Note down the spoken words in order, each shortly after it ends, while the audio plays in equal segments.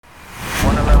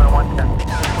You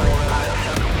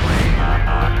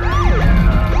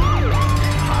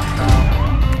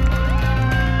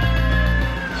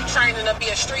training to be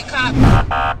a street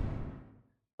cop?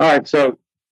 All right, so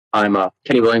I'm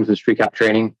Kenny Williams in Street Cop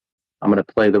Training. I'm going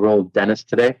to play the role of Dennis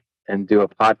today and do a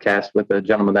podcast with a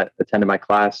gentleman that attended my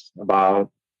class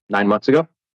about 9 months ago,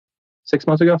 6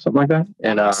 months ago, something like that.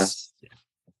 And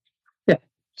yeah,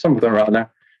 something around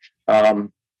there.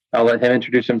 I'll let him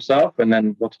introduce himself, and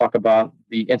then we'll talk about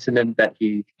the incident that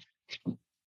he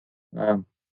found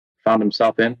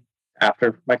himself in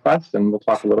after my class, and we'll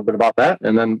talk a little bit about that.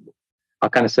 And then I'll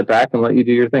kind of sit back and let you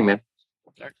do your thing, man.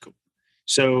 All right, cool.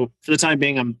 So for the time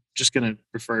being, I'm just going to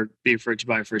be referred to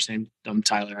by my first name. I'm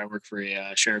Tyler. I work for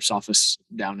a sheriff's office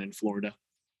down in Florida.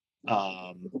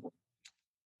 I've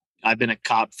been a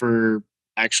cop for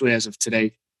actually, as of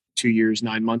today, 2 years,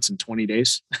 9 months, and 20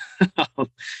 days.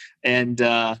 And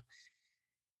I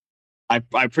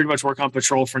pretty much work on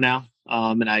patrol for now.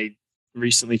 And I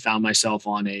recently found myself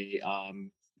on a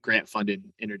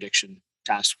grant-funded interdiction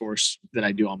task force that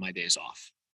I do on my days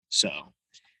off. So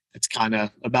it's kind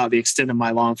of about the extent of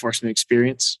my law enforcement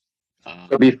experience.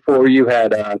 So before you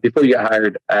got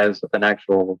hired as an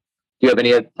actual, do you have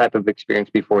any type of experience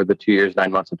before the 2 years,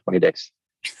 9 months, and 20 days?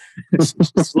 It's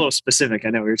a little specific.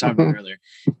 I know we were talking about earlier.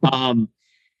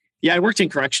 Yeah, I worked in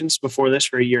corrections before this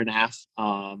for a year and a half.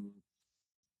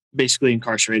 Basically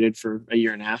incarcerated for a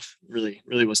year and a half. Really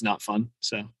was not fun.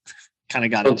 So kind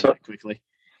of got into it quickly.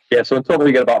 Yeah, so in total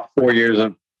you get about 4 years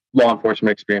of law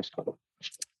enforcement experience total.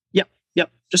 Yep,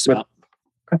 just about.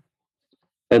 Okay.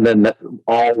 And then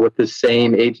all with the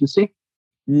same agency?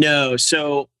 No,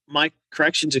 so my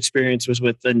corrections experience was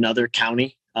with another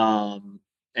county.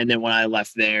 And then when I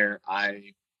left there,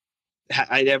 I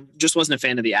just wasn't a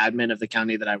fan of the admin of the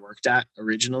county that I worked at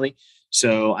originally.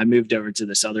 So I moved over to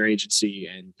this other agency,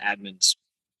 and admin's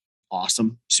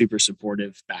awesome, super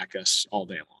supportive, back us all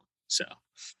day long. So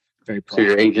very proactive. So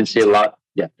your agency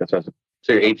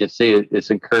So your agency is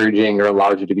encouraging or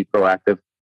allows you to be proactive?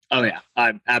 Oh yeah,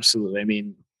 absolutely. I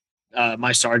mean,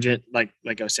 my sergeant, like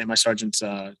I was saying, my sergeant's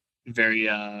very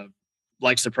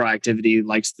likes the proactivity,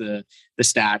 likes the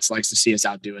stats, likes to see us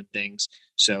out doing things.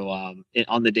 So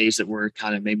on the days that we're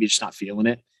kind of maybe just not feeling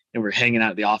it and we're hanging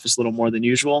out at the office a little more than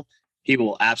usual, he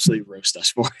will absolutely roast us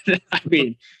for it. I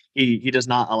mean, he does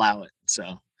not allow it.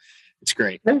 So it's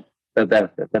great. Yeah.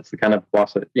 That's the kind of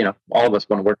boss that, all of us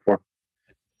want to work for.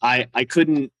 I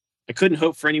couldn't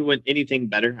hope for anything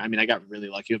better. I mean, I got really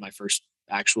lucky with my first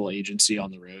actual agency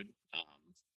on the road.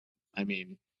 I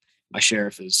mean, my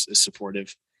sheriff is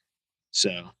supportive.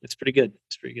 So it's pretty good.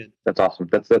 That's awesome.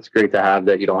 That's great to have,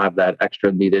 that you don't have that extra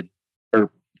needed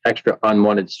or extra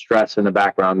unwanted stress in the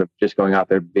background of just going out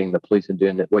there, being the police and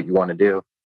doing what you want to do,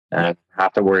 and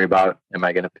have to worry about, am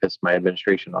I going to piss my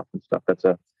administration off and stuff. It's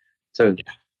a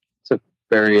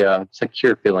very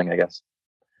secure feeling, I guess.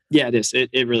 Yeah, it is.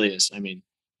 It really is. I mean,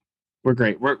 we're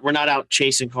great. We're not out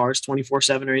chasing cars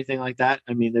 24/7 or anything like that.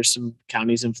 I mean, there's some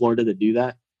counties in Florida that do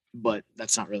that, but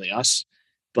that's not really us.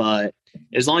 But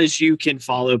as long as you can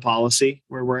follow policy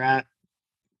where we're at,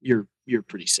 you're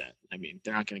pretty set. I mean,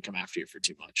 they're not going to come after you for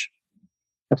too much.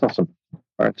 That's awesome. All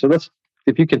right, so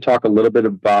if you can talk a little bit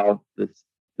about the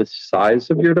size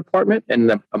of your department and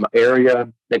the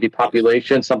area, maybe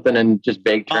population, something in just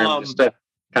vague terms, just to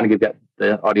kind of give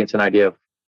the audience an idea of.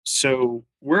 So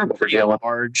we're a pretty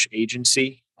large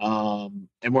agency, and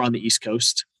we're on the East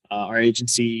Coast. Our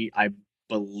agency, I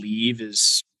believe,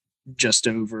 is just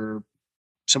over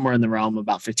somewhere in the realm of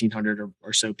about 1,500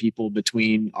 or so people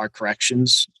between our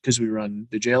corrections, because we run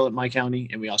the jail at my county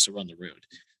and we also run the road.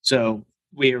 So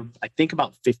we're, I think,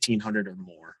 about 1,500 or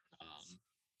more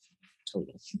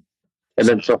total. And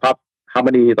then, so how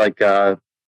many, like, on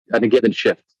a given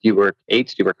shift? Do you work 8s?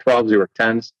 Do you work 12s? Do you work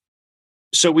 10s?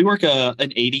 So we work an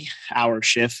 80-hour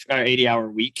shift, or 80-hour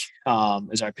week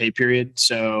is our pay period.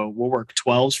 So we'll work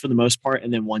 12s for the most part,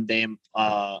 and then one day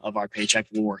of our paycheck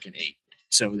we'll work an 8,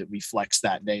 so that we flex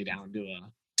that day down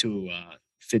to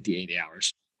 50, 80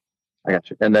 hours. I got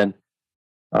you. And then,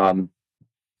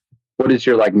 what is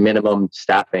your minimum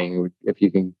staffing, if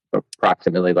you can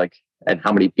approximately, and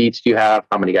how many beats do you have?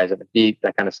 How many guys have a beat?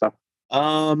 That kind of stuff.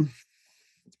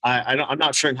 I'm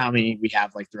not sure how many we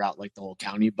have throughout the whole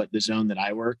county, but the zone that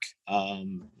I work,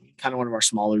 kind of one of our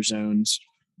smaller zones,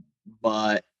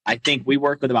 but I think we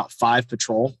work with about 5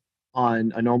 patrol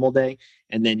on a normal day.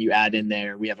 And then you add in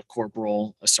there, we have a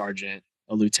corporal, a sergeant,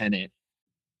 a lieutenant,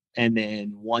 and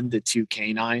then 1 to 2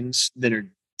 canines that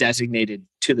are designated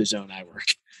to the zone I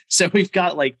work. So we've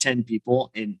got 10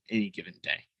 people in any given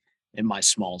day in my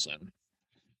small zone.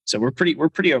 So we're pretty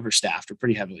overstaffed. We're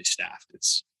pretty heavily staffed.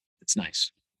 It's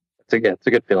nice. It's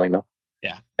a good feeling though.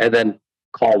 Yeah. And then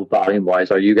call volume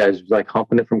wise, are you guys like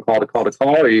humping it from call to call to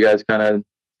call, or you guys kind of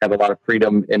have a lot of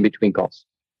freedom in between calls?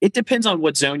 It depends on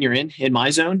what zone you're in. In my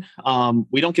zone,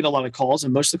 we don't get a lot of calls,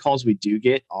 and most of the calls we do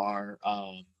get are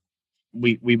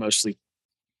we mostly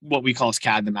what we call is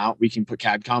CAD them out. We can put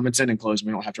CAD comments in and close them.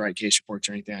 We don't have to write case reports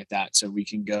or anything like that. So we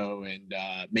can go and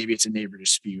maybe it's a neighbor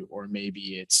dispute, or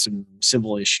maybe it's some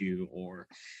civil issue, or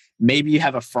maybe you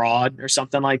have a fraud or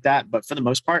something like that. But for the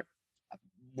most part,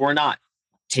 we're not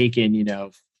taking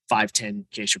 5-10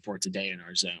 case reports a day in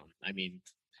our zone. I mean,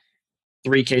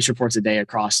 3 case reports a day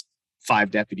across 5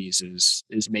 deputies is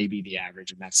maybe the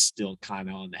average, and that's still kind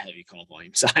of on the heavy call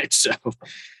volume side. So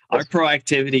our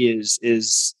proactivity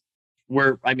is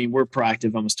we're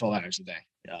proactive almost 12 hours a day.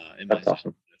 That's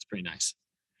awesome. That's pretty nice.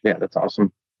 Yeah, that's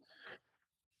awesome.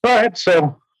 All right,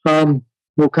 so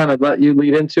we'll kind of let you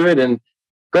lead into it. And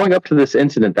going up to this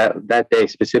incident that day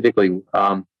specifically,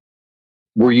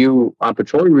 were you on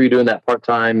patrol, or were you doing that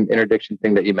part-time interdiction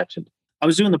thing that you mentioned? I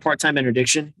was doing the part-time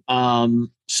interdiction.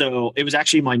 So it was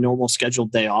actually my normal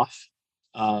scheduled day off.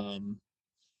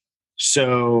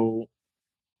 So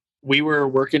we were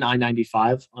working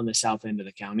I-95 on the south end of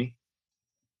the county.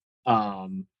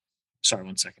 Sorry,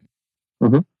 1 second.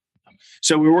 Mm-hmm.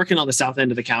 So we were working on the south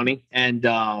end of the county, and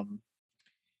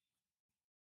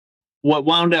what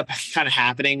wound up kind of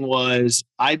happening was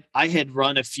I had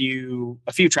run a few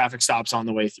traffic stops on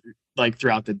the way through, like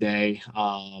throughout the day.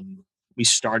 We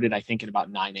started, I think, at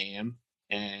about 9 a.m.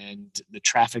 and the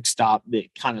traffic stop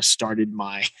that kind of started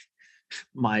my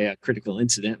critical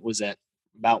incident was at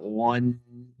about 1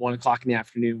 o'clock in the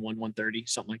afternoon, 1:30,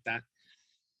 something like that.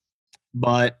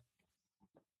 But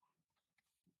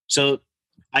so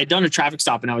I'd done a traffic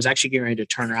stop, and I was actually getting ready to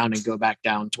turn around and go back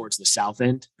down towards the south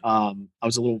end. I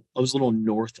was a little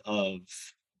north of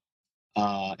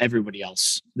everybody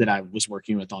else that I was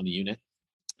working with on the unit.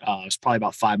 It was probably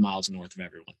about 5 miles north of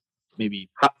everyone. Maybe.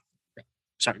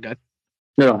 Sorry, go ahead.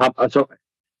 No. So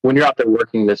when you're out there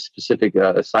working this specific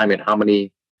assignment, how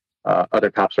many other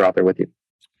cops are out there with you?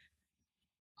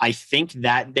 I think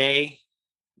that day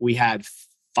we had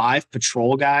 5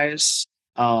 patrol guys,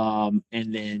 and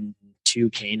then 2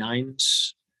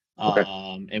 canines, Okay.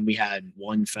 and we had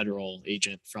 1 federal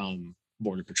agent from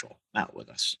Border Patrol out with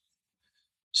us.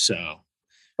 So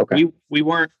Okay. we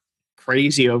weren't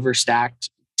crazy overstacked.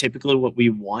 Typically, what we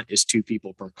want is 2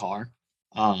 people per car,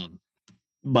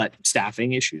 but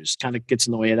staffing issues kind of gets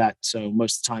in the way of that. So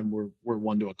most of the time we're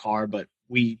 1 to a car, but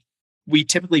we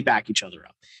typically back each other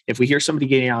up. If we hear somebody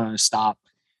getting out on a stop,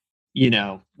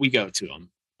 we go to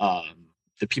them.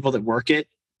 The people that work it,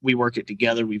 we work it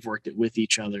together. We've worked it with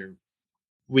each other.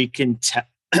 We can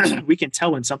we can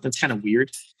tell when something's kind of weird.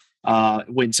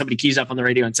 When somebody keys up on the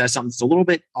radio and says something that's a little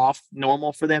bit off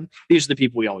normal for them, these are the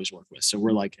people we always work with. So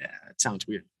we're like, it sounds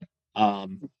weird. So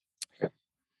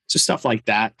stuff like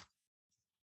that.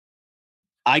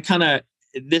 I kind of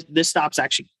this stops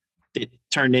actually it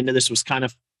turned into this was kind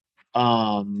of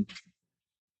a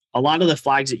lot of the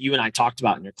flags that you and I talked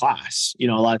about in your class. A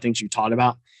lot of things you taught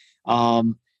about.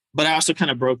 But I also kind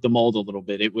of broke the mold a little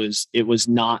bit. It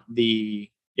wasn't the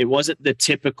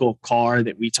typical car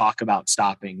that we talk about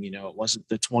stopping. It wasn't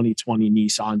the 2020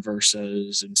 Nissan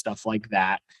Versas and stuff like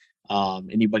that.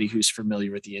 Anybody who's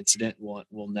familiar with the incident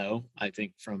will know, I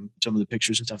think, from some of the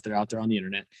pictures and stuff that are out there on the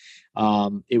internet.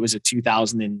 It was a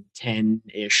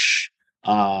 2010-ish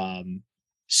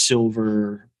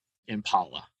silver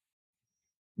Impala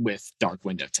with dark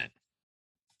window tint.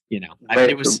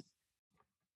 It was.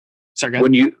 Sorry,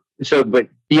 but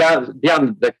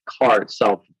beyond the car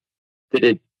itself,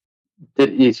 did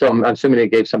you? So I'm assuming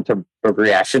it gave some type of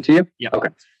reaction to you. Yeah. Okay.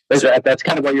 That's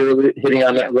kind of what you were hitting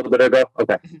on that a little bit ago.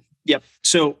 Okay. Yep.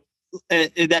 So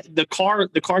that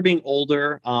the car being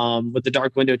older, with the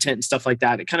dark window tint and stuff like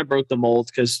that, it kind of broke the mold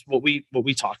because what we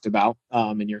talked about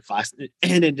in your class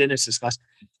and in Dennis's class.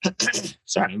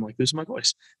 Sorry, I'm like losing my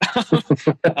voice.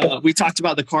 We talked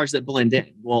about the cars that blend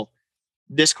in. Well,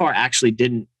 this car actually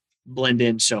didn't blend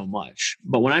in so much,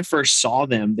 but when I first saw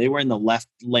them, they were in the left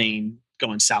lane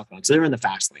going southbound, so they were in the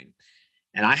fast lane,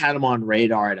 and I had them on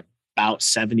radar at about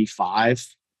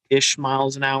 75-ish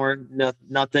miles an hour.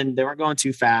 Nothing. They weren't going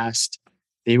too fast.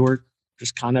 They were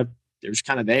just kind of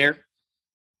there.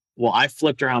 Well, I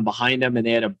flipped around behind them, and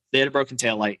they had a broken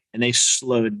taillight, and they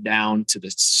slowed down to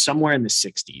somewhere in the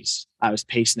 60s. I was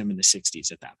pacing them in the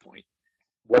 60s at that point.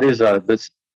 What is this?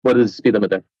 What is the speed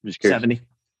limit there? I'm just curious. 70.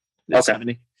 Okay.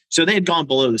 70. So they had gone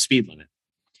below the speed limit.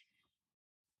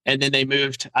 And then they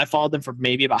moved. I followed them for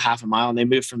maybe about half a mile, and they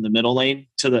moved from the middle lane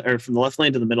from the left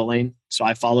lane to the middle lane. So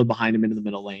I followed behind them into the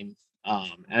middle lane.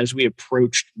 As we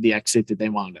approached the exit that they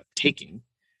wound up taking,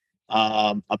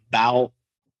 About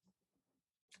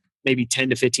maybe 10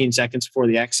 to 15 seconds before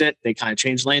the exit, they kind of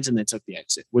changed lanes and then took the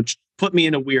exit, which put me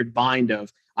in a weird bind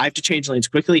of I have to change lanes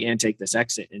quickly and take this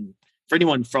exit. And for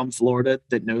anyone from Florida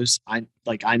that knows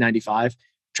I-95,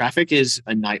 traffic is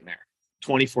a nightmare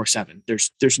 24/7.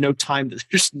 There's no time that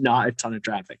there's not a ton of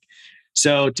traffic.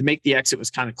 So to make the exit was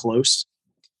kind of close,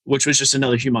 which was just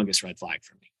another humongous red flag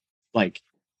for me. Like,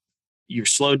 you're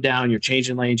slowed down, you're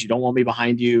changing lanes, you don't want me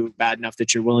behind you bad enough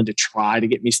that you're willing to try to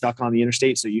get me stuck on the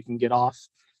interstate so you can get off.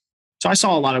 So I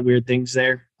saw a lot of weird things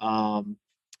there. So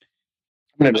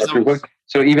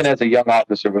even as a young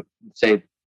officer with, say,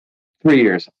 3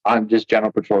 years, I'm just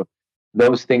general patrol,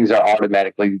 those things are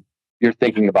automatically you're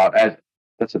thinking about as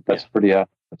that's pretty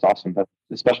that's awesome. But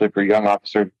especially for a young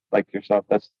officer like yourself,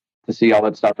 that's to see all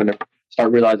that stuff and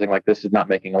start realizing like this is not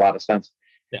making a lot of sense.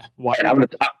 Yeah. Go ahead.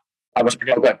 I was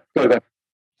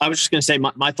just going to say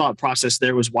my thought process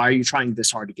there was, why are you trying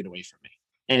this hard to get away from me?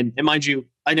 And mind you,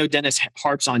 I know Dennis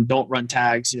harps on don't run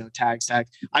tags, tags.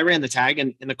 I ran the tag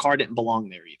and the car didn't belong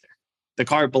there either. The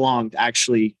car belonged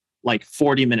actually like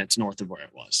 40 minutes north of where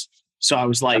it was. So I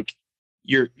was like,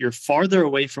 you're farther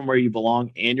away from where you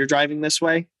belong and you're driving this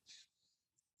way.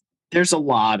 There's a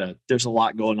lot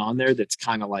going on there that's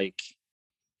kind of like,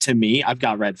 to me, I've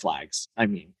got red flags. I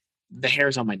mean, the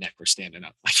hairs on my neck were standing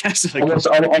up. I guess like,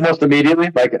 almost immediately.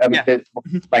 Like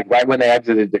like right when they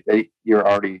exited, you're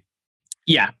already.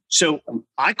 Yeah. So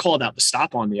I called out the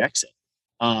stop on the exit.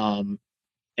 And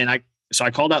I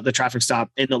called out the traffic stop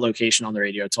in the location on the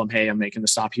radio. I told them, hey, I'm making the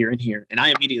stop here and here. And I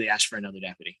immediately asked for another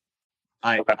deputy.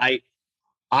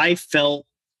 I felt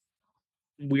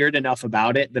weird enough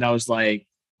about it that I was like,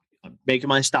 I'm making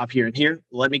my stop here and here.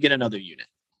 Let me get another unit.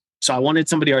 So I wanted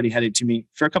somebody already headed to me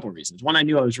for a couple of reasons. One, I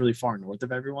knew I was really far north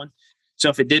of everyone. So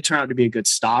if it did turn out to be a good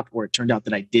stop, or it turned out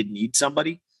that I did need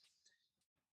somebody,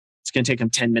 it's going to take them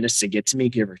 10 minutes to get to me,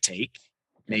 give or take.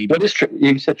 Maybe. What is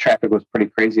you said traffic was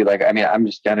pretty crazy. Like, I mean, I'm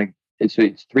just getting it's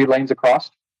 3 lanes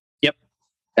across. Yep.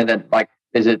 And then like,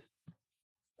 is it?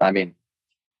 I mean,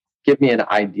 give me an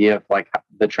idea of like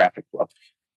the traffic flow.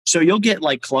 So you'll get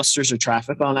like clusters of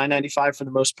traffic on I-95 for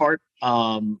the most part,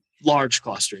 large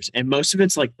clusters, and most of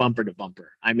it's like bumper to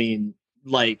bumper. I mean,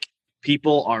 like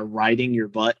people are riding your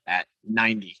butt at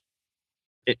 90.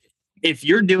 If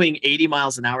you're doing 80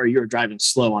 miles an hour, you're driving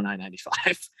slow on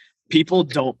I-95. People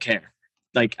don't care.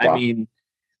 Like, wow. I mean,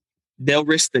 they'll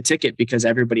risk the ticket because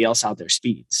everybody else out there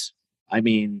speeds. I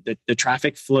mean, the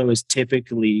traffic flow is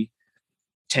typically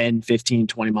 10, 15,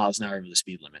 20 miles an hour over the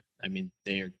speed limit. I mean,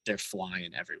 they're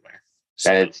flying everywhere.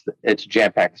 So, and it's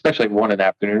jam-packed, especially 1 in the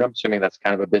afternoon. I'm assuming that's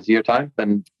kind of a busier time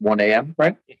than 1 a.m.,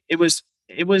 right? It was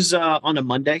on a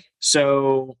Monday.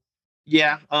 So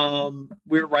yeah,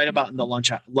 we were right about in the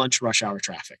lunch rush hour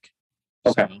traffic.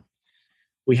 Okay. So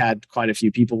we had quite a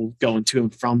few people going to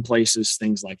and from places,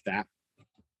 things like that.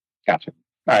 Gotcha.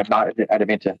 All right. I didn't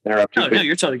mean to interrupt you. No,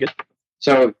 you're totally good.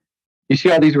 So you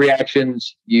see all these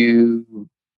reactions, your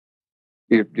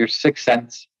sixth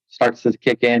sense starts to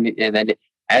kick in, and then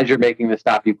as you're making the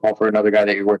stop, you call for another guy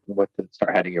that you're working with to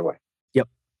start heading your way. Yep.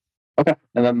 Okay.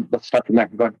 And then let's start from there.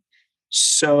 Go ahead.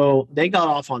 So they got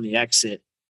off on the exit,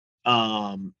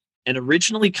 and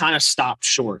originally kind of stopped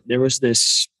short. There was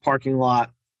this parking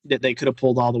lot that they could have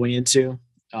pulled all the way into.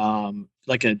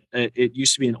 It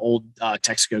used to be an old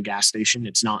Texaco gas station.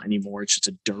 It's not anymore. It's just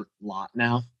a dirt lot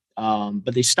now.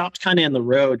 But they stopped kind of in the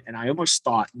road, and I almost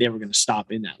thought they were going to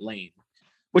stop in that lane,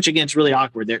 which again, is really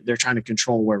awkward. They're trying to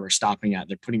control where we're stopping at.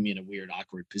 They're putting me in a weird,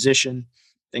 awkward position,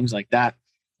 things like that.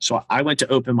 So I went to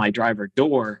open my driver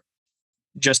door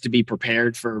just to be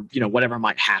prepared for, whatever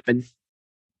might happen.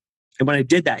 And when I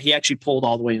did that, he actually pulled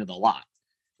all the way into the lot,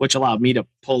 which allowed me to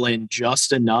pull in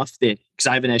just enough that, because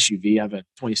I have an SUV, I have a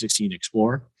 2016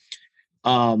 Explorer.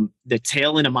 The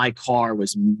tail end of my car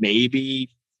was maybe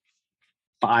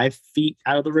 5 feet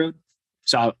out of the road.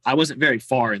 So I wasn't very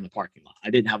far in the parking lot. I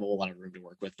didn't have a whole lot of room to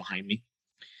work with behind me.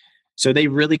 So they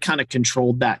really kind of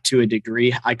controlled that to a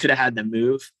degree. I could have had them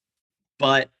move,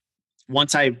 but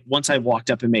once I walked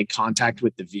up and made contact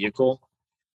with the vehicle,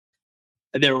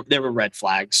 there were red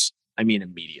flags. I mean,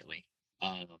 immediately.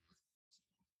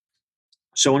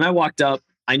 So when I walked up,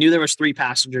 I knew there was 3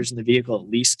 passengers in the vehicle. At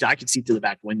least I could see through the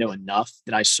back window enough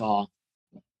that I saw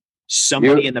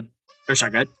somebody in the.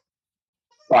 Sorry, go ahead.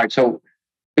 All right. So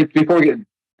before we get,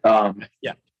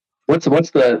 yeah. What's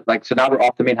the like? So now we're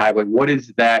off the main highway. What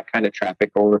is that kind of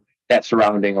traffic or that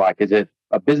surrounding like? Is it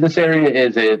a business area?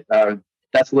 Is it a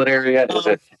desolate area? Is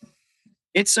it?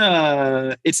 It's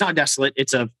not desolate.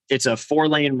 It's a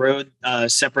 4-lane road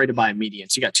separated by a median.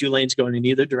 So you got 2 lanes going in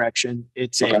either direction.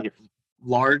 It's a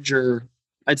larger.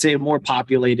 I'd say a more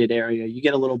populated area. You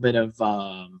get a little bit of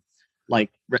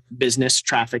business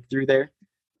traffic through there.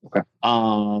 Okay.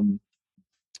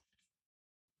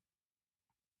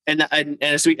 And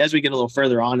as we get a little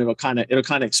further on, it'll kind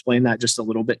of explain that just a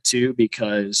little bit too,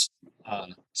 because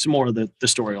some more of the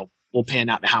story will pan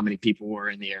out to how many people were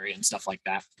in the area and stuff like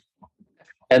that.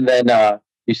 And then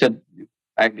you said,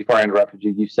 before I interrupted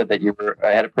you, you said that you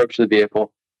had approached the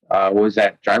vehicle. What was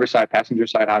that, driver's side, passenger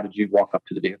side? How did you walk up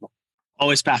to the vehicle?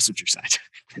 Always passenger side.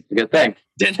 It's a good thing.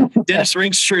 Dennis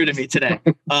rings true to me today.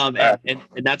 And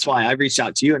that's why I reached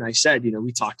out to you and I said,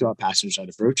 we talked about passenger side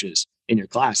approaches in your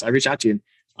class. I reached out to you and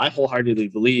I wholeheartedly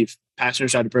believe passenger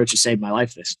side approaches saved my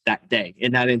life that day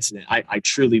in that incident. I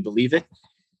truly believe it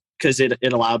because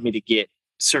it allowed me to get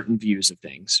certain views of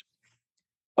things.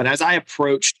 But as I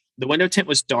approached, the window tint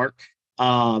was dark.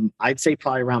 I'd say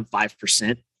probably around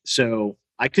 5%. So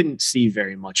I couldn't see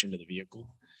very much into the vehicle.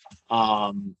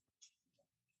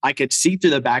 I could see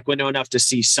through the back window enough to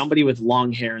see somebody with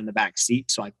long hair in the back seat.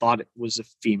 So I thought it was a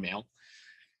female.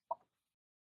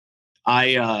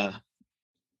 They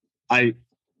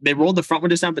rolled the front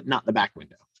windows down, but not the back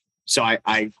window. So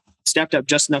I stepped up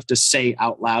just enough to say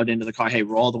out loud into the car, hey,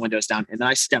 roll the windows down. And then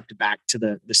I stepped back to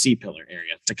the C-pillar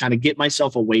area to kind of get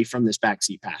myself away from this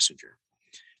backseat passenger.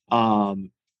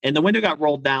 And the window got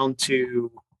rolled down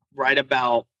to right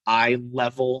about eye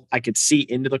level. I could see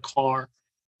into the car,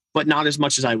 but not as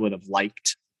much as I would have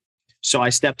liked. So I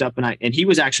stepped up and he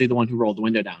was actually the one who rolled the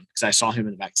window down because I saw him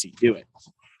in the backseat do it.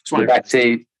 The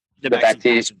backseat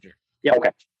passenger. Yeah.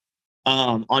 Okay.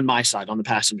 On my side, on the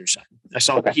passenger side. I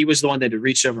saw He was the one that had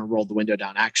reached over and rolled the window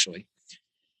down, actually.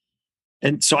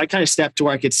 And so I kind of stepped to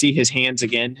where I could see his hands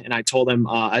again. And I told him,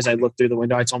 as I looked through the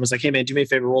window, I told him, I was like, hey, man, do me a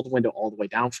favor, roll the window all the way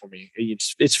down for me.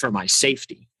 It's for my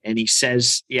safety. And he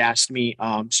asked me,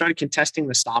 started contesting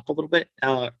the stop a little bit.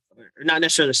 Not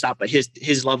necessarily the stop, but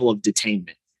his level of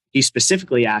detainment. He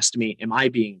specifically asked me, am I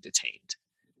being detained?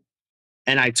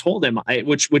 And I told him,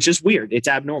 which is weird. It's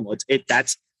abnormal.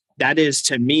 That is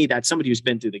to me, that's somebody who's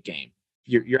been through the game.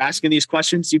 You're asking these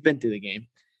questions. You've been through the game.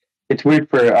 It's weird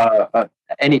for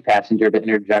any passenger to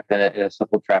interject in a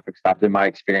simple traffic stop, in my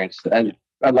experience, and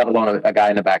let alone a guy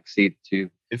in the back seat to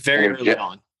very early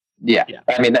on. Yeah.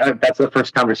 I mean, that's the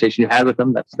first conversation you had with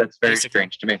him. That's very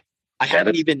strange to me. I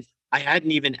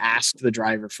hadn't even asked the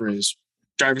driver for his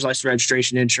driver's license,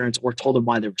 registration, insurance, or told him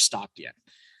why they were stopped yet.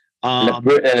 And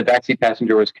the backseat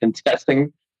passenger was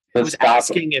contesting the stop.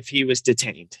 Asking if he was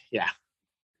detained. Yeah.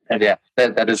 And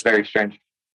that is very strange.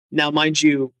 Now, mind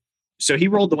you, so he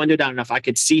rolled the window down enough I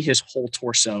could see his whole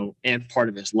torso and part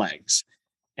of his legs.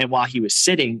 And while he was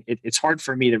sitting, it's hard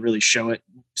for me to really show it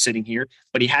sitting here,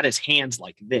 but he had his hands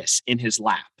like this in his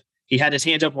lap. He had his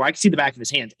hands up where I could see the back of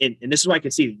his hands. And this is where I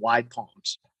could see wide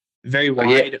palms, very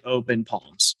wide open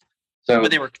palms.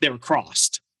 But they were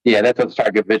crossed. Yeah, that's what's trying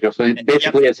to get visual. So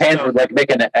basically his hands were like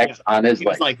making an X on his leg.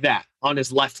 Was like that on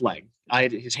his left leg.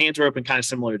 His hands were open, kind of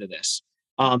similar to this,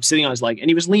 sitting on his leg. And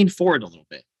he was leaned forward a little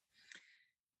bit.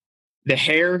 The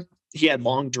hair, he had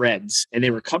long dreads and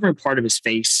they were covering part of his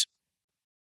face.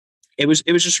 It was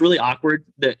just really awkward.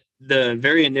 The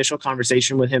very initial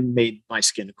conversation with him made my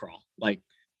skin crawl. Like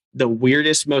the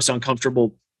weirdest, most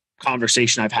uncomfortable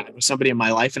conversation I've had with somebody in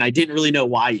my life. And I didn't really know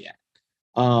why yet.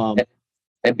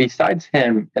 And besides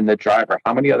him and the driver,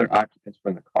 how many other occupants were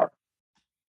in the car?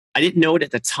 I didn't know it at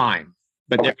the time,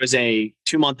 but there was a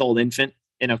 2-month-old infant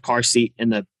in a car seat in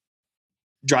the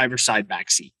driver's side back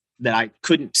seat that I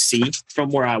couldn't see from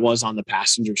where I was on the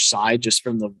passenger side, just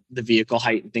from the vehicle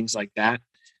height and things like that.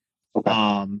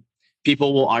 Okay.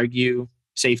 People will argue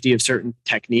safety of certain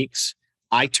techniques.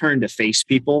 I turn to face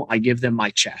people. I give them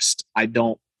my chest. I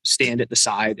don't stand at the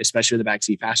side, especially the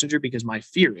backseat passenger, because my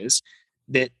fear is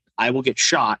that I will get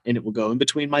shot and it will go in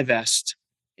between my vest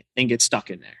and get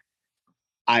stuck in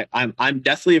there. I'm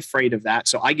deathly afraid of that.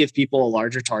 So I give people a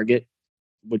larger target,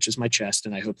 which is my chest.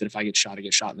 And I hope that if I get shot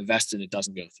in the vest and it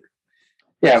doesn't go through.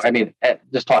 Yeah. I mean,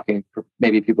 just talking for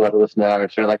maybe people that are listening to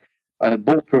that, like a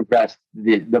bulletproof vest,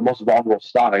 the most vulnerable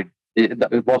side,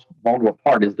 the most vulnerable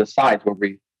part is the sides where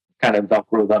we kind of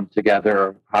Velcro them together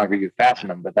or however you fasten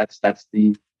them. But that's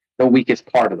the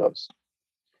weakest part of those.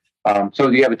 So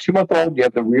you have a 2-month-old, you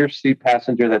have the rear seat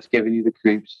passenger that's giving you the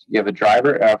creeps. You have a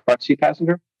driver, front seat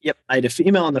passenger. Yep. I had a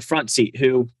female on the front seat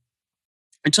who,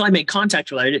 until I made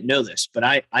contact with her, I didn't know this, but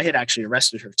I had actually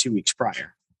arrested her 2 weeks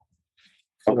prior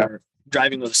for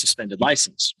driving with a suspended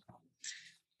license.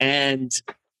 And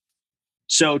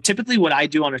so typically what I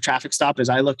do on a traffic stop is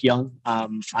I look young.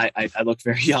 I look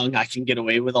very young. I can get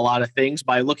away with a lot of things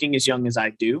by looking as young as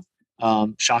I do.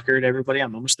 Shocker to everybody.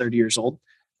 I'm almost 30 years old.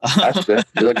 That's good.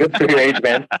 You look good for your age,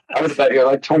 man. I would have thought you were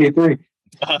like 23.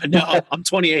 No, I'm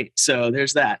 28, so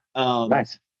there's that.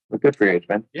 Nice. Well, good for your age,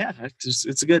 man. Yeah,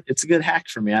 it's a good hack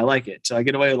for me. I like it. So I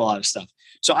get away with a lot of stuff.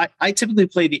 So I typically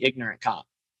play the ignorant cop.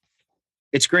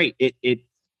 It's great. It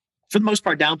for the most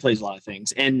part downplays a lot of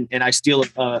things. And I steal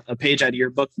a page out of your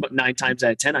book, but 9 times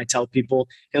out of 10, I tell people,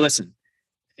 hey, listen,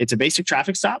 it's a basic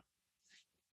traffic stop.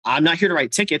 I'm not here to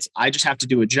write tickets. I just have to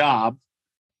do a job,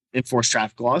 enforce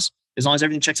traffic laws. As long as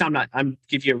everything checks out, I'm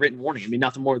give you a written warning. I mean,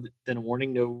 nothing more than a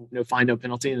warning, no fine, no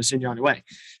penalty, and send you on your way.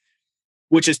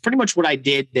 Which is pretty much what I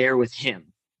did there with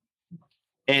him.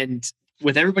 And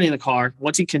with everybody in the car,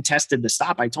 once he contested the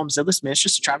stop, I told him, I said, listen, man, it's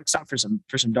just a traffic stop for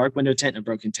some dark window tint and a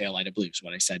broken taillight, I believe is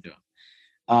what I said to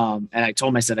him. And I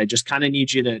told him, I said, I just kind of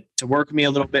need you to work with me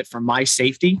a little bit for my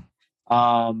safety.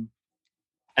 And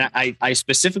I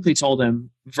specifically told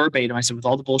him verbatim, I said, with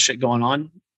all the bullshit going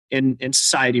on in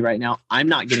society right now, I'm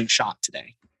not getting shot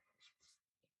today.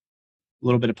 A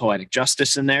little bit of poetic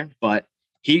justice in there, but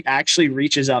he actually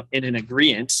reaches up in an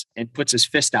agreement and puts his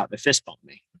fist out to fist bump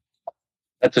me.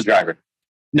 That's the driver.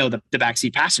 No, the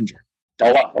backseat passenger.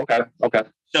 Oh, wow. Okay.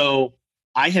 So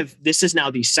this is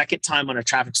now the second time on a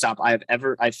traffic stop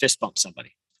I fist bumped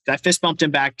somebody. I fist bumped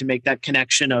him back to make that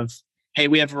connection of, hey,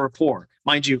 we have a rapport.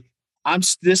 Mind you,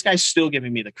 this guy's still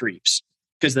giving me the creeps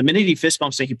because the minute he fist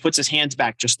bumps me, he puts his hands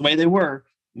back just the way they were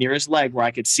near his leg where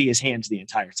I could see his hands the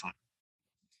entire time.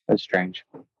 That's strange.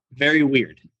 Very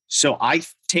weird. So I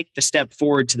take the step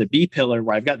forward to the B pillar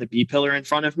where I've got the B pillar in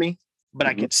front of me, but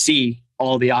I can see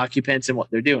all the occupants and what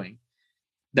they're doing.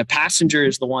 The passenger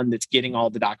is the one that's getting all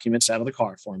the documents out of the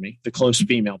car for me, the close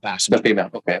female passenger. The female,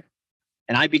 okay.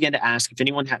 And I begin to ask if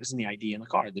anyone has any ID in the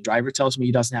car. The driver tells me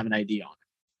he doesn't have an ID on him.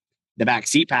 The back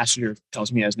seat passenger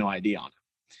tells me he has no ID on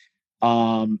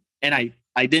him. And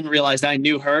I didn't realize that I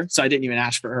knew her, so I didn't even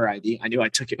ask for her ID. I knew I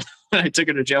took it when I took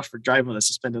her to jail for driving with a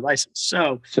suspended license.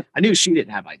 So I knew she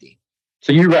didn't have ID.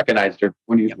 So you recognized her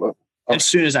when you... Yep. Okay. As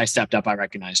soon as I stepped up, I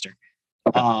recognized her.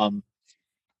 Okay.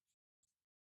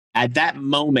 At that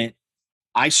moment,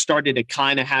 I started to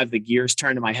kind of have the gears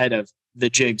turn in my head of the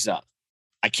jig's up.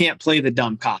 I can't play the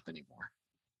dumb cop anymore.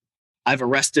 I've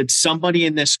arrested somebody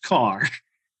in this car.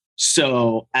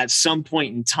 So at some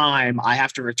point in time, I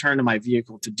have to return to my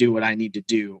vehicle to do what I need to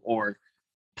do or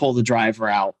pull the driver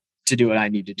out to do what I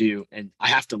need to do. And I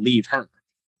have to leave her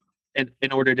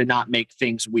in order to not make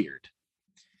things weird.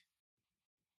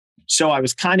 So I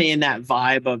was kind of in that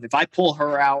vibe of if I pull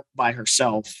her out by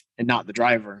herself and not the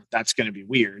driver, that's going to be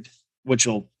weird, which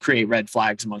will create red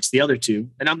flags amongst the other two.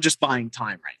 And I'm just buying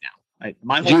time right now.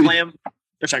 My whole plan.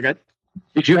 Sorry, good.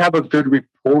 Did you have a good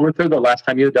rapport with her the last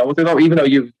time you dealt with her, though? Even though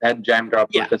you had jammed her up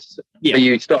with this,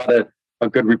 you still had a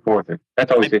good rapport with her.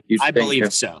 That's always a huge thing. I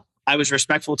believe so. I was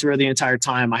respectful to her the entire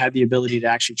time. I had the ability to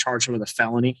actually charge her with a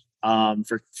felony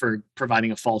for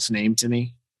providing a false name to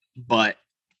me, but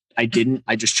I didn't.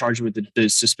 I just charged her with the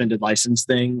suspended license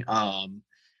thing.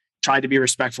 Tried to be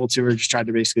respectful to her. Just tried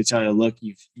to basically tell her, look,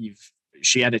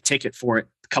 she had a ticket for it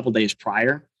a couple days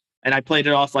prior, and I played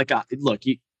it off like, look,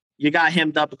 you got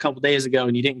hemmed up a couple days ago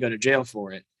and you didn't go to jail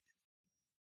for it.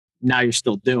 Now you're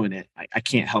still doing it. I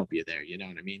can't help you there. You know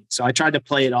what I mean? So I tried to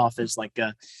play it off as like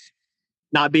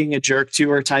not being a jerk to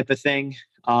her type of thing.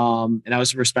 And I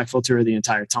was respectful to her the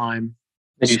entire time.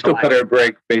 And you still cut her a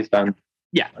break based on...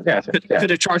 Yeah.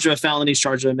 Could have charged her a felony,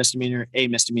 charged her a misdemeanor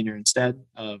instead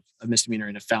of a misdemeanor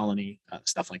and a felony,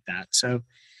 stuff like that. So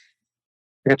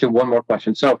I got you one more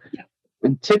question. So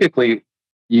typically,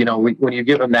 when you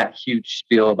give them that huge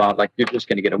spiel about like, you're just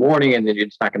going to get a warning and then you're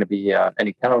just not going to be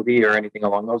any penalty or anything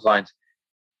along those lines,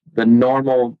 the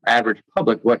normal average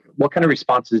public, what kind of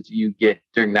responses do you get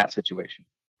during that situation?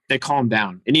 They calm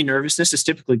down. Any nervousness is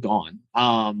typically gone.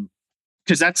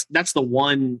 Cause that's the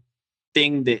one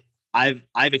thing that I've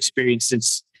experienced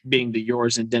since being the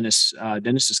yours and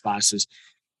Dennis's classes.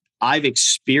 I've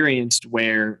experienced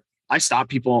where I stop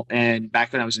people, and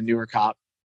back when I was a newer cop,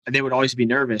 they would always be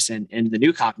nervous. And the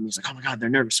new cop was like, oh my God, they're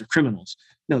nervous. They're criminals.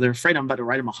 No, they're afraid I'm about to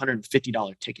write them a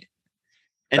 $150 ticket.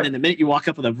 And then the minute you walk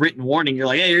up with a written warning, you're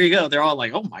like, hey, here you go. They're all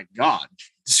like, oh my God,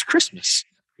 this is Christmas.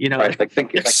 Right,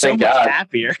 they're so much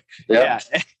happier. Yeah.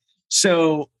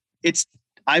 So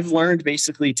I've learned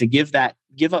basically to give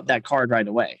up that card right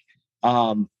away.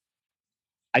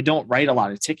 I don't write a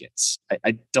lot of tickets.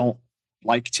 I don't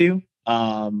like to.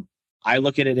 I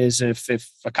look at it as if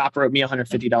a cop wrote me a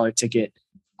 $150 ticket,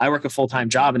 I work a full-time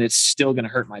job and it's still going to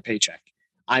hurt my paycheck.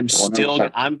 I'm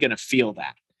going to feel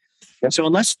that. Yep. So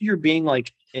unless you're being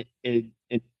like a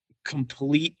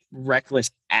complete reckless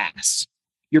ass,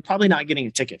 you're probably not getting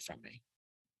a ticket from me.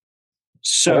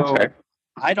 So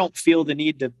I don't feel the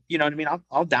need to, you know what I mean?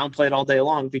 I'll downplay it all day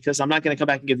long because I'm not going to come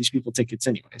back and give these people tickets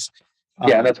anyways.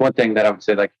 Yeah, that's one thing that I would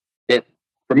say. Like it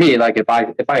for me, like if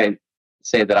I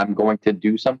say that I'm going to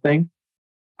do something,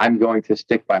 I'm going to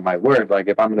stick by my word. Like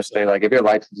if I'm going to say like if your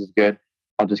license is good,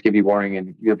 I'll just give you warning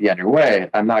and you'll be on your way.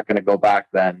 I'm not going to go back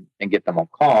then and get them all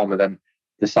calm and then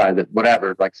decide that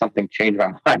whatever, like something changed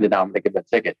my mind and now I'm making the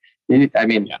ticket. I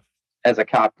mean, Yeah. as a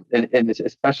cop, and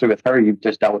especially with her, you've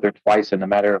just dealt with her twice in a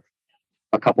matter of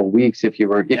a couple of weeks. If you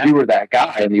were that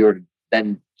guy and you were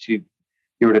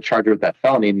to charge her with that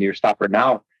felony and you stop her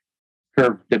now,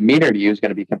 her demeanor to you is going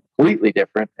to be completely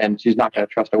different, and she's not going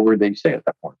to trust a word that you say at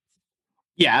that point.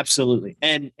 Yeah, absolutely.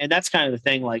 And that's kind of the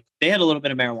thing. Like they had a little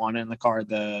bit of marijuana in the car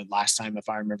the last time, if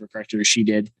I remember correctly, or she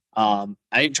did. I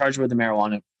didn't charge her with the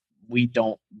marijuana. We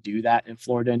don't do that in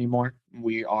Florida anymore.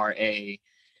 We're a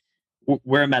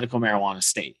medical marijuana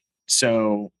state.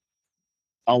 So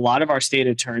a lot of our state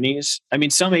attorneys, I mean,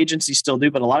 some agencies still do,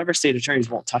 but a lot of our state attorneys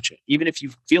won't touch it. Even if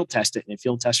you field test it and it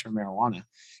field test for marijuana,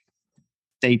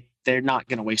 they're not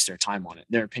going to waste their time on it.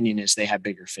 Their opinion is they have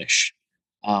bigger fish.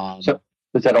 So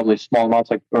is that only small amounts,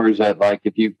 like, or is that like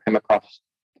if you come across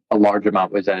a large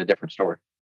amount, is that a different story?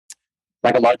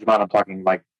 Like a large amount, I'm talking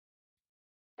like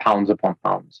pounds upon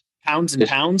pounds. Pounds and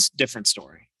pounds, different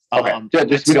story. Okay,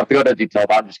 just we don't have to go into detail,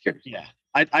 but I'm just curious. Yeah,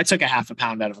 I took a half a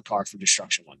pound out of a car for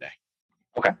destruction one day.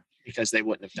 Okay, because they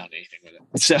wouldn't have done anything with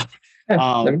it. So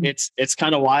it's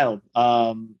kind of wild.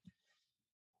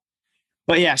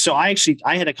 But yeah, so I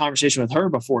had a conversation with her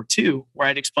before too, where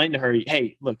I'd explained to her,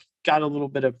 hey, look, got a little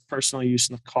bit of personal use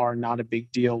in the car, not a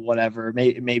big deal, whatever.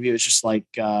 Maybe it was just like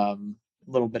a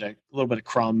little bit of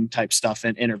crumb type stuff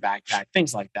in her backpack,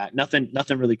 things like that. Nothing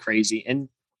really crazy. And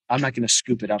I'm not going to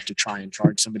scoop it up to try and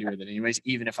charge somebody with it anyways,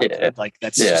 even if I could. Like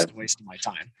that's just a waste of my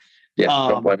time. Yeah,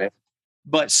 don't blame me.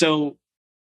 But so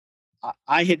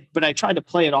I tried to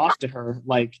play it off to her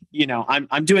like,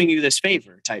 I'm doing you this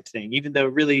favor type thing, even though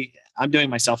really I'm doing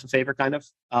myself a favor kind of.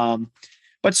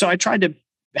 But so I tried to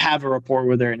have a rapport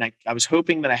with her, and I was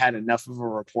hoping that I had enough of a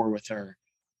rapport with her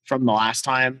from the last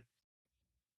time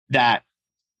that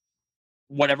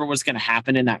whatever was going to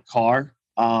happen in that car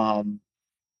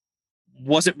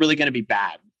wasn't really going to be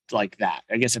bad like that.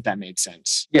 I guess if that made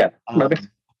sense. Yeah.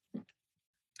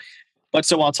 But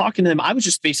so while talking to them, I was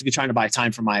just basically trying to buy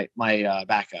time for my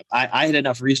backup. I had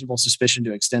enough reasonable suspicion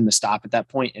to extend the stop at that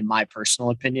point, in my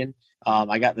personal opinion.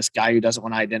 I got this guy who doesn't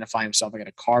want to identify himself. I got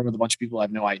a car with a bunch of people who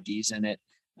have no IDs in it.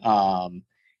 And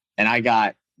I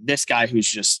got this guy who's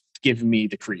just giving me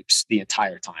the creeps the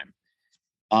entire time.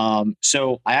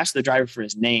 So I asked the driver for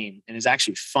his name, and it's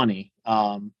actually funny.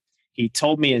 He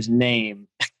told me his name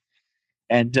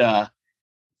and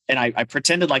I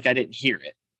pretended like I didn't hear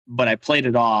it, but I played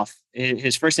it off.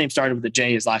 His first name started with a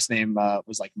J. His last name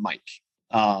was like Mike.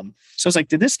 So I was like,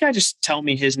 did this guy just tell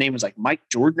me his name was like Mike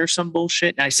Jordan or some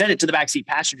bullshit? And I said it to the backseat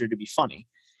passenger to be funny.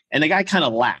 And the guy kind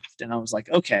of laughed. And I was like,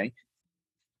 okay,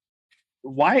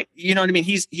 why? You know what I mean?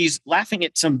 He's laughing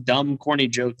at some dumb, corny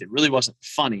joke that really wasn't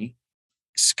funny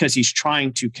because he's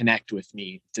trying to connect with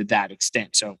me to that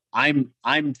extent. So I'm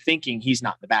thinking he's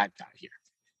not the bad guy here.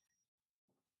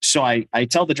 So I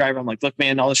tell the driver, I'm like, look,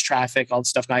 man, all this traffic, all this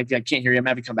stuff, I can't hear you. I'm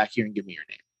having to come back here and give me your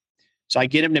name. So I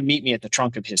get him to meet me at the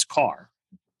trunk of his car.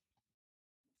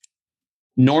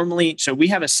 Normally, so we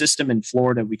have a system in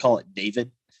Florida, we call it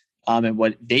David. And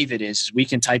what David is we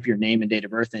can type your name and date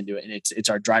of birth into it, and it's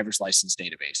our driver's license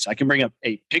database. So I can bring up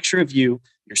a picture of you,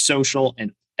 your social,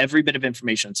 and every bit of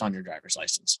information that's on your driver's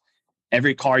license.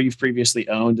 Every car you've previously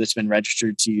owned that's been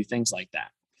registered to you, things like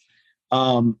that.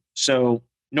 So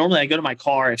normally I go to my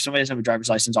car. If somebody doesn't have a driver's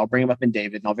license, I'll bring them up in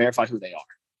David and I'll verify who they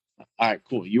are. All right,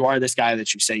 cool. You are this guy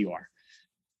that you say you are.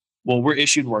 Well, we're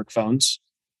issued work phones.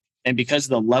 And because of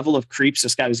the level of creeps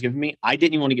this guy was giving me, I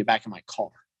didn't even want to get back in my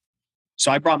car. So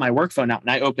I brought my work phone out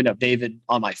and I opened up David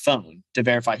on my phone to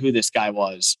verify who this guy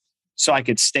was so I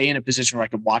could stay in a position where I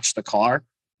could watch the car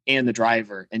and the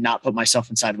driver and not put myself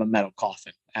inside of a metal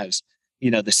coffin. As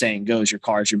the saying goes, your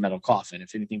car is your metal coffin.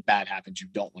 If anything bad happens, you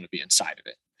don't want to be inside of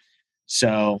it.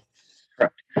 So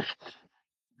correct.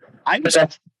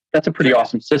 That's a pretty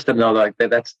awesome system though. Like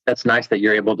that's nice that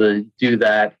you're able to do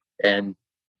that and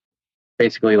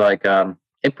basically like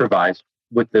improvise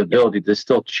with the ability to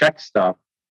still check stuff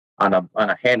on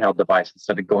a handheld device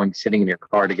instead of sitting in your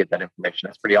car to get that information.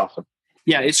 That's pretty awesome.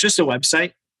 Yeah, it's just a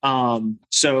website.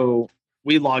 So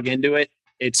we log into it.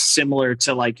 It's similar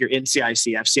to like your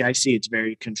NCIC, FCIC. It's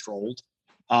very controlled.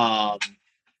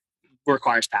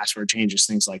 Requires password changes,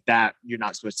 things like that. You're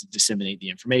not supposed to disseminate the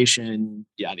information,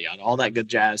 yada, yada, all that good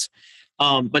jazz.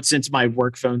 But since my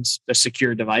work phone's a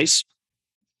secure device,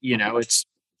 it's,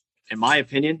 in my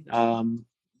opinion,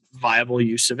 viable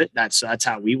use of it. That's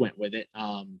how we went with it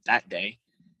that day.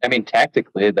 I mean,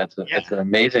 tactically, that's Yeah. that's an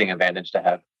amazing advantage to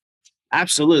have.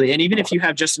 Absolutely. And even if you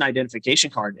have just an identification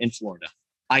card in Florida,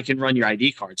 I can run your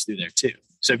ID cards through there too.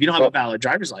 So if you don't have a valid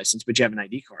driver's license, but you have an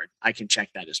ID card, I can check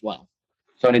that as well.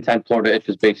 So anytime Florida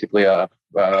issues basically an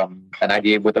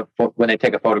ID with when they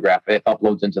take a photograph, it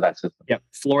uploads into that system. Yep.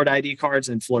 Florida ID cards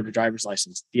and Florida driver's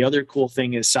license. The other cool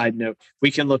thing is, side note,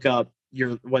 we can look up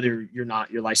whether your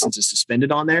license is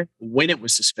suspended on there, when it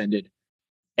was suspended,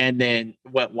 and then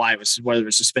why it was, whether it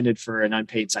was suspended for an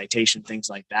unpaid citation, things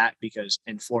like that. Because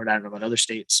in Florida, I don't know about other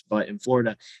states, but in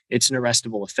Florida, it's an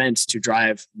arrestable offense to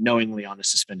drive knowingly on a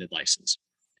suspended license.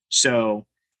 So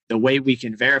the way we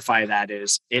can verify that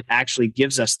is it actually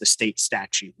gives us the state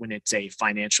statute when it's a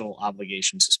financial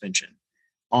obligation suspension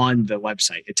on the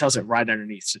website. It tells it right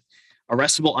underneath,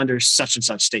 arrestable under such and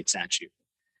such state statute.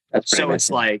 So amazing. It's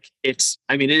like,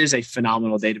 it is a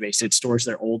phenomenal database. It stores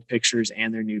their old pictures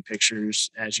and their new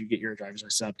pictures as you get your driver's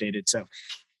license updated. So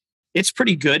it's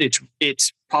pretty good.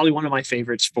 It's probably one of my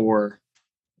favorites for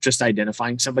just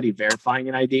identifying somebody, verifying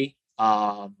an ID.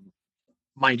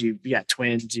 Mind you got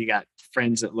twins, you got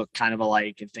friends that look kind of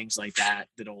alike and things like that,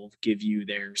 that'll give you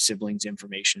their siblings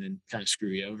information and kind of screw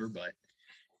you over. But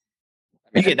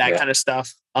you get that kind of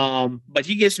stuff. But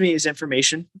he gives me his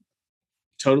information.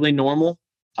 Totally normal.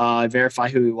 I verify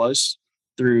who he was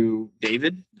through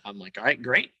David. I'm like, all right,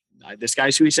 great. This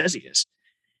guy's who he says he is.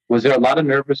 Was there a lot of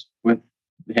nervous with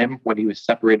him when he was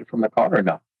separated from the car or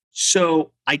no?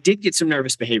 So I did get some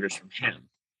nervous behaviors from him.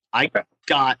 I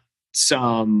got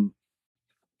some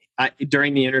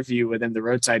during the interview with him, the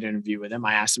roadside interview with him.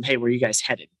 I asked him, hey, where are you guys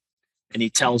headed? And he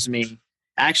tells me,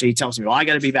 well, I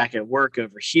got to be back at work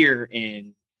over here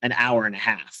in an hour and a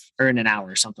half or in an hour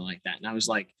or something like that. And I was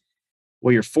like,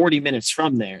 well, you're 40 minutes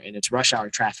from there and it's rush hour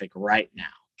traffic right now.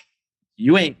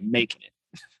 You ain't making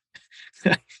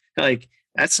it. Like,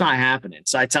 that's not happening.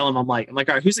 So I tell him, I'm like, all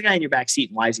right, who's the guy in your back seat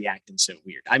and why is he acting so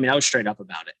weird? I mean, I was straight up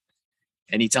about it.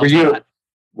 And he tells me,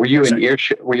 were you in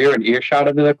earshot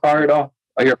of the car at all?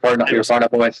 Oh, you're far enough. You're far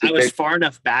enough away. I was far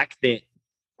enough back that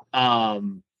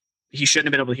he shouldn't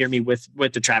have been able to hear me with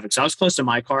the traffic. So I was close to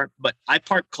my car, but I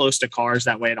park close to cars.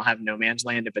 That way I don't have no man's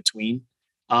land in between.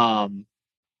 Again,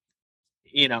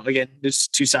 there's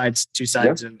two sides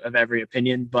of every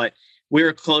opinion, but we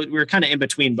were close. We were kind of in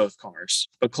between both cars,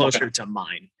 but closer to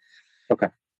mine. Okay.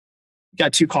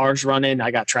 Got two cars running.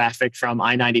 I got traffic from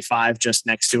I-95 just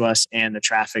next to us and the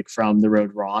traffic from the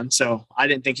road we're on. So I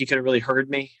didn't think he could have really heard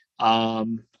me.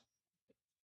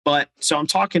 But so I'm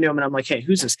talking to him and I'm like, hey,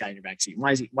 who's this guy in your backseat?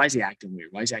 Why is he acting weird?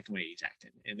 Why is he acting the way he's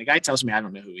acting? And the guy tells me, I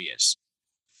don't know who he is.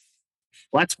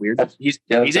 Well, that's weird. He's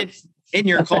in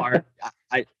your car.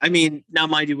 I mean, now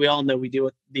mind you, we all know we deal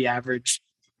with the average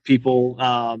people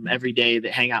every day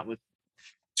that hang out with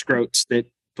scrotes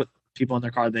that put people in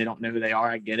their car. They don't know who they are.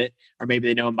 I get it. Or maybe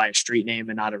they know him by a street name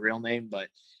and not a real name. But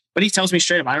he tells me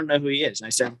straight up, I don't know who he is. And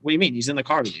I said, what do you mean? He's in the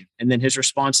car with you. And then his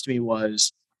response to me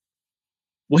was,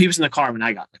 well, he was in the car when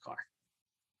I got in the car.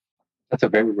 That's a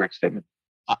very weird statement.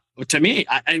 To me,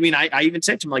 I even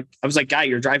said to him, I was like, guy,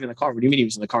 you're driving the car. What do you mean he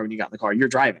was in the car when you got in the car? You're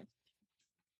driving.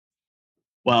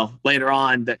 Well, later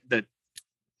on, that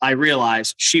I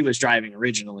realized she was driving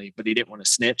originally, but he didn't want to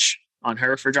snitch on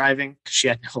her for driving because she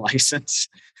had no license.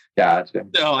 Yeah.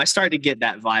 So I started to get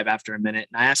that vibe after a minute,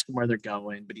 and I asked him where they're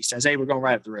going, but he says, hey, we're going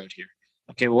right up the road here.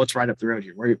 Okay, well, let's right up the road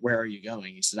here. Where are you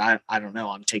going? He says, I don't know.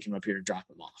 I'm taking him up here to drop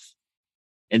him off.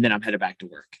 And then I'm headed back to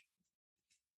work.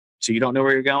 So you don't know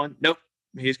where you're going? Nope.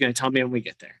 He's going to tell me when we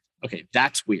get there. Okay,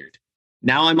 that's weird.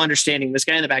 Now I'm understanding this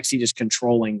guy in the backseat is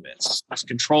controlling this. He's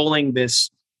controlling this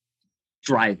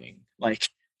driving. Like,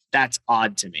 that's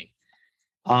odd to me.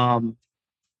 So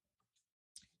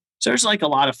there's like a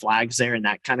lot of flags there in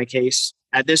that kind of case.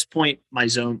 At this point, my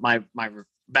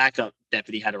backup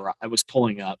deputy I was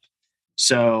pulling up.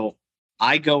 So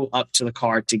I go up to the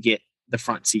car to get the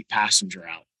front seat passenger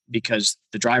out because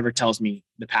the driver tells me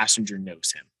the passenger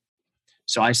knows him.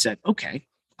 So I said, okay,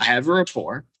 I have a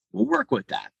rapport. We'll work with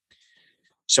that.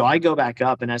 So I go back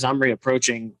up, and as I'm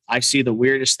reapproaching, I see the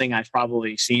weirdest thing I've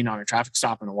probably seen on a traffic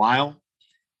stop in a while.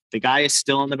 The guy is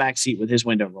still in the back seat with his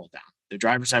window rolled down. The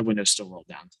driver's side window is still rolled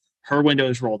down. Her window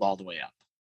is rolled all the way up,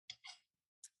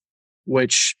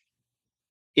 which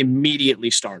immediately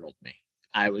startled me.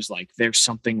 I was like, there's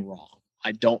something wrong.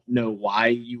 I don't know why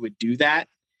you would do that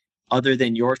other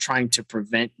than you're trying to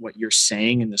prevent what you're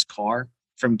saying in this car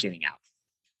from getting out.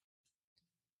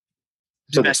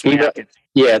 So the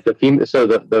female, so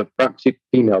the front seat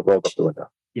female rolled up the window.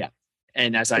 Yeah.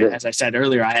 And as I said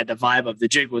earlier, I had the vibe of the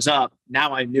jig was up.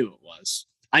 Now I knew it was.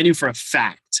 I knew for a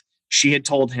fact she had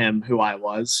told him who I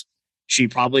was. She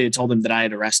probably had told him that I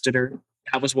had arrested her.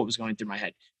 That was what was going through my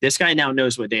head. This guy now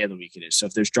knows what day of the week it is. So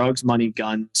if there's drugs, money,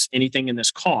 guns, anything in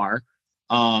this car,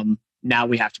 now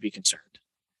we have to be concerned.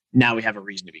 Now we have a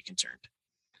reason to be concerned.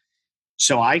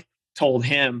 So I told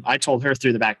her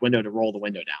through the back window to roll the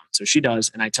window down. So she does,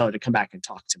 and I tell her to come back and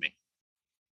talk to me.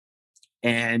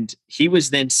 And he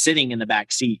was then sitting in the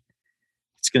back seat.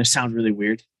 It's going to sound really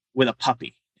weird, with a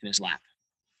puppy in his lap.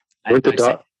 With the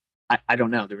dog? I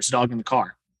don't know. There was a dog in the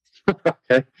car.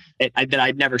 Okay. That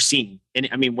I'd never seen. And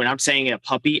I mean, when I'm saying a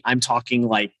puppy, I'm talking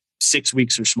like 6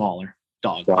 weeks or smaller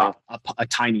dog. Wow. Like a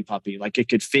tiny puppy. Like it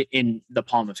could fit in the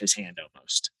palm of his hand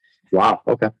almost. Wow.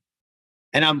 Okay.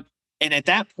 And at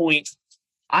that point,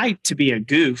 to be a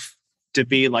goof, to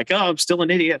be like, oh, I'm still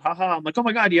an idiot. Haha. I'm like, oh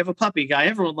my God, you have a puppy guy.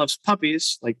 Everyone loves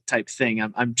puppies, like type thing.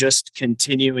 I'm just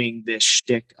continuing this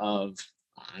shtick of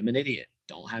I'm an idiot.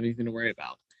 Don't have anything to worry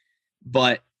about.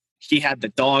 But he had the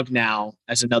dog now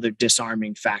as another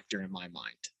disarming factor in my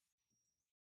mind.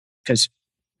 Because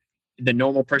the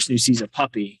normal person who sees a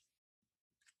puppy,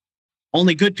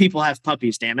 only good people have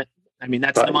puppies, damn it. I mean,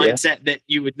 that's the mindset that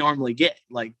you would normally get.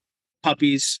 Like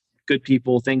puppies, good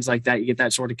people, things like that. You get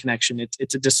that sort of connection.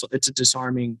 It's a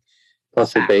disarming.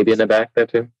 Plus the baby in the back there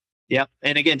too. Yep.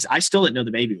 And again, I still didn't know the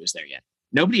baby was there yet.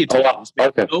 Nobody had told me this baby.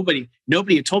 Okay.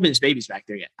 Nobody had told me this baby's back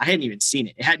there yet. I hadn't even seen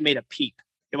it. It hadn't made a peep.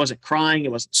 It wasn't crying.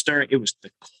 It wasn't stirring. It was the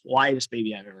quietest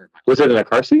baby I've ever heard. Was it in a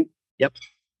car seat? Yep.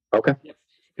 Okay. Yep.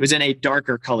 It was in a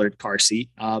darker colored car seat,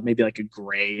 maybe like a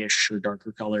grayish or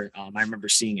darker color. I remember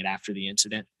seeing it after the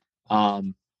incident.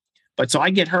 But so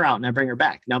I get her out and I bring her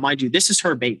back. Now, mind you, this is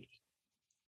her baby.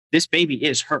 This baby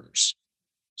is hers.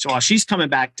 So while she's coming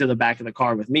back to the back of the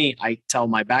car with me, I tell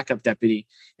my backup deputy,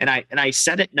 and I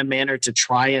said it in a manner to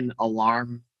try and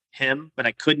alarm him, but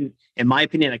I couldn't. In my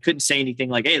opinion, I couldn't say anything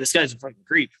like, "Hey, this guy's a fucking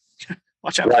creep.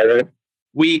 Watch out." Right.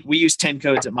 We use 10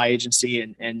 codes at my agency,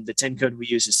 and the 10 code we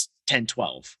use is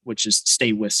 1012, which is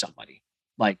stay with somebody.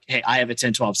 Like, hey, I have a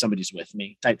 1012, somebody's with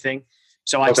me type thing.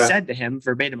 So I said to him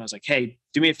verbatim, I was like, hey,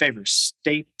 do me a favor,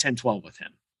 stay 1012 with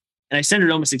him. And I said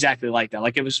it almost exactly like that.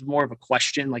 Like it was more of a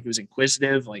question, like it was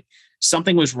inquisitive, like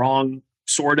something was wrong,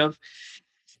 sort of.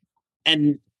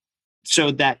 And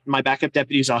so that my backup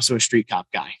deputy is also a street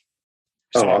cop guy.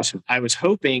 So awesome. I was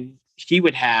hoping he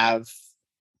would have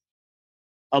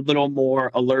a little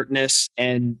more alertness,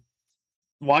 and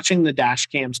watching the dash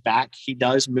cams back, he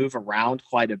does move around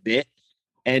quite a bit,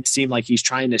 and it seemed like he's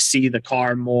trying to see the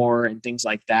car more and things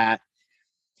like that.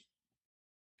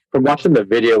 From watching the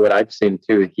video, what I've seen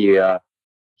too, he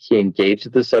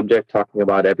engaged the subject, talking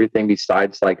about everything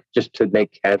besides like just to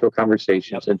make casual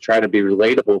conversations and try to be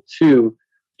relatable to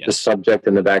the subject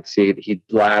in the back seat. He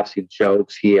laughs, he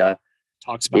jokes, he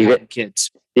talks about having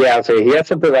kids. Yeah, so he has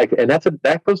something like, and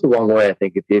that goes a long way. I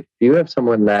think if you have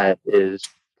someone that is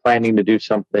planning to do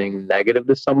something negative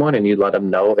to someone and you let them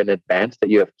know in advance that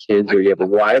you have kids or you have a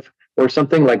wife or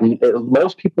something, like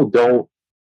most people don't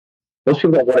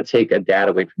want to take a dad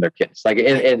away from their kids. Like,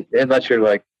 and unless you're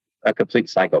like a complete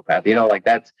psychopath, like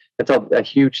that's a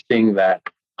huge thing that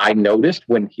I noticed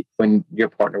when your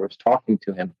partner was talking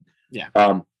to him. Yeah.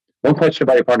 One question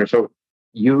about your partner. So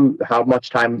how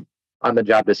much time on the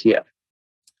job does he have?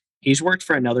 He's worked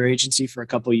for another agency for a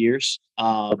couple of years,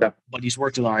 but he's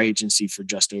worked with our agency for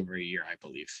just over a year, I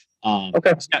believe.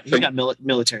 He's got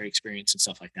military experience and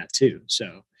stuff like that too.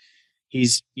 So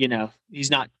he's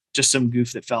not just some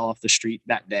goof that fell off the street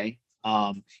that day.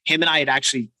 Him and I had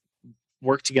actually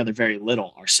worked together very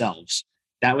little ourselves.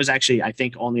 That was actually, I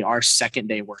think, only our second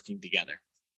day working together.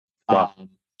 Wow.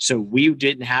 So we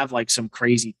didn't have like some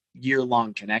crazy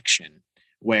year-long connection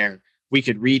where we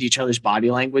could read each other's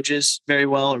body languages very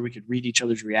well, or we could read each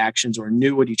other's reactions, or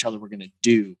knew what each other were going to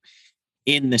do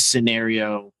in the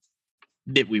scenario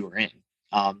that we were in.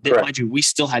 Mind you, we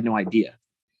still had no idea.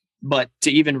 But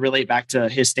to even relate back to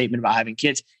his statement about having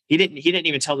kids, he didn't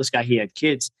even tell this guy he had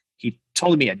kids. He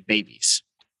told him he had babies.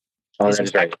 His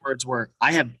exact words were,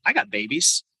 I got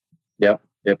babies. Yep,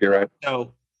 you're right.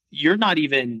 So you're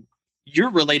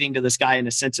relating to this guy in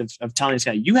a sense of telling this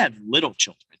guy, you have little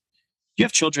children. You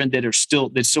have children that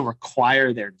still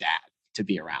require their dad to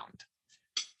be around.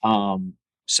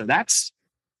 So that's,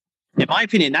 in my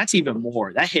opinion, that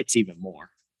hits even more.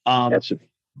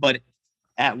 But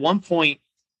at one point,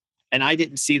 and I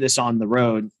didn't see this on the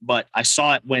road, but I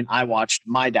saw it when I watched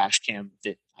my dash cam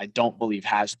that I don't believe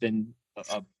has been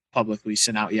publicly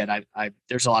sent out yet.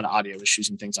 There's a lot of audio issues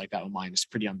and things like that with mine. It's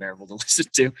pretty unbearable to listen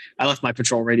to. I left my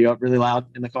patrol radio up really loud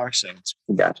in the car, so it's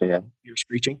you're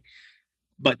screeching.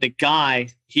 But the guy,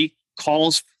 he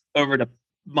calls over to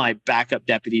my backup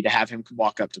deputy to have him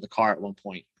walk up to the car at one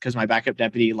point, because my backup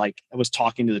deputy, I was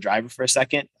talking to the driver for a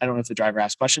second. I don't know if the driver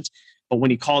asked questions, but when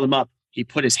he called him up, he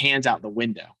put his hands out the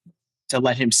window to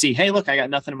let him see, hey, look, I got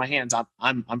nothing in my hands.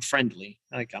 I'm friendly.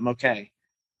 Like, I'm okay.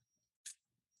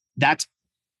 That's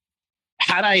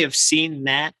had I have seen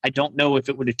that, I don't know if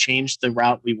it would have changed the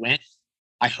route we went.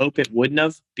 I hope it wouldn't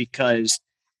have, because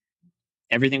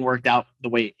everything worked out the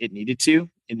way it needed to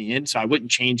in the end. So I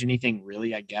wouldn't change anything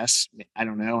really, I guess. I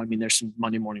don't know. I mean, there's some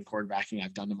Monday morning quarterbacking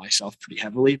I've done to myself pretty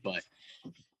heavily, but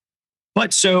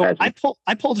so I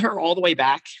pulled her all the way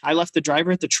back. I left the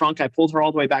driver at the trunk. I pulled her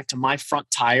all the way back to my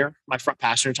front tire, my front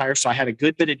passenger tire. So I had a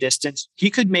good bit of distance. He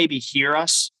could maybe hear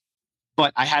us,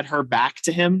 but I had her back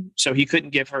to him, so he couldn't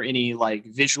give her any like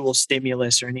visual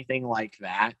stimulus or anything like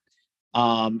that.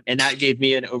 And that gave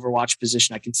me an overwatch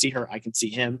position. I can see her, I can see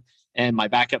him, and my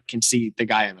backup can see the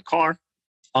guy in the car.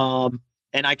 And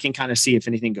I can kind of see if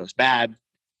anything goes bad,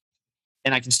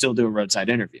 and I can still do a roadside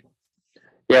interview.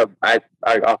 Yeah,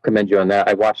 I'll commend you on that.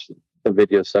 I watched the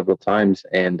video several times,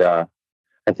 and I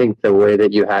think the way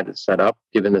that you had it set up,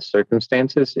 given the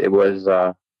circumstances, it was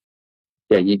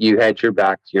you had your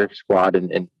back to your squad,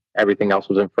 and everything else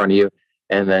was in front of you,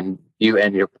 and then you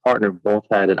and your partner both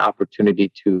had an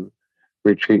opportunity to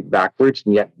retreat backwards,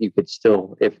 and yet you could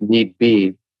still, if need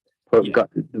be, put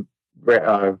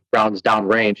rounds down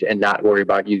range and not worry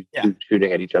about you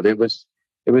shooting at each other. It was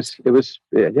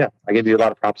I give you a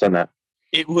lot of props on that.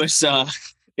 It was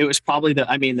probably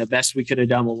the best we could have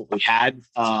done with what we had,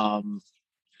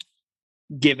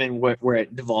 given where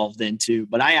it devolved into.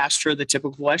 But I asked her the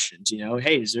typical questions,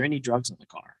 hey, is there any drugs in the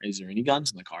car? Is there any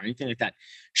guns in the car? Anything like that.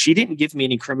 She didn't give me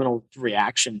any criminal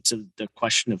reaction to the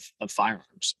question of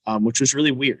firearms, which was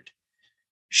really weird.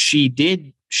 She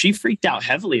freaked out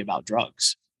heavily about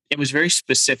drugs. It was very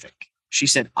specific. She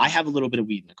said, I have a little bit of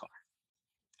weed in the car.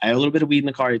 I have a little bit of weed in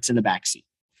the car. It's in the backseat.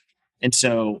 And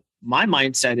so my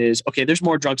mindset is, okay, there's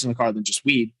more drugs in the car than just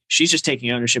weed. She's just taking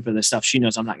ownership of this stuff she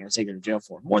knows I'm not going to take her to jail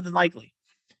for, more than likely.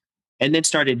 And then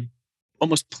started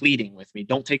almost pleading with me,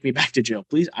 don't take me back to jail,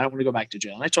 please. I don't want to go back to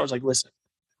jail. And I told her, like, listen,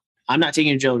 I'm not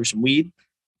taking you to jail for some weed.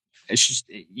 It's just,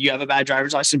 you have a bad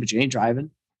driver's license, but you ain't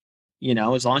driving.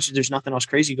 As long as there's nothing else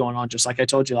crazy going on, just like I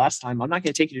told you last time, I'm not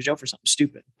going to take you to jail for something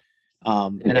stupid.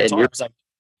 And I told her, I was like,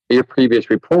 your previous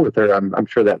rapport with her, I'm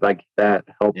sure that that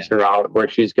helps her out, where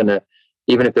she's going to,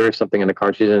 even if there is something in the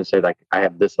car, she's going to say, like, I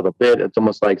have this little bit. It's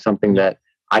almost like something that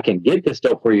I can get this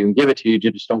stuff for you and give it to you.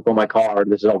 You just don't go in my car.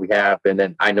 This is all we have. And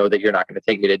then I know that you're not going to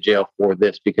take me to jail for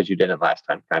this because you didn't last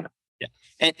time, kind of. Yeah.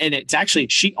 And it's actually,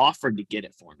 she offered to get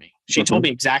it for me. She told me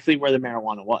exactly where the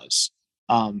marijuana was.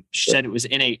 She said it was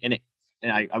in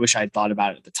and I wish I had thought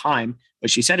about it at the time, but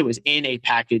she said it was in a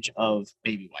package of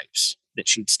baby wipes, that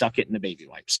she'd stuck it in the baby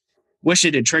wipes. Wish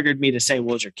it had triggered me to say,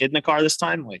 well, is your kid in the car this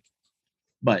time?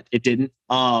 But it didn't.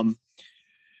 But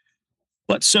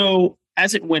so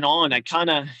as it went on, I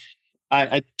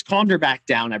calmed her back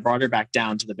down. I brought her back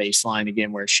down to the baseline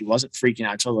again, where she wasn't freaking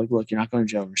out. I told her, like, look, you're not going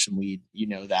to jail for some weed. You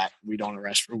know that we don't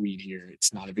arrest for weed here.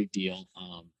 It's not a big deal.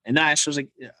 And then I asked her, like,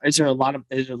 is there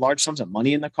large sums of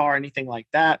money in the car, anything like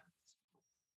that?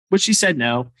 Which she said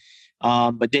no,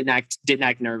 but didn't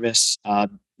act nervous.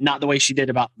 Not the way she did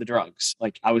about the drugs.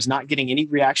 Like, I was not getting any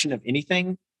reaction of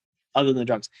anything other than the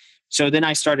drugs. So then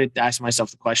I started to ask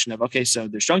myself the question of, okay, so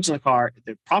there's drugs in the car.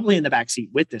 They're probably in the backseat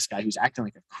with this guy who's acting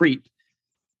like a creep.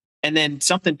 And then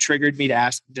something triggered me to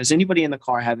ask, does anybody in the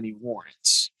car have any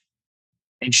warrants?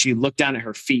 And she looked down at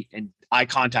her feet, and eye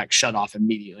contact shut off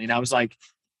immediately. And I was like,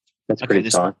 that's okay,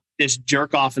 this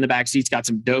jerk off in the backseat's got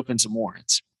some dope and some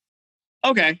warrants.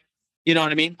 Okay. You know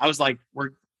what I mean? I was like,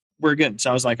 we're good.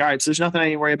 So I was like, all right, so there's nothing I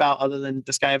need to worry about other than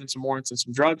this guy having some warrants and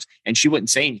some drugs. And she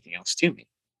wouldn't say anything else to me.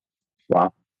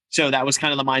 Wow. So that was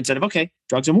kind of the mindset of, okay,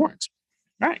 drugs and warrants.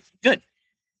 All right, good.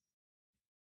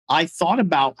 I thought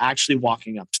about actually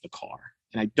walking up to the car,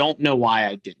 and I don't know why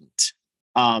I didn't.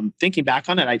 Thinking back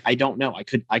on it, I don't know.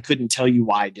 I couldn't tell you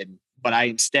why I didn't, but I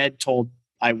instead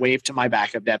I waved to my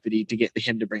backup deputy to get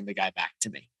him to bring the guy back to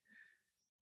me.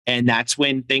 And that's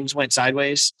when things went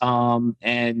sideways.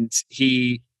 And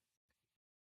he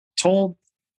told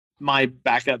my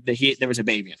backup that there was a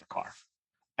baby in the car,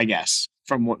 I guess.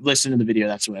 From listening to the video,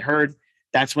 that's what I heard.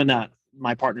 That's when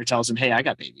my partner tells him, hey, I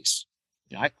got babies.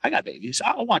 I got babies.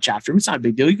 I'll watch after him. It's not a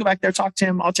big deal. You go back there, talk to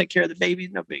him. I'll take care of the baby.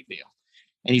 No big deal.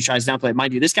 And he tries to downplay it.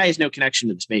 Mind you, this guy has no connection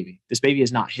to this baby. This baby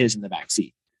is not his in the back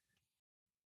seat.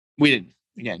 We didn't,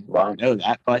 again, know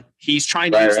that, but he's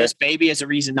trying to use this baby as a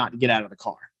reason not to get out of the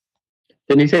car.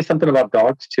 Didn't he say something about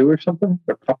dogs too or something?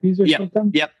 Or puppies or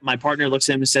something? Yep. My partner looks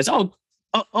at him and says, oh,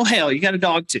 hell, you got a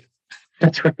dog too.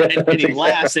 That's right. And he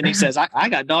laughs and he says, I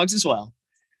got dogs as well.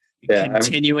 Yeah,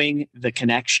 continuing the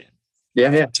connection.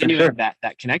 Yeah. Continuing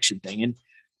that connection thing. And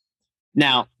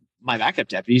now my backup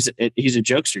deputy. He's a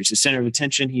jokester. He's the center of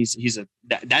attention.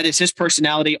 That is his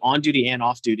personality on duty and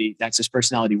off duty. That's his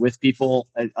personality with people,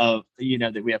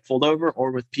 that we have pulled over,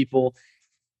 or with people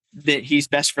that he's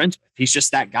best friends with. He's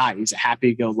just that guy. He's a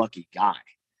happy-go-lucky guy.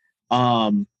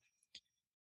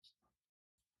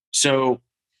 So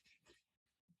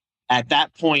at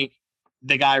that point,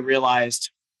 the guy realized,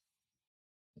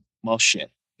 well,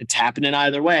 shit, it's happening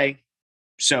either way.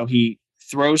 So he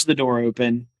throws the door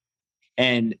open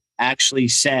and actually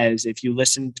says, if you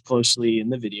listen closely in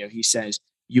the video, he says,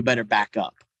 "You better back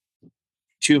up,"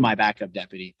 to my backup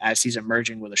deputy as he's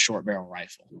emerging with a short barrel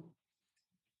rifle.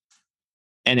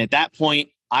 And at that point,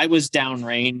 I was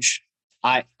downrange.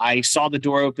 I saw the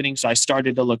door opening, so I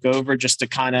started to look over just to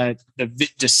kind of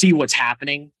to see what's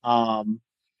happening. And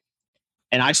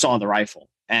I saw the rifle,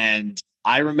 and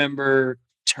I remember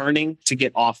turning to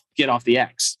get off the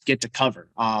X, get to cover.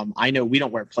 I know we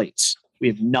don't wear plates. We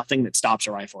have nothing that stops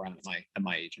a rifle around at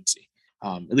my agency,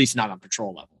 at least not on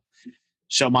patrol level.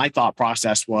 So my thought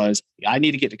process was, I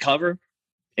need to get to cover,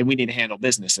 and we need to handle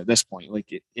business at this point.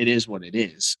 Like it is what it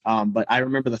is. But I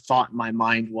remember the thought in my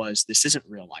mind was, this isn't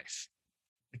real life.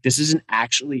 Like, this isn't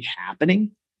actually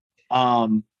happening.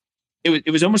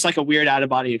 It was almost like a weird out of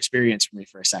body experience for me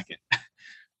for a second.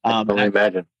 I can only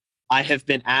imagine. I have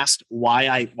been asked why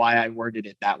I worded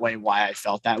it that way, why I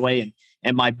felt that way,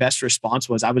 and my best response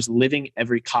was, I was living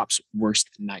every cop's worst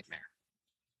nightmare.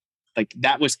 Like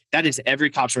that is every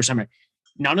cop's worst nightmare.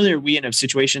 Not only are we in a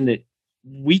situation that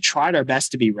we tried our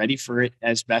best to be ready for it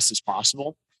as best as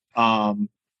possible,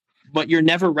 but you're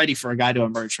never ready for a guy to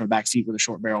emerge from a backseat with a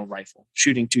short barrel rifle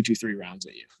shooting 223 rounds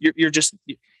at you. You're just,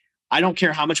 I don't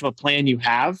care how much of a plan you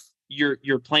have,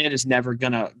 your plan is never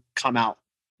gonna come out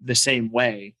the same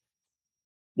way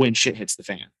when shit hits the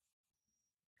fan.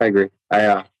 I agree.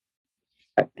 And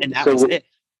that was it.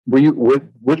 Were you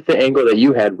with the angle that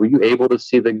you had? Were you able to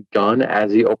see the gun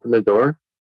as he opened the door?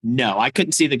 No, I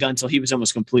couldn't see the gun until he was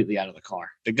almost completely out of the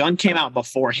car. The gun came out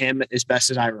before him, as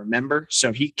best as I remember.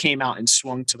 So he came out and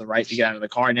swung to the right to get out of the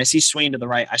car. And as he swung to the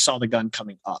right, I saw the gun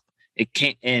coming up. It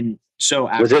came in. So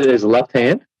Was it his left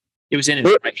hand? It was in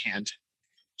his right hand.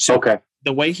 So okay.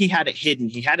 The way he had it hidden,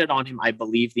 he had it on him, I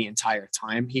believe, the entire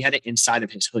time. He had it inside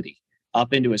of his hoodie,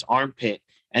 up into his armpit.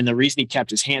 And the reason he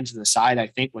kept his hands to the side, I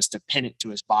think, was to pin it to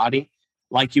his body,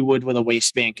 like you would with a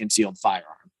waistband concealed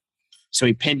firearm. So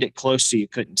he pinned it close so you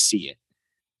couldn't see it.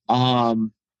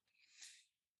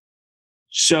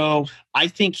 So I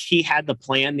think he had the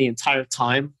plan the entire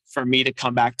time for me to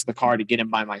come back to the car to get him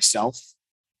by myself.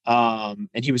 And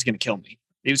he was going to kill me.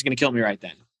 He was going to kill me right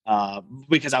then.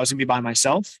 Because I was going to be by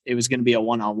myself. It was going to be a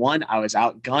one-on-one. I was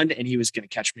outgunned, and he was going to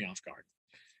catch me off guard.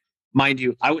 Mind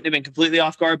you, I wouldn't have been completely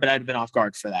off guard, but I'd have been off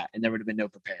guard for that, and there would have been no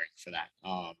preparing for that.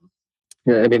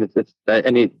 Yeah, I mean, that's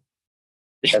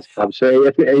I'm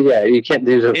sorry. Yeah, you can't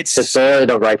do a pistol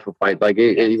and a rifle fight. Like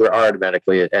you were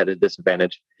automatically at a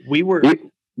disadvantage.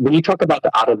 When you talk about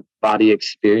the out of body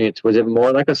experience, was it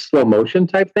more like a slow motion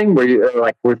type thing,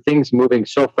 where were things moving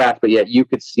so fast, but yet you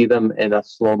could see them in a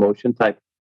slow motion type?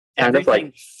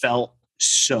 Everything felt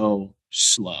so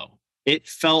slow. It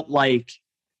felt like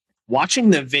watching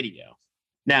the video.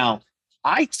 Now,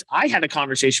 I had a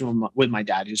conversation with my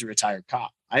dad, who's a retired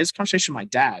cop. I had a conversation with my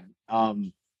dad a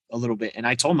little bit, and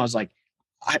I told him, I was like,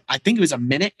 I think it was a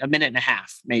minute and a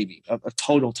half, maybe, of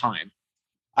total time.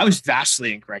 I was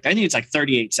vastly incorrect. I think it's like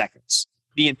 38 seconds.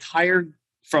 The entire,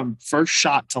 from first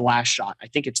shot to last shot, I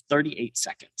think it's 38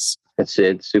 seconds. It's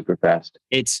super fast.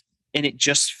 It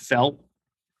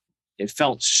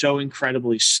felt so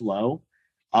incredibly slow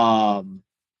that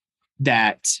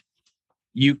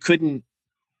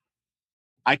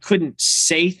I couldn't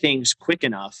say things quick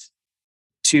enough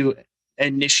to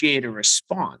initiate a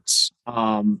response.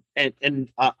 And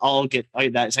I'll get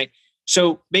that.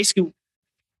 So basically,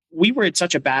 we were at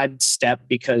such a bad step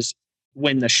because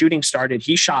when the shooting started,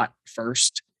 he shot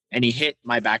first and he hit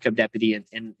my backup deputy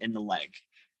in the leg.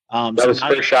 That was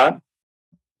first shot?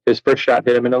 His first shot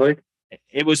hit him in the leg?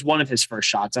 It was one of his first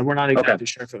shots, and we're not exactly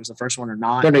sure if it was the first one or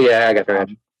not. No, yeah, I got that.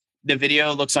 The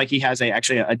video looks like he has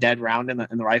actually a dead round in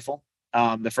the rifle.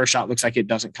 The first shot looks like it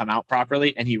doesn't come out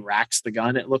properly, and he racks the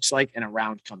gun, it looks like, and a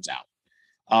round comes out.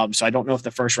 So I don't know if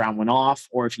the first round went off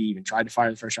or if he even tried to fire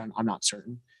the first round. I'm not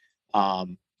certain.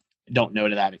 Don't know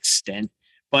to that extent,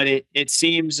 but it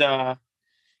seems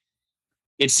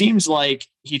like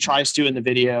he tries to in the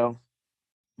video.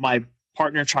 My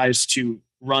partner tries to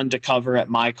run to cover at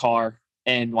my car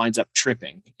and winds up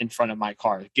tripping in front of my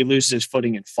car. He loses his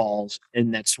footing and falls,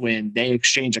 and that's when they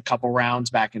exchange a couple rounds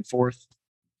back and forth.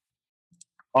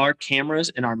 Our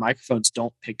cameras and our microphones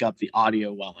don't pick up the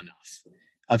audio well enough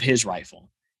of his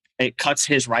rifle. it cuts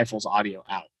his rifle's audio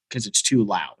out because it's too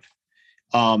loud.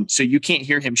 So you can't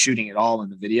hear him shooting at all in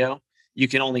the video. You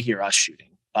can only hear us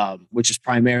shooting, which is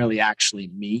primarily actually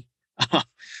me.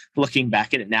 Looking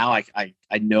back at it now, I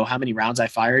know how many rounds I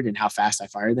fired and how fast I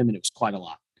fired them, and it was quite a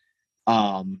lot.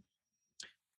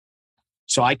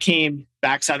 So I came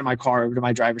backside of my car over to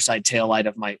my driver's side taillight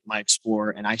of my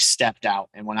Explorer, and I stepped out.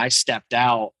 And when I stepped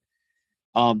out,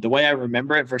 the way I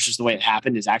remember it versus the way it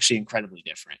happened is actually incredibly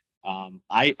different.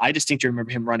 I distinctly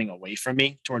remember him running away from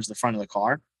me towards the front of the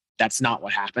car. That's not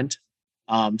what happened.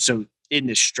 So in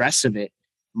the stress of it,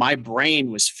 my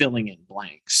brain was filling in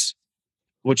blanks,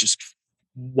 which is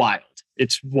wild.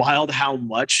 It's wild how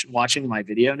much watching my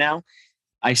video now,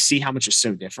 I see how much is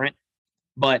so different.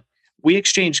 But we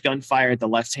exchanged gunfire at the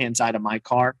left-hand side of my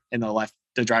car and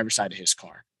the driver's side of his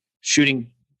car,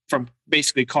 shooting from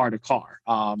basically car to car.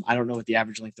 I don't know what the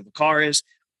average length of a car is,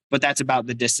 but that's about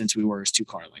the distance we were as 2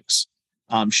 car lengths,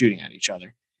 shooting at each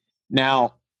other.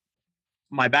 Now,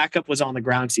 my backup was on the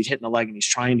ground. So he's hitting the leg and he's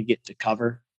trying to get to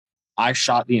cover. I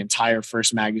shot the entire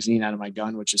first magazine out of my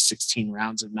gun, which is 16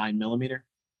 rounds of 9mm,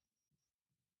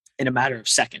 in a matter of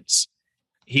seconds.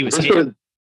 He was hitting.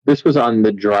 This was on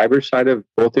the driver's side of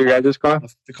both of your guys' car?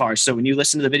 The car. So when you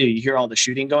listen to the video, you hear all the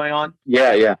shooting going on.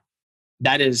 Yeah.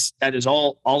 That is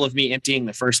all of me emptying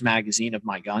the first magazine of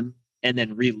my gun and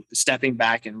then stepping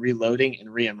back and reloading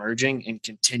and re-emerging and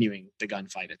continuing the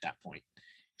gunfight at that point.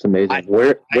 It's amazing.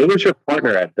 Where was your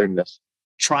partner at during this?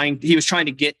 He was trying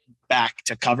to get back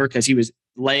to cover because he was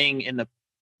laying in the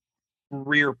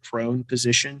rear prone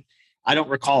position. I don't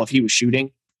recall if he was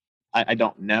shooting. I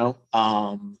don't know.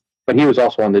 But he was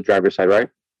also on the driver's side, right?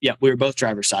 Yeah, we were both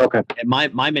driver's side. Okay. And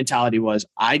my mentality was,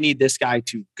 I need this guy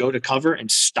to go to cover and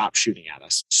stop shooting at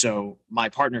us, so my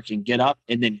partner can get up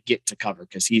and then get to cover,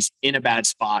 because he's in a bad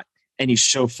spot and he's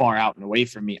so far out and away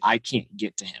from me, I can't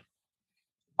get to him.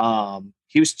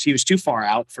 He was too far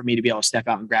out for me to be able to step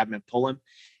out and grab him and pull him.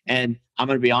 And I'm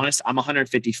going to be honest, I'm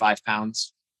 155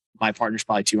 pounds. My partner's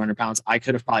probably 200 pounds. I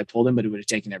could have probably pulled him, but it would have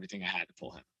taken everything I had to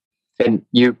pull him. And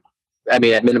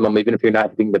at minimum, even if you're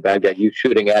not being the bad guy, you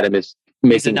shooting at him is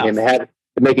making him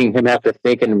have to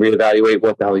think and reevaluate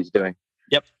what the hell he's doing.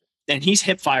 Yep. And he's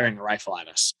hip firing a rifle at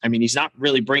us. I mean, he's not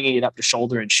really bringing it up to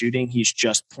shoulder and shooting. He's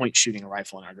just point shooting a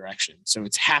rifle in our direction. So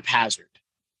it's haphazard.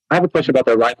 I have a question about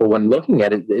that rifle. When looking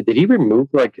at it, did he remove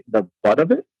the butt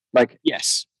of it?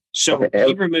 Yes. So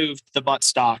he removed the butt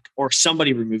stock, or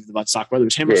somebody removed the butt stock, whether it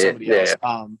was him or somebody else.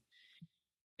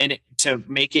 And to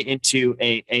make it into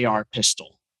a AR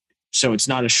pistol. So it's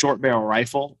not a short barrel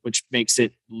rifle, which makes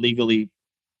it legally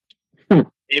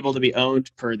able to be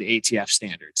owned per the ATF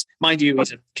standards. Mind you,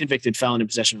 he's a convicted felon in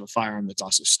possession of a firearm that's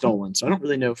also stolen. So I don't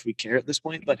really know if we care at this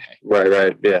point, but hey.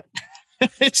 Right. Yeah.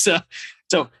 It's a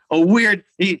weird,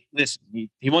 he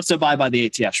wants to abide by the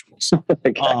ATF rules.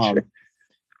 Gotcha.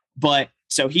 But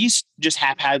so he's just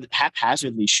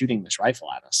haphazardly shooting this rifle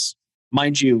at us.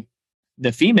 Mind you,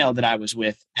 the female that I was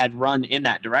with had run in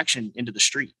that direction into the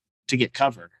street to get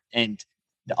cover. And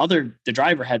the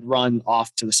driver had run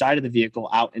off to the side of the vehicle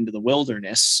out into the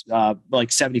wilderness,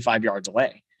 75 yards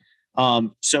away.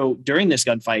 So during this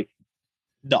gunfight,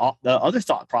 the other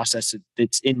thought process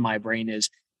that's in my brain is,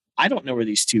 I don't know where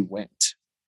these two went.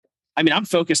 I mean, I'm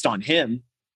focused on him,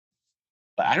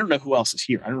 but I don't know who else is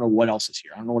here. I don't know what else is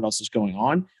here. I don't know what else is going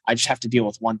on. I just have to deal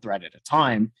with one threat at a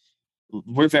time.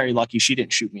 We're very lucky she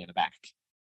didn't shoot me in the back.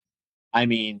 I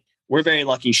mean, we're very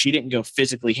lucky she didn't go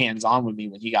physically hands-on with me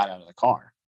when he got out of the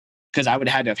car, because I would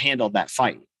have had to have handled that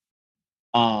fight.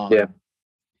 Yeah.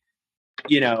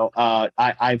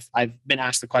 I've been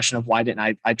asked the question of why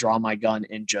didn't I draw my gun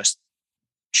and just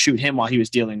shoot him while he was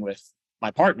dealing with my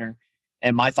partner.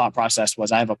 And my thought process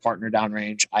was, I have a partner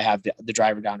downrange. I have the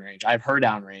driver downrange. I have her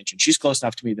downrange. And she's close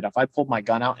enough to me that if I pulled my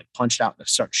gun out and punched out and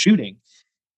start shooting,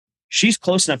 she's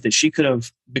close enough that she could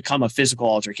have become a physical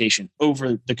altercation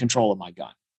over the control of my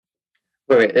gun.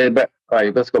 Wait, but all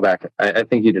right, let's go back. I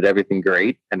think you did everything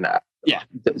great. And yeah.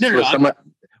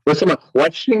 Was someone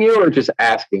questioning you or just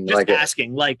asking? Just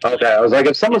asking. Okay, I was like,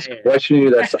 if someone's questioning you,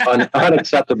 that's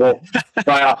unacceptable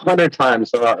by 100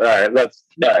 times. So all right, let's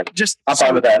I'm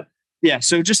fine with that. Yeah,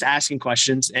 so just asking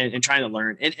questions and trying to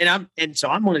learn. And so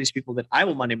I'm one of these people that I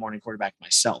will Monday morning quarterback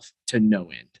myself to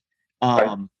no end.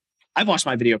 Right. I've watched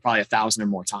my video probably 1,000 or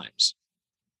more times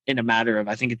in a matter of,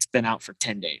 I think it's been out for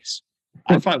 10 days.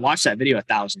 I've probably watched that video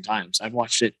 1,000 times. I've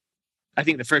watched it, I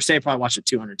think the first day I probably watched it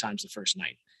 200 times the first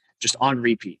night, just on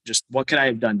repeat. Just what could I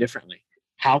have done differently?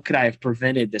 How could I have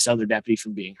prevented this other deputy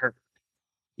from being hurt?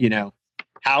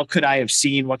 How could I have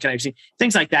seen, what could I have seen?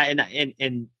 Things like that.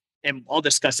 And I'll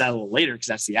discuss that a little later, because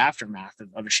that's the aftermath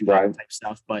of a shooting type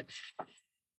stuff. But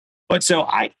so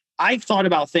I I thought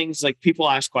about things like people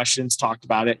asked questions, talked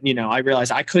about it. I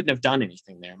realized I couldn't have done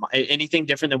anything there, anything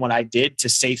different than what I did to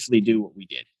safely do what we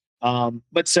did.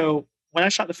 But so when I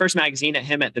shot the first magazine at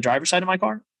him at the driver's side of my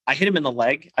car, I hit him in the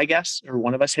leg, I guess, or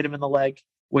one of us hit him in the leg,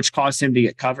 which caused him to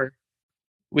get covered.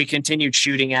 We continued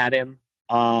shooting at him.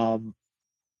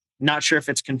 Not sure if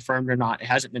it's confirmed or not. It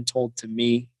hasn't been told to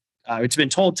me. It's been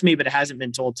told to me, but it hasn't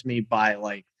been told to me by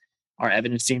like our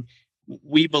evidence team.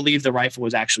 We believe the rifle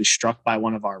was actually struck by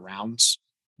one of our rounds.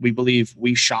 We believe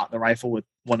we shot the rifle with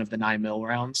one of the 9mm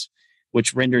rounds,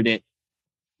 which rendered it,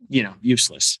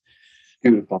 useless.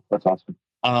 Beautiful. That's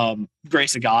awesome.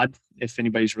 Grace of God, if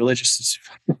anybody's religious,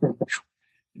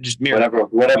 just miracles.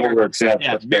 Whatever works.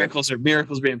 Yeah,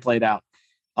 miracles being played out.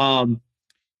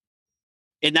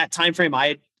 In that time frame,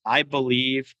 I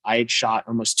believe I had shot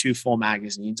almost 2 full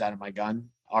magazines out of my gun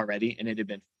already, and it had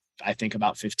been, I think,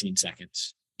 about 15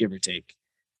 seconds, give or take.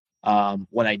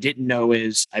 What I didn't know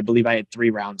is I believe I had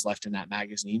 3 rounds left in that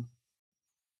magazine.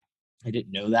 I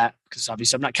didn't know that because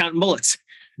obviously I'm not counting bullets.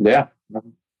 Yeah.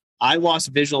 I lost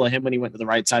visual of him when he went to the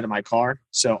right side of my car.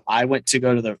 So I went to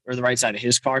go to the right side of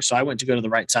his car. So I went to go to the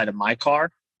right side of my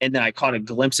car. And then I caught a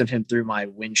glimpse of him through my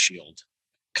windshield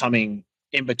coming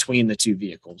in between the 2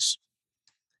 vehicles.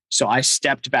 So I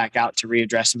stepped back out to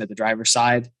readdress him at the driver's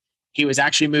side. He was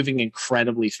actually moving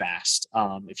incredibly fast.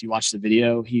 If you watch the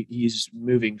video, he's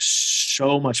moving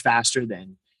so much faster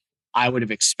than I would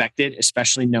have expected,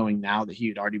 especially knowing now that he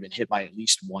had already been hit by at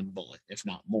least 1 bullet, if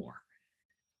not more.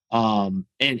 And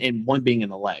one being in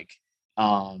the leg.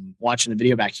 Watching the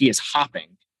video back, he is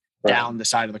hopping down the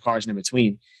side of the cars and in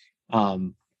between.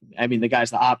 The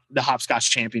guy's the hopscotch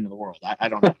champion of the world. I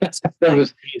don't know.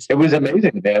 It was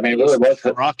amazing, man. I mean, it really was.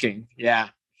 Rocking, yeah.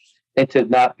 And to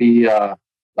not be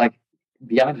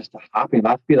beyond just a hopping,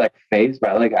 not to be like phased by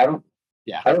I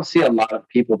don't see a lot of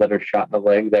people that are shot in the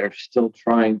leg that are still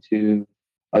trying to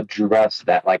address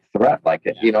that threat.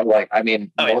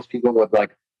 Most people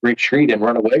would retreat and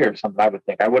run away or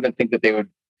something. I wouldn't think that they would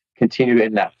continue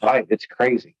in that fight. It's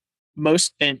crazy.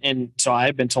 Most and so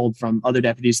I've been told from other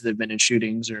deputies that have been in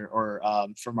shootings or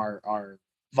from our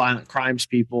violent crimes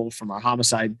people, from our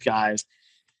homicide guys,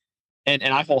 and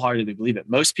I wholeheartedly believe it.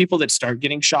 Most people that start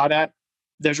getting shot at,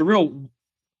 there's a real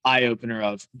eye opener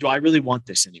of, do I really want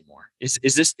this anymore? Is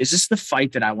this the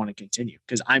fight that I want to continue?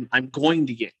 Because I'm going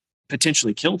to get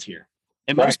potentially killed here.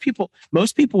 And most people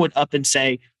would up and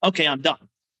say, okay, I'm done.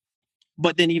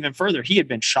 But then even further, he had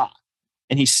been shot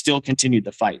and he still continued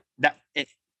the fight.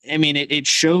 It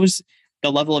shows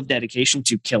the level of dedication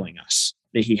to killing us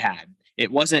that he had.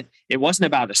 It wasn't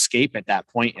about escape at that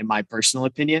point, in my personal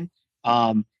opinion.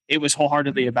 It was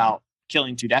wholeheartedly about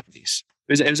killing 2 deputies.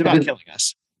 It was about killing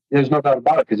us. There's no doubt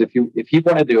about it, because if he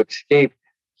wanted to escape,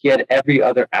 he had every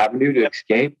other avenue to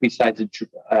escape besides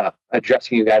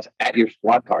addressing you guys at your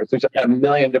squad cars. There's a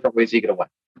million different ways he could have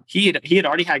went. He had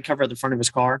already had cover at the front of his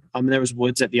car. There was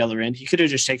woods at the other end. He could have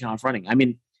just taken off running.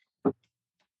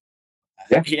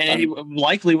 He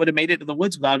likely would have made it to the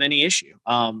woods without any issue.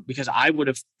 Because I would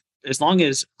have, as long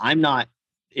as I'm not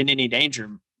in any danger,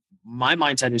 my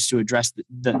mindset is to address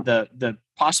the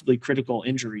possibly critical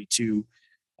injury to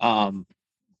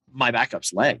my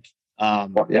backup's leg.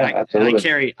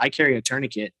 Absolutely. I carry a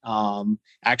tourniquet.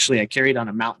 Actually, I carry it on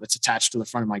a mount that's attached to the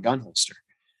front of my gun holster.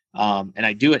 And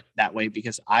I do it that way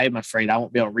because I'm afraid I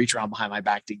won't be able to reach around behind my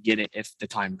back to get it if the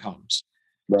time comes.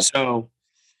 Right. So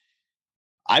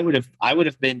I would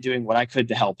have been doing what I could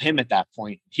to help him at that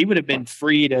point. He would have been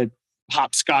free to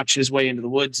hopscotch his way into the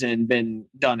woods and been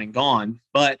done and gone.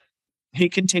 But he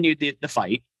continued the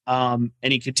fight, and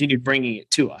he continued bringing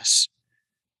it to us.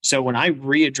 So when I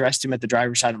readdressed him at the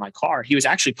driver's side of my car, he was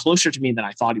actually closer to me than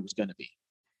I thought he was going to be.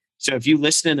 So if you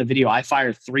listen in the video, I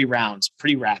fired 3 rounds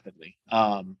pretty rapidly.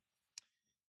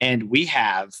 And we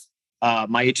have,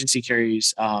 my agency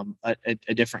carries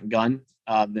a different gun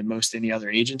than most any other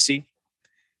agency.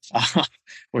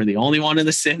 We're the only one in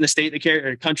the state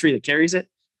or country that carries it.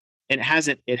 And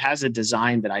it has a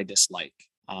design that I dislike.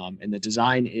 And the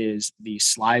design is the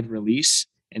slide release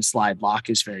and slide lock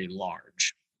is very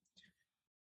large.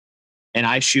 And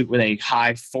I shoot with a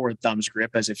high forward thumbs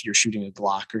grip as if you're shooting a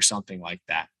Glock or something like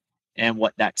that. And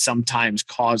what that sometimes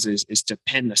causes is to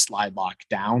pin the slide lock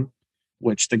down,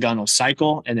 which the gun will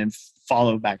cycle and then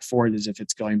follow back forward as if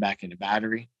it's going back into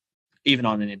battery, even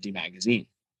on an empty magazine.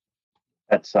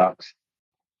 That sucks.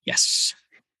 Yes,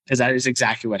 because that is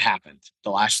exactly what happened.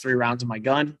 The last 3 rounds of my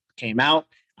gun came out.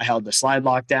 I held the slide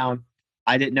lock down.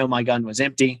 I didn't know my gun was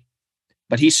empty.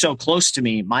 But he's so close to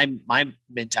me. My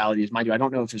mentality is, mind you, I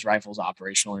don't know if his rifle's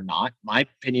operational or not. My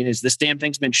opinion is this damn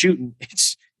thing's been shooting.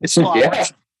 It's still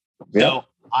operational. Yeah. So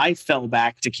I fell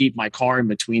back to keep my car in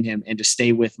between him and to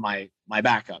stay with my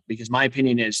backup, because my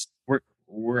opinion is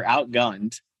we're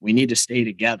outgunned. We need to stay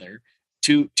together.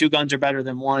 Two guns are better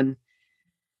than one.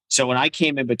 So when I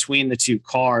came in between the two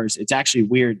cars, it's actually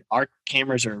weird. Our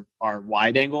cameras are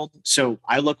wide angled, so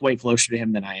I look way closer to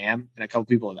him than I am. And a couple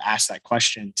people have asked that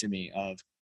question to me of,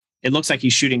 it looks like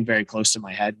he's shooting very close to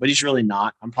my head, but he's really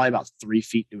not. I'm probably about 3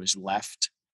 feet to his left.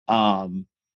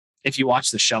 If you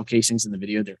watch the shell casings in the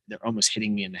video, they're almost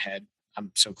hitting me in the head.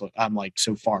 I'm so close. I'm like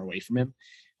so far away from him.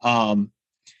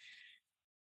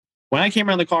 When I came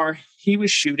around the car, he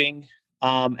was shooting.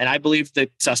 And I believe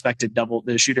the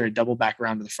shooter had doubled back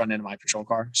around to the front end of my patrol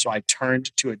car. So I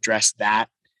turned to address that.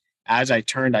 As I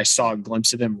turned, I saw a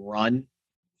glimpse of him run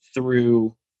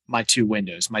through my two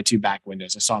back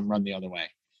windows. I saw him run the other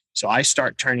way. So I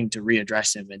start turning to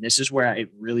readdress him. And this is where it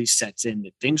really sets in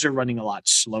that things are running a lot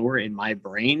slower in my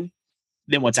brain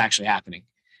than what's actually happening.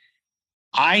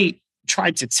 I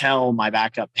tried to tell my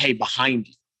backup, hey, behind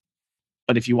you.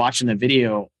 But if you watch in the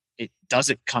video, it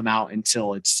doesn't come out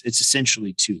until it's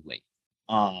essentially too late.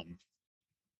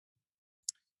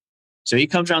 So he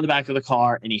comes around the back of the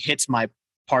car and he hits my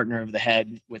partner over the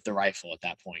head with the rifle at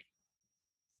that point.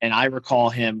 And I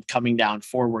recall him coming down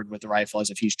forward with the rifle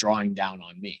as if he's drawing down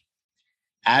on me.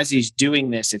 As he's doing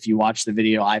this, if you watch the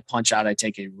video, I punch out, I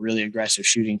take a really aggressive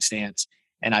shooting stance,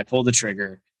 and I pull the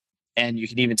trigger, and you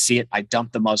can even see it. I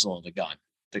dump the muzzle of the gun.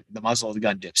 The muzzle of the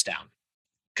gun dips down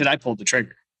because I pulled the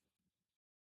trigger,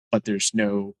 but there's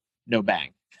no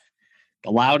bang.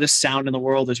 The loudest sound in the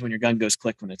world is when your gun goes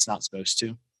click when it's not supposed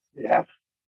to. Yeah.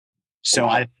 So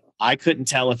I couldn't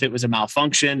tell if it was a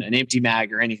malfunction, an empty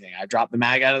mag, or anything. I dropped the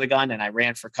mag out of the gun and I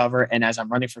ran for cover. And as I'm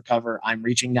running for cover, I'm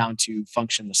reaching down to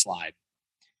function the slide.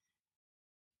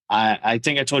 I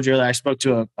think I told you earlier, I spoke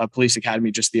to a police academy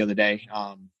just the other day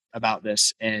about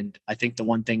this. And I think the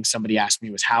one thing somebody asked me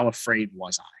was, how afraid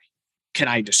was I? Can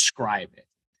I describe it?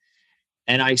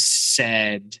 And I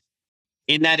said,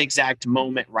 in that exact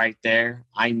moment right there,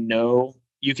 I know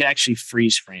you can actually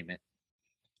freeze frame it.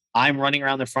 I'm running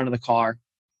around the front of the car.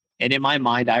 And in my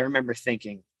mind, I remember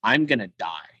thinking, I'm going to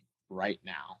die right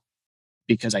now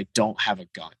because I don't have a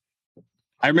gun.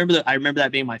 I remember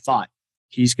that being my thought.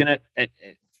 He's going to,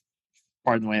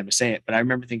 pardon the way I'm going to say it, but I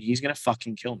remember thinking he's going to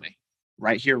fucking kill me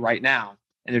right here, right now.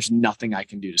 And there's nothing I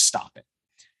can do to stop it.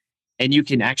 And you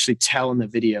can actually tell in the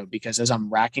video because as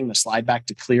I'm racking the slide back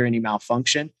to clear any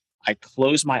malfunction, I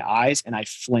close my eyes and I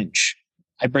flinch.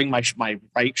 I bring my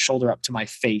right shoulder up to my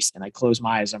face and I close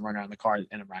my eyes. I'm running around the car and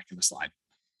I'm racking the slide.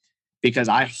 Because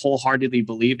I wholeheartedly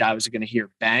believed I was going to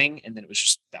hear bang, and then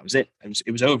that was it.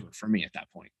 It was over for me at that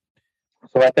point.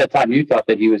 So at that time, you thought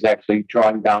that he was actually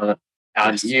drawing down on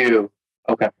Yes. you.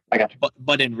 Okay, I got you.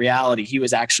 But in reality, he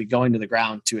was actually going to the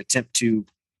ground to attempt to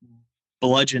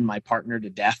bludgeon my partner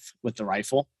to death with the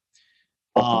rifle.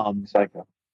 Psycho.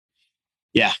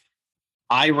 Yeah.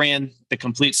 I ran the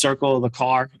complete circle of the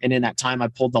car, and in that time, I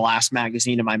pulled the last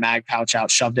magazine of my mag pouch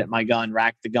out, shoved it in my gun,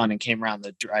 racked the gun, and came around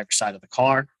the driver's side of the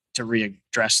car to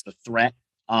readdress the threat.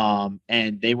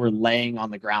 And they were laying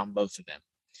on the ground, both of them,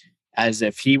 as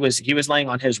if he was laying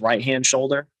on his right hand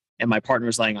shoulder and my partner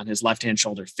was laying on his left hand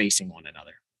shoulder, facing one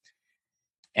another.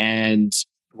 And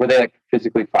were they like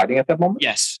physically fighting at that moment?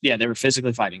 Yes. Yeah, they were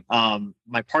physically fighting.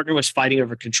 My partner was fighting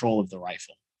over control of the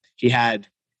rifle. He had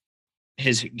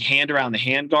his hand around the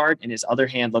handguard and his other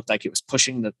hand looked like it was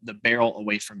pushing the barrel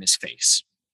away from his face.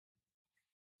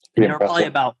 And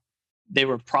they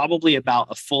were probably about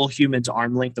a full human's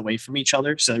arm length away from each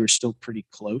other. So they were still pretty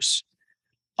close.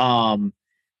 And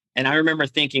I remember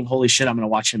thinking, holy shit, I'm going to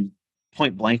watch him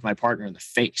point blank my partner in the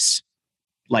face.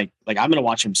 Like I'm going to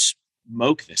watch him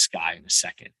smoke this guy in a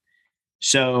second.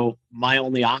 So my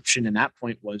only option in that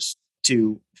point was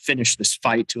to finish this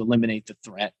fight, to eliminate the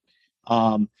threat.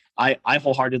 I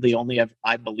wholeheartedly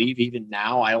I believe even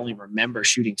now, I only remember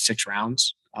shooting 6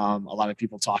 rounds. A lot of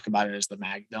people talk about it as the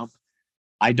mag dump.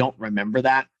 I don't remember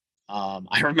that.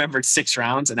 I remembered 6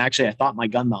 rounds, and actually I thought my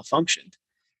gun malfunctioned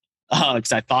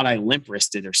because I thought I limp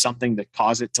wristed or something to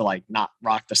cause it to like not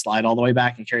rock the slide all the way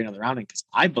back and carry another round in, because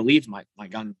I believe my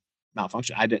gun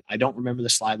malfunctioned. I don't remember the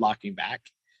slide locking back.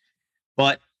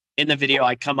 But in the video,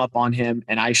 I come up on him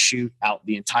and I shoot out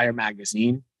the entire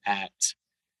magazine at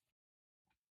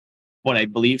what I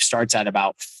believe starts at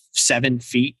about 7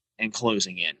 feet and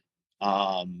closing in.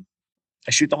 I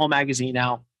shoot the whole magazine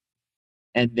out,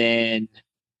 and then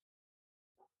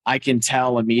I can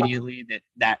tell immediately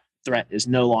that threat is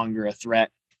no longer a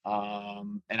threat.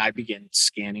 And I begin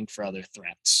scanning for other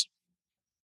threats.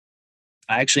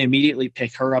 I actually immediately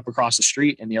pick her up across the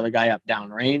street and the other guy up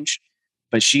downrange,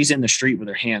 but she's in the street with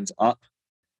her hands up.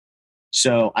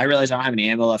 So I realized I don't have any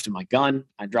ammo left in my gun.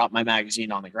 I drop my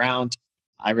magazine on the ground.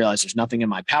 I realize there's nothing in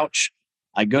my pouch.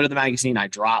 I go to the magazine I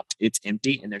dropped. It's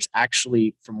empty. And there's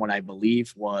actually, from what I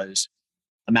believe, was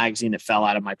a magazine that fell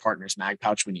out of my partner's mag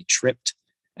pouch when he tripped.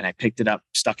 And I picked it up,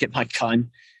 stuck it in my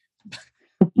gun,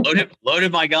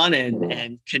 loaded my gun,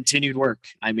 and continued work.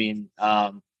 I mean,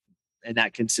 and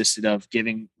that consisted of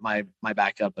giving my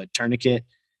backup a tourniquet,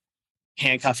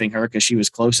 handcuffing her because she was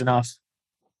close enough,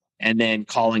 and then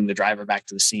calling the driver back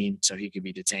to the scene so he could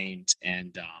be detained.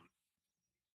 And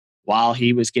while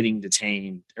he was getting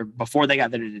detained, or before they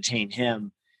got there to detain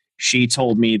him, she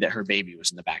told me that her baby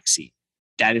was in the back seat.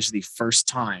 That is the first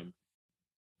time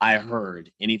I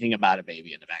heard anything about a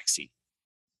baby in the back seat.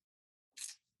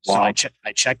 So Wow.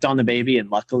 I checked on the baby, and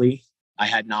luckily I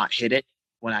had not hit it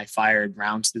when I fired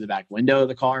rounds through the back window of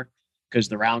the car, because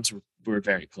the rounds were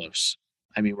very close.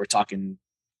 I mean, we're talking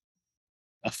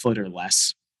a foot or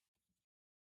less.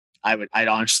 I'd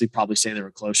honestly probably say they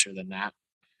were closer than that.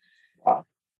 Wow.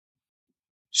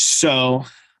 So,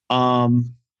 I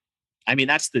mean,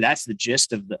 that's the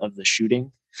gist of the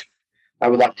shooting. I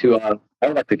would like to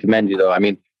commend you though. I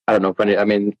mean, I don't know if I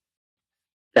mean,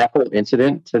 that whole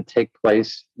incident to take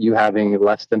place, you having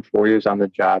less than 4 years on the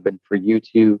job, and for you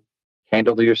to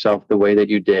handle yourself the way that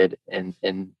you did, and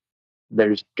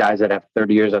there's guys that have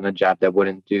 30 years on the job that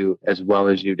wouldn't do as well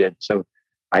as you did. So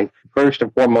I first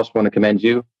and foremost want to commend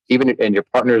you, even and your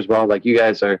partner as well. Like, you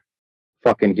guys are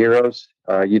fucking heroes.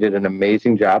 You did an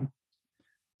amazing job.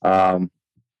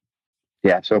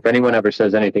 Yeah. So if anyone ever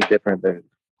says anything different, they're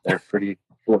pretty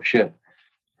full of shit.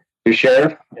 Your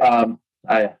sheriff,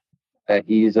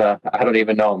 he's I don't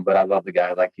even know him, but I love the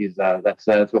guy. Like, he's that's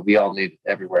what we all need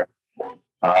everywhere.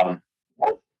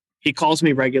 He calls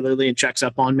me regularly and checks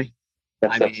up on me.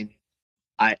 That's,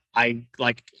 I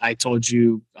like I told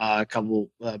you a couple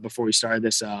before we started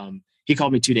this. He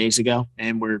called me 2 days ago,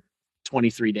 and we're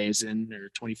 23 days in, or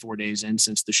 24 days in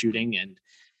since the shooting,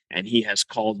 and he has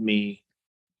called me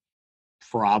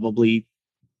probably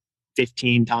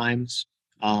 15 times.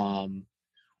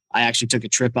 I actually took a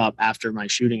trip up after my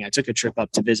shooting. I took a trip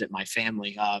up to visit my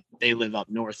family. They live up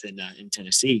north in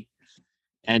Tennessee.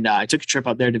 And I took a trip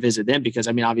up there to visit them because,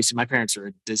 I mean, obviously my parents are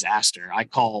a disaster. I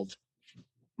called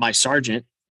my sergeant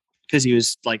because he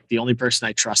was like the only person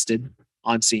I trusted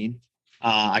on scene.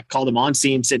 I called him on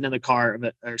scene, sitting in the car,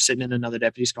 or sitting in another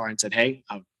deputy's car, and said, "Hey,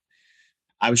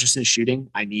 I was just in a shooting.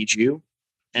 I need you.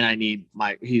 And I need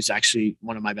he's actually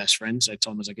one of my best friends. I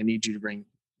told him, I was like, I need you to bring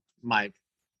my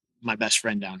best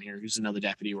friend down here, who's another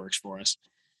deputy who works for us."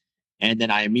 And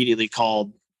then I immediately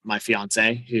called my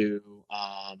fiance, who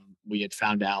we had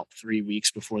found out 3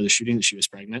 weeks before the shooting that she was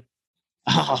pregnant.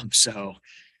 So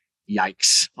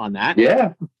yikes on that.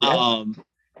 yeah.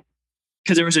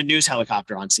 Because there was a news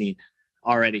helicopter on scene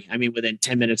already. I mean, within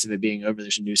 10 minutes of it being over,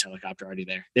 there's a news helicopter already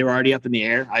there. They were already up in the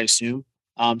air, I assume.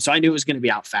 So I knew it was going to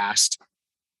be out fast.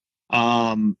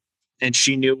 And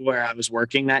she knew where I was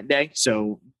working that day.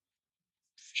 So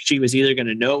she was either going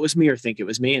to know it was me or think it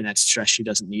was me. And that's stress she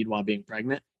doesn't need while being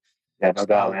pregnant. Yeah, no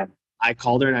doubt, man. I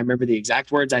called her, and I remember the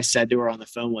exact words I said to her on the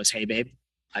phone was, "Hey, babe,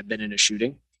 I've been in a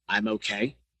shooting. I'm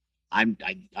okay. I'm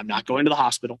not going to the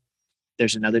hospital.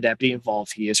 There's another deputy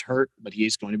involved. He is hurt, but he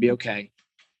is going to be okay.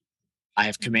 I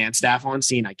have command staff on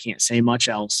scene. I can't say much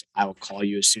else. I will call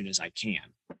you as soon as I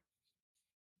can."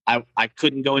 I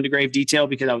couldn't go into grave detail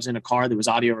because I was in a car that was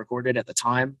audio recorded at the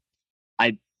time.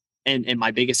 And my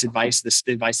biggest advice,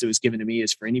 the advice that was given to me,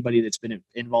 is for anybody that's been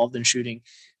involved in shooting,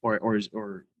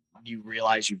 or you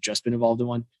realize you've just been involved in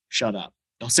one, shut up.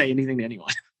 Don't say anything to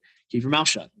anyone. Keep your mouth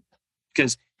shut,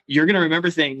 because you're going to remember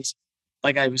things,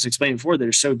 like I was explaining before, that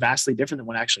are so vastly different than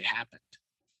what actually happened.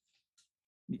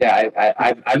 Yeah,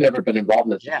 I've never been involved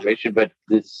in this situation, but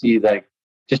to see, like,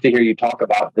 just to hear you talk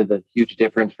about the huge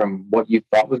difference from what you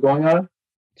thought was going on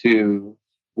to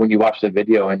when you watch the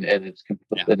video, and it's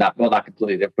completely not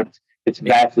completely different, but it's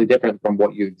vastly different from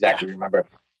what you exactly remember.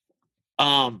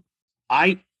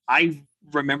 I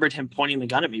remembered him pointing the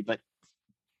gun at me, but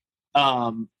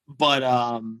I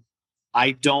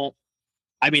don't.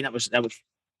 I mean, that was.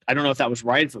 I don't know if that was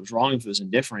right, if it was wrong, if it was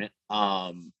indifferent.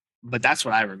 But that's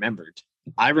what I remembered.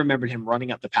 I remembered him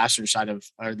running up the passenger side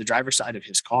or the driver's side of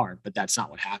his car, but that's not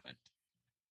what happened.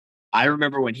 I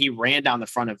remember when he ran down the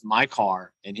front of my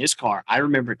car and his car. I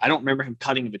don't remember him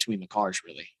cutting in between the cars,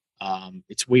 really.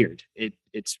 It's weird.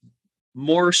 It's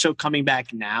more so coming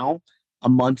back now, a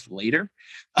month later.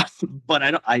 But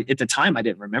at the time, I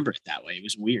didn't remember it that way. It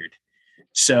was weird.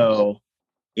 So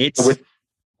it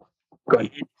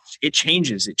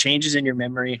changes. It changes in your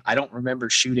memory. I don't remember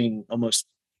shooting almost.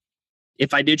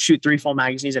 If I did shoot 3 full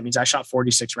magazines, that means I shot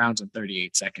 46 rounds in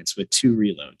 38 seconds with 2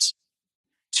 reloads.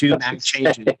 2 That's mag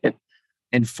changes insane.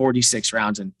 in 46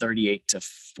 rounds in 38 to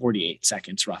 48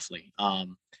 seconds, roughly.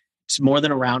 It's more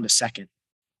than a round a second.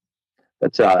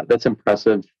 That's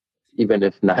impressive, even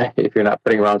if you're not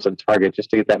putting rounds on target,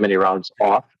 just to get that many rounds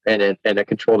off and in a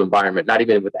controlled environment, not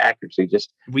even with accuracy,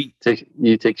 just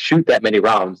shoot that many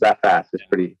rounds that fast is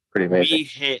pretty amazing.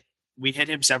 We hit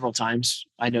him several times.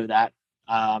 I know that.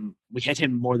 We hit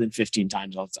him more than 15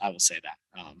 times. I will say that.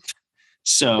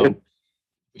 So Good.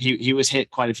 he was hit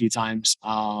quite a few times.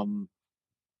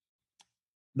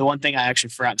 The one thing I actually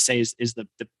forgot to say is the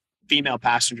female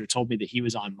passenger told me that he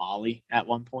was on Molly at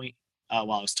one point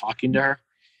while I was talking to her.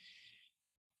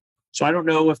 So I don't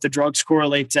know if the drugs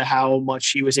correlate to how much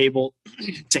he was able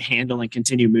to handle and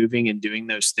continue moving and doing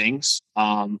those things.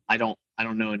 I don't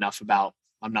know enough about.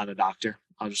 I'm not a doctor.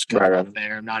 I'll just cut it out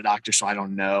there. I'm not a doctor, so I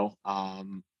don't know.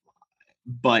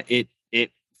 But it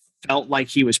felt like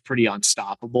he was pretty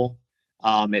unstoppable.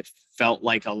 It felt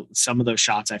like some of those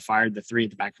shots I fired, the 3 at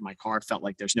the back of my car, felt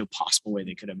like there's no possible way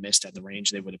they could have missed at the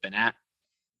range they would have been at.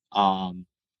 I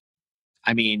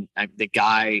mean, the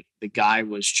guy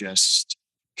was just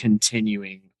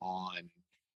continuing on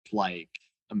like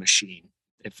a machine.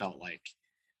 It felt like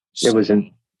It was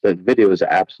the video was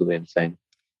absolutely insane.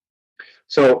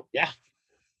 So yeah,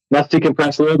 let's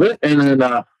decompress a little bit, and then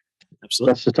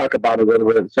absolutely. let's just talk about it a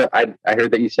little bit. So I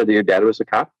heard that you said that your dad was a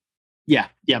cop. Yeah.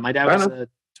 My dad was a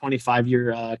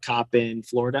 25-year cop in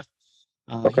Florida.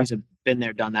 Okay. He's been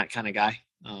there, done that kind of guy,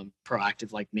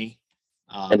 proactive like me.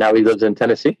 And now he lives in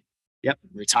Tennessee. Yep,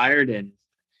 retired and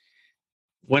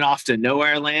went off to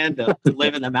nowhere land to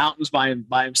live in the mountains by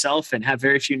himself and have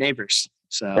very few neighbors.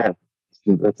 So yeah,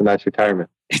 that's a nice retirement.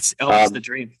 It's always the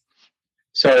dream.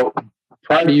 So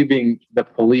prior to you being the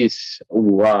police,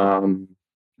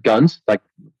 guns, like,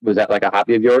 was that like a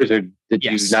hobby of yours, or did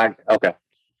you not? Okay.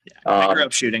 Yeah, I grew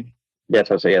up shooting. Yeah,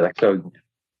 so that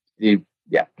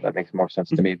makes more sense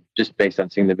to me just based on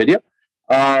seeing the video.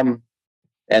 And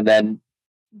then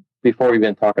before we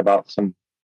even talk about some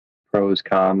pros,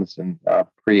 cons, and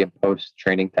pre and post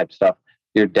training type stuff,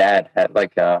 your dad had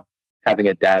having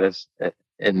a dad as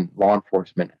in law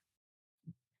enforcement.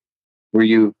 Do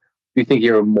you think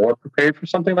you were more prepared for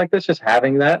something like this, just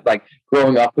having that, like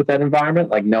growing up with that environment,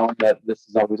 like knowing that this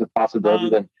is always a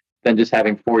possibility, than just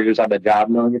having 4 years on the job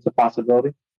knowing it's a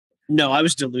possibility? No, I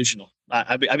was delusional.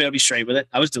 I'll be straight with it.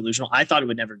 I was delusional. I thought it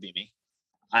would never be me.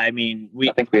 I mean,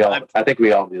 I think we all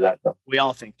do that, though. We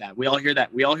all think that. We all hear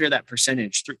that. We all hear that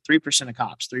percentage. 3% of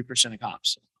cops. 3% of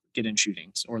cops get in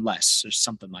shootings or less, or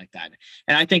something like that.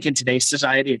 And I think in today's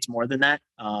society, it's more than that.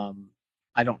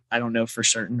 I don't know for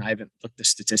certain. I haven't looked the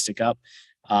statistic up.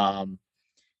 I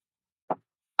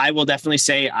will definitely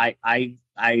say I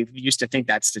used to think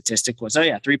that statistic was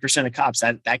 3% of cops.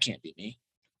 That can't be me.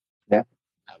 Yeah,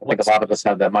 I think a lot of us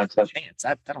have that mindset. Chance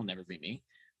that'll never be me.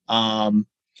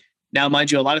 Now,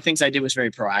 mind you, a lot of things I did was very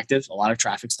proactive. A lot of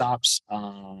traffic stops,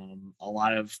 a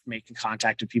lot of making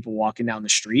contact with people walking down the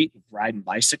street, riding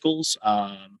bicycles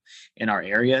in our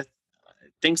area,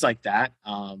 things like that.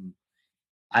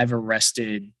 I've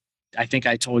arrested, I think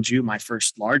I told you my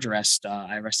first large arrest,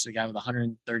 I arrested a guy with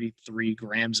 133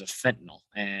 grams of fentanyl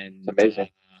and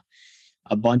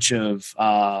a bunch of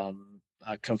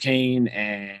cocaine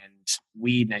and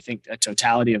weed. And I think a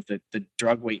totality of the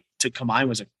drug weight to combine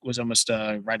was almost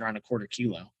right around a quarter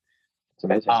kilo. That's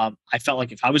amazing. I felt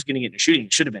like if I was going to get in a shooting,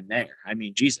 it should have been there. I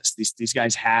mean, Jesus, these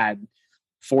guys had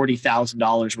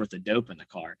 $40,000 worth of dope in the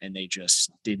car, and they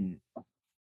just didn't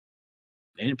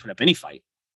put up any fight.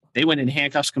 They went in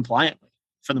handcuffs compliantly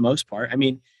for the most part. I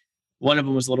mean, one of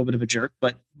them was a little bit of a jerk,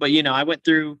 but I went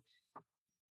through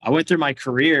my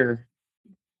career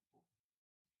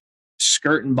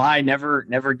skirting by, never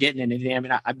getting in anything. I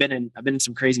mean, I've been in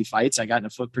some crazy fights. I got in a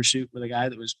foot pursuit with a guy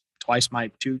that was twice my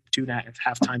two and a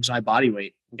half times my body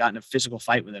weight, and got in a physical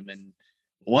fight with him and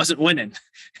wasn't winning.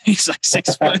 He's like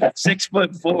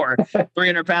 6'4",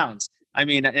 300 pounds. I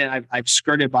mean, and I've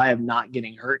skirted by of not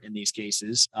getting hurt in these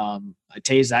cases. I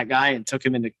tased that guy and took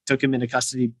him into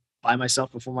custody by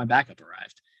myself before my backup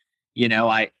arrived.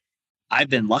 I've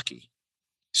been lucky.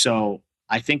 So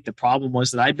I think the problem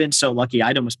was that I'd been so lucky,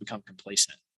 I'd almost become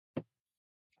complacent.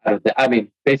 I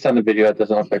mean, based on the video, it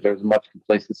doesn't look like there was much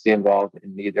complacency involved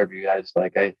in neither of you guys.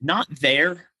 Not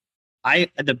there.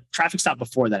 The traffic stop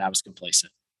before that, I was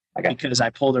complacent because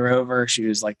I pulled her over. She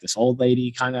was like this old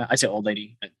lady, kind of. I say old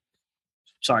lady.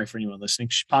 Sorry for anyone listening.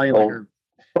 She's probably in her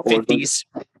 50s.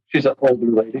 She's an older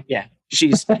lady. Yeah,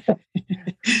 she's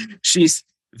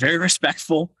very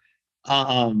respectful.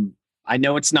 I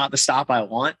know it's not the stop I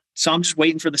want, so I'm just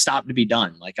waiting for the stop to be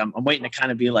done. Like I'm waiting to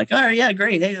kind of be like, all right, yeah,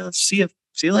 great. Hey, let's see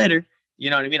you later. You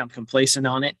know what I mean? I'm complacent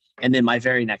on it. And then my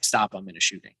very next stop, I'm in a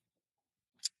shooting.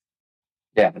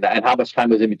 Yeah. And how much time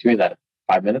was in between that?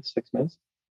 5 minutes, 6 minutes?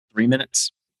 3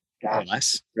 minutes Gosh, or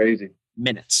less. crazy.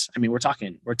 Minutes. I mean, we're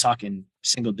talking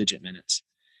single digit minutes.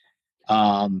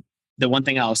 The one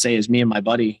thing I'll say is me and my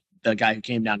buddy, the guy who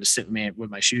came down to sit with me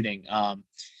with my shooting,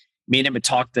 me and him had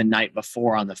talked the night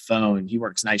before on the phone. He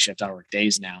works night shift. I work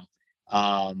days now.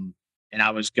 And I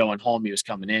was going home. He was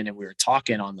coming in, and we were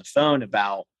talking on the phone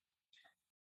about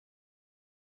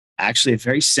actually a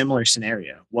very similar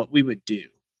scenario. What we would do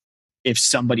if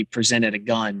somebody presented a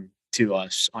gun to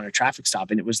us on a traffic stop,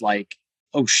 and it was like,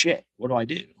 oh shit, what do I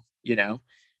do? You know,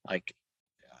 like,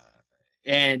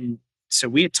 and so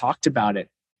we had talked about it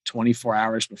 24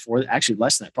 hours before, actually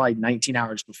less than that, probably 19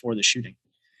 hours before the shooting.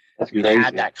 That's We crazy.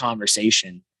 had that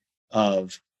conversation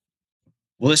of,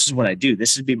 well, this is what I do.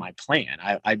 This would be my plan.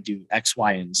 I do X,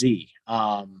 Y, and Z.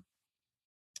 None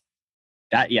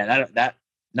of that,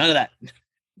 none of that,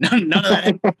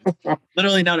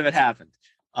 literally none of it happened.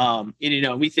 And, you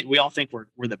know, we all think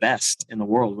we're the best in the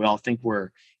world. We all think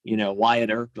we're, you know,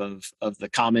 Wyatt Earp of the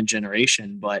common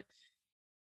generation, but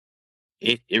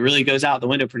it really goes out the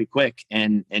window pretty quick.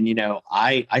 And, you know,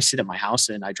 I sit at my house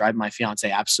and I drive my fiance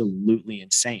absolutely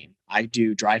insane. I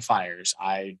do dry fires.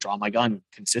 I draw my gun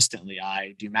consistently.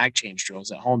 I do mag change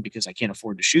drills at home because I can't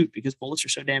afford to shoot because bullets are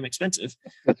so damn expensive.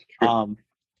 That's true.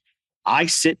 I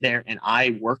sit there and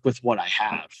I work with what I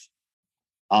have.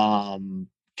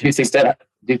 Do you think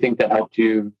that helped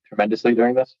you tremendously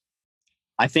during this?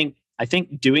 I think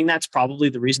doing that's probably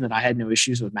the reason that I had no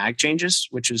issues with mag changes,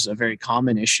 which is a very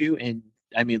common issue. And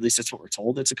I mean, at least that's what we're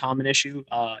told. It's a common issue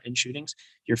in shootings.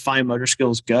 Your fine motor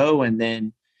skills go, and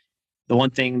then the one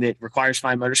thing that requires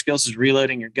fine motor skills is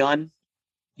reloading your gun.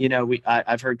 You know,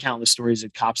 I've heard countless stories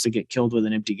of cops that get killed with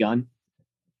an empty gun,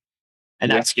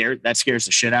 and that scares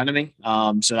the shit out of me.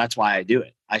 So that's why I do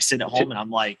it. I sit at home and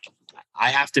I'm like,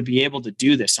 I have to be able to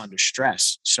do this under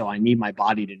stress. So I need my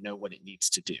body to know what it needs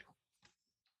to do.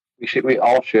 We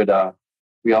all should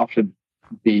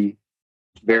be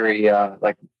very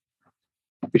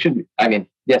we should. I mean,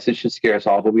 yes, it should scare us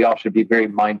all, but we all should be very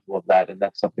mindful of that. And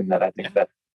that's something that I think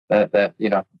that you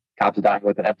know, cops dying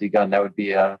with an empty gun, that'd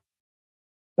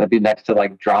be next to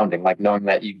like drowning, like knowing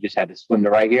that you just had to swim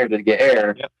to right here to get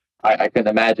air. Yep. I couldn't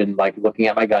imagine like looking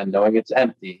at my gun, knowing it's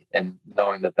empty, and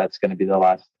knowing that that's going to be the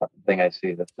last thing I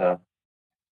see. That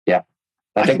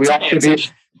I think we all should be.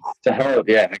 To hell,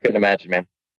 yeah, I couldn't imagine, man.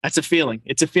 That's a feeling.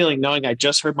 It's a feeling knowing I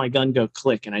just heard my gun go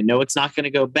click, and I know it's not going to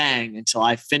go bang until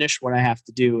I finish what I have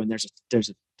to do. And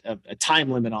there's a time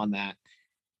limit on that.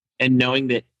 And knowing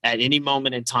that at any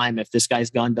moment in time, if this guy's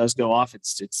gun does go off,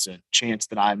 it's a chance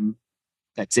that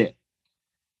that's it.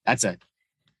 That's a,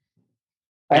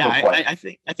 I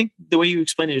think the way you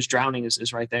explain it is drowning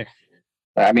is right there.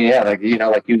 I mean, yeah, like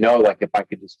if I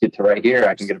could just get to right here,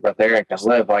 I can get a breath of air, I can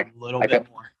live like a little bit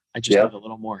more. I just need a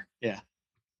little more. Yeah.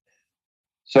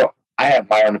 So I have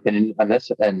my own opinion on this,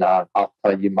 and I'll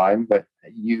tell you mine. But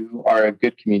you are a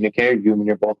good communicator. You and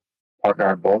your partner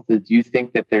are both. Do you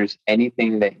think that there's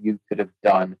anything that you could have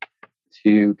done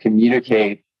to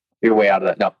communicate your way out of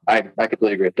that? No, I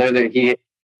completely agree.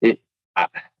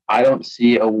 I don't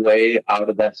see a way out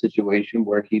of that situation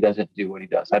where he doesn't do what he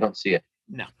does. I don't see it.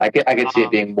 No, I could see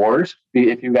it being worse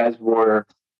if you guys were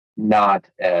not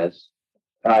as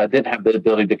didn't have the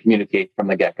ability to communicate from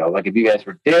the get-go. Like if you guys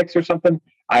were dicks or something,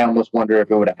 I almost wonder if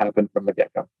it would have happened from the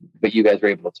get-go. But you guys were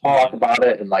able to talk about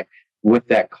it, and like with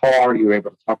that car, you were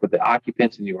able to talk with the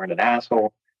occupants, and you weren't an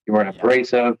asshole, you weren't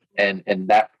abrasive, and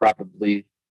that probably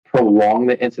prolonged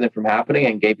the incident from happening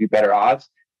and gave you better odds.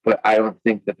 But I don't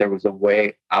think that there was a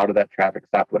way out of that traffic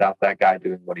stop without that guy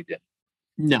doing what he did.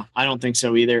 No, I don't think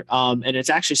so either. And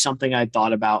it's actually something I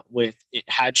thought about with it.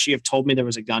 Had she have told me there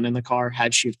was a gun in the car,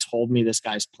 had she have told me this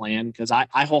guy's plan, because I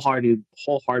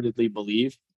wholeheartedly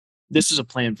believe this is a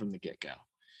plan from the get-go.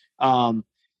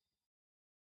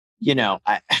 You know,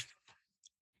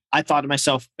 I thought to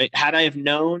myself, had I have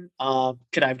known,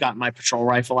 could I have gotten my patrol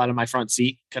rifle out of my front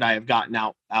seat? Could I have gotten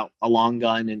out a long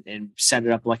gun and set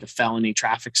it up like a felony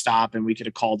traffic stop, and we could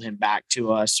have called him back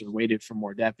to us or waited for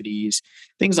more deputies,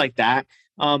 things like that.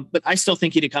 But I still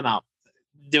think he'd have come out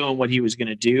doing what he was going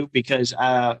to do because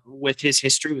with his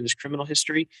history, with his criminal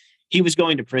history, he was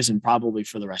going to prison probably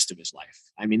for the rest of his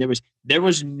life. I mean, there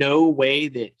was no way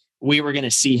that we were going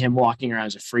to see him walking around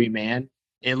as a free man,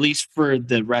 at least for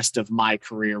the rest of my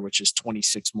career, which is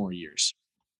 26 more years.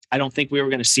 I don't think we were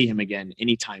going to see him again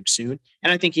anytime soon.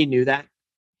 And I think he knew that.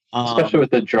 Especially with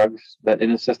the drugs that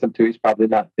in his system too, he's probably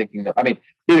not thinking that. I mean,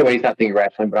 either way, he's not thinking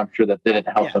rationally, but I'm sure that didn't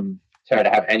help him try to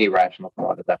have any rational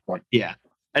thought at that point. Yeah.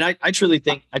 And I truly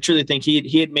think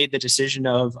he had made the decision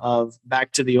of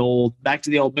back to the old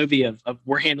movie of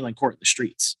we're handling court in the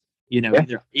streets. You know,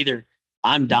 Yeah. either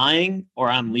I'm dying or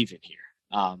I'm leaving here.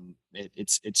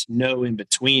 It's no in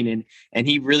between, and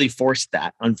he really forced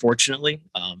that. Unfortunately,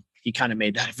 he kind of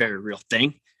made that a very real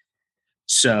thing.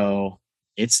 So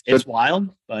So it's wild,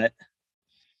 but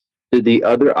did the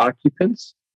other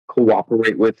occupants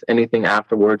cooperate with anything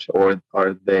afterwards, or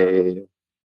are they?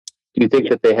 Do you think yeah.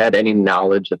 that they had any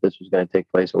knowledge that this was going to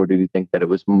take place, or do you think that it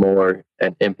was more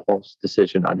an impulse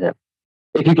decision on him?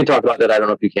 If you can talk about that, I don't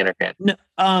know if you can or can't. No,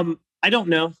 I don't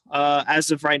know.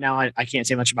 As of right now, I can't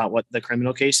say much about what the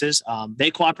criminal case is.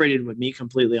 They cooperated with me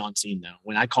completely on scene, though.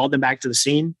 When I called them back to the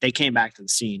scene, they came back to the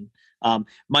scene.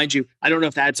 Mind you, I don't know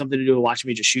if that had something to do with watching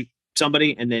me just shoot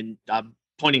somebody and then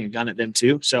pointing a gun at them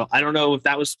too. So I don't know if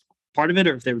that was part of it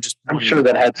or if they were just. I'm sure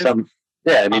that had some.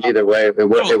 Yeah, I mean, either way, it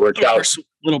worked out.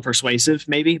 Little persuasive,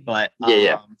 maybe, but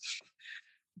Yeah.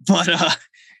 but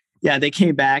yeah, they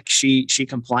came back. She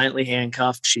compliantly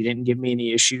handcuffed. She didn't give me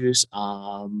any issues.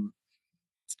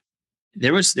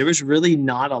 There was really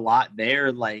not a lot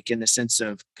there, like in the sense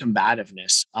of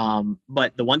combativeness.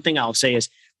 But the one thing I'll say is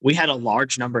we had a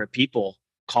large number of people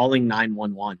calling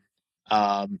 911,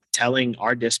 telling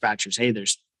our dispatchers, "Hey,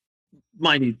 there's,"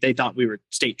 mind you, they thought we were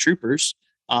state troopers,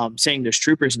 saying there's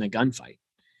troopers in a gunfight.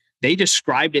 They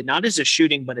described it not as a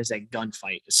shooting, but as a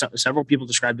gunfight. Several people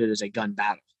described it as a gun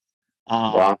battle.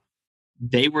 Wow.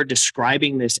 They were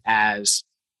describing this as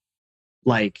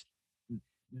like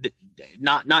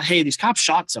not hey, these cops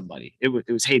shot somebody. It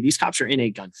was hey, these cops are in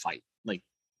a gunfight. Like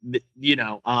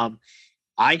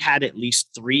I had at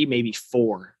least 3, maybe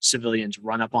 4 civilians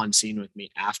run up on scene with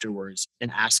me afterwards and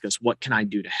ask us, "What can I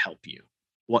do to help you?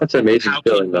 That's an amazing How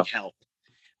feeling, can we though. help?"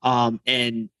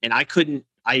 And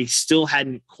I still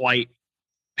hadn't quite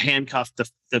handcuffed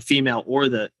the female or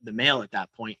the male at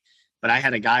that point. But I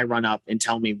had a guy run up and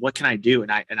tell me, "What can I do?"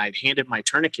 And I handed my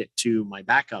tourniquet to my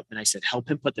backup and I said, "Help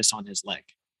him put this on his leg.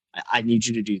 I need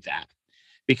you to do that,"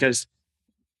 because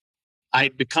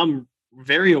I'd become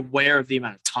very aware of the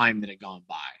amount of time that had gone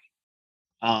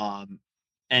by.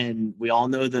 And we all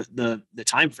know the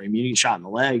time frame. You get shot in the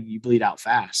leg, you bleed out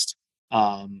fast.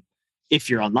 If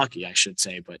you're unlucky, I should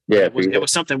say. But Yeah, it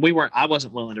was something I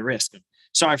wasn't willing to risk.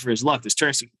 Sorry for his luck. This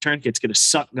tourniquet's gonna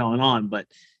suck going on, but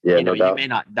Yeah, you know, no you doubt. may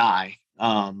not die.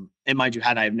 And mind you,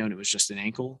 had I have known it was just an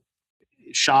ankle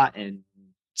shot and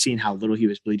seen how little he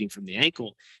was bleeding from the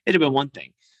ankle, it'd have been one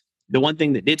thing. The one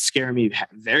thing that did scare me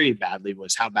very badly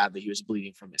was how badly he was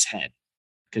bleeding from his head,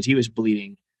 because he was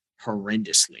bleeding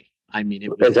horrendously. I mean, it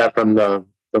was Is that from the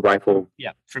rifle?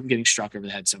 yeah, from getting struck over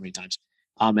the head so many times.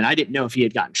 And I didn't know if he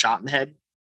had gotten shot in the head.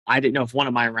 I didn't know if one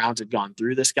of my rounds had gone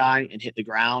through this guy and hit the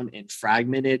ground and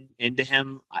fragmented into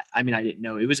him. I mean, I didn't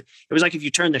know. It was like if you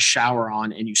turned the shower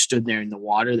on and you stood there in the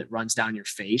water that runs down your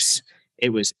face. It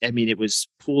was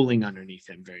pooling underneath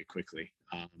him very quickly.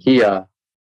 He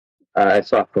I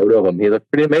saw a photo of him. He looked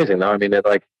pretty amazing, though. I mean,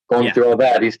 like going Yeah. through all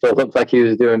that, he still looked like he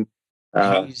was doing.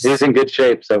 He was in good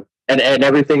shape. So and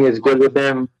everything is good with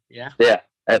him. Yeah.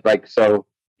 Like so,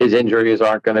 his injuries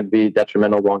aren't going to be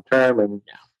detrimental long term. And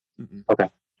okay,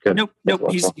 good.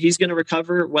 Nope. He's going to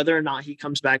recover whether or not he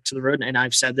comes back to the road. And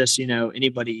I've said this,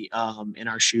 anybody in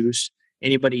our shoes,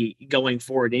 anybody going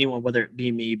forward, anyone, whether it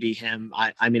be me, be him.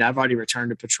 I mean, I've already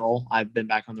returned to patrol. I've been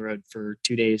back on the road for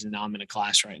 2 days and now I'm in a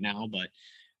class right now. But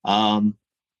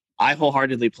I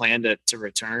wholeheartedly plan to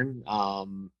return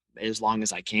as long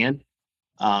as I can.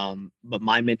 But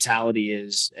my mentality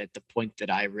is at the point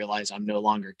that I realize I'm no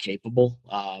longer capable,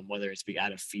 whether it's be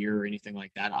out of fear or anything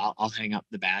like that, I'll hang up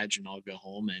the badge and I'll go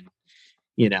home. And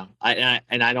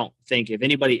I don't think if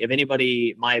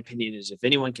anybody, my opinion is if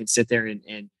anyone can sit there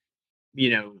and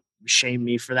shame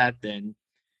me for that, then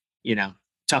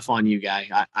tough on you,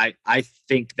 guy. I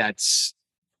think that's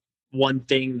one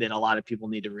thing that a lot of people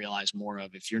need to realize more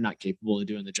of. If you're not capable of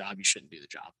doing the job, you shouldn't do the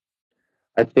job.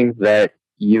 I think that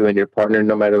you and your partner,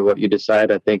 no matter what you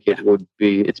decide, I think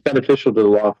it's beneficial to the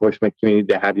law enforcement community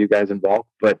to have you guys involved.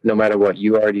 But no matter what,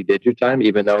 you already did your time,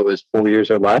 even though it was 4 years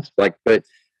or less. But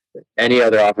any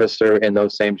other officer in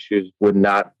those same shoes would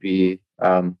not be.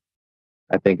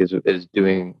 I think is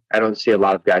doing. I don't see a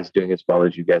lot of guys doing as well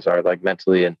as you guys are, like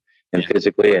mentally and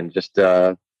physically, and just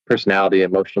personality,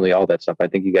 emotionally, all that stuff. I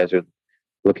think you guys are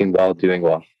looking well, doing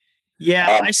well.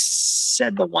 Yeah, I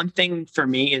said the one thing for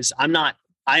me is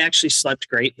I actually slept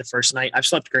great the first night. I've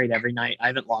slept great every night. I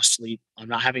haven't lost sleep. I'm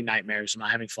not having nightmares. I'm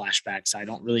not having flashbacks.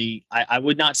 I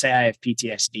would not say I have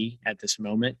PTSD at this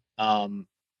moment. And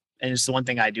it's the one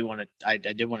thing I did want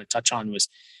to touch on was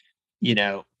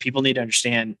people need to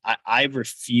understand, I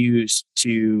refuse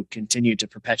to continue to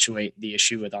perpetuate the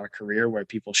issue with our career where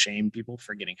people shame people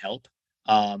for getting help.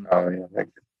 Um, Oh yeah.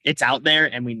 it's out there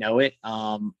and we know it.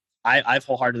 I've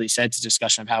wholeheartedly said, it's a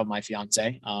discussion I've had with my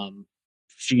fiance.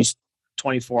 She's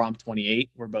 24, I'm 28.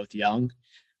 We're both young.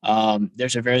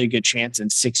 There's a very good chance in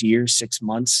 6 years, 6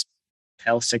 months,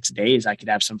 hell, 6 days, I could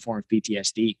have some form of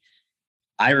PTSD.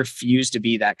 I refuse to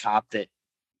be that cop that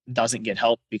doesn't get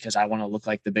help because I want to look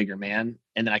like the bigger man.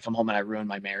 And then I come home and I ruin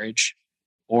my marriage,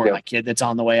 or Yep. my kid that's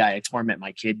on the way. I torment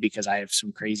my kid because I have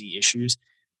some crazy issues.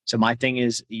 So my thing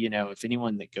is, if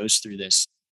anyone that goes through this,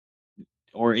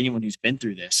 or anyone who's been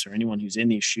through this, or anyone who's in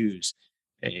these shoes,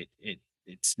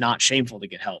 it's not shameful to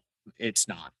get help. It's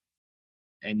not.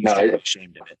 And you No, shouldn't be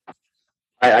ashamed of it.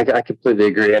 I completely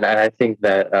agree, and I think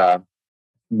that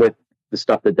with the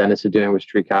stuff that Dennis is doing with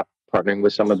Street Cop, partnering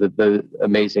with some of the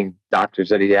amazing doctors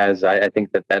that he has, I think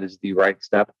that is the right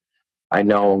step. I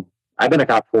know I've been a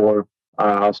cop for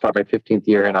I'll start my 15th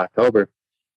year in October,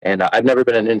 and I've never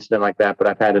been in an incident like that, but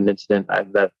I've had an incident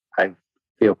that I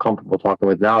feel comfortable talking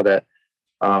with now. That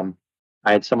I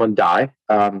had someone die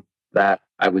that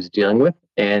I was dealing with,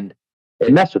 and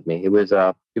it messed with me. He was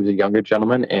a younger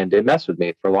gentleman, and it messed with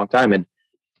me for a long time. And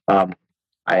um,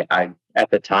 I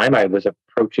at the time I was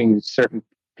approaching certain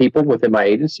people within my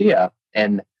agency,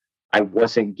 and I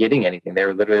wasn't getting anything. They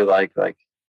were literally like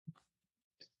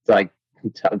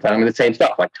telling me the same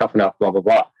stuff, like tough enough, blah blah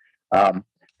blah.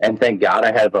 And thank God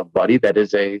I have a buddy that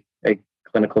is a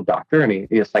clinical doctor, and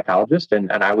he's a psychologist,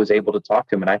 and I was able to talk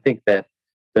to him. And I think that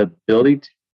the ability to,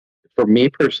 for me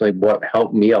personally, what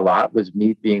helped me a lot was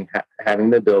me having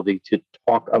the ability to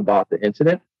talk about the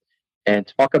incident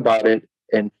and talk about it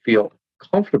and feel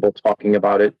comfortable talking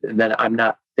about it, and then I'm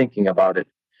not thinking about it.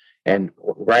 And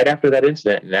right after that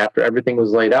incident, and after everything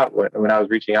was laid out, when I was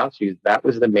reaching out to you, that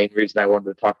was the main reason I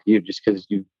wanted to talk to you, just because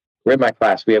you were in my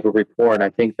class, we have a rapport, and I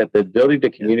think that the ability to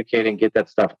communicate and get that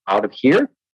stuff out of here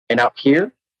and out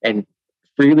here and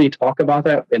freely talk about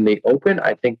that in the open,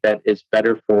 I think that is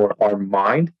better for our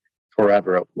mind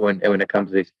forever when it comes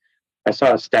to these. I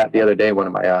saw a stat the other day. One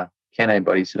of my canine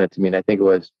buddies sent it to me, and I think it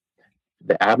was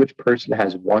the average person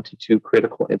has 1 to 2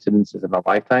 critical incidences in a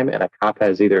lifetime, and a cop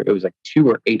has either it was like 2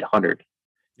 or 800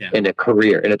 Yeah. in a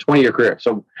career, in a 20-year career.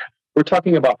 So we're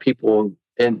talking about people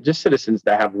and just citizens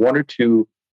that have 1 or 2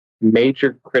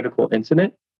 major critical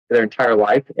incident their entire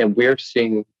life, and we're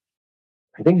seeing.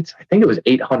 I think it was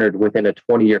 800 within a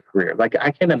 20-year career. Like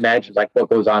I can't imagine like what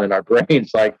goes on in our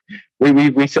brains. Like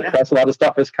we suppress a lot of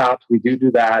stuff as cops. We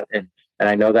do that, and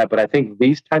I know that, but I think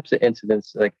these types of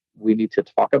incidents, like we need to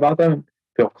talk about them,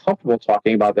 feel comfortable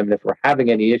talking about them. And if we're having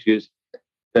any issues,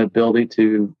 the ability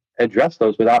to address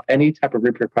those without any type of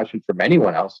repercussion from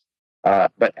anyone else,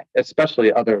 but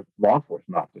especially other law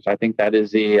enforcement officers. I think that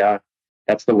is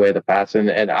that's the way of the past,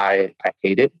 and I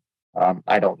hate it.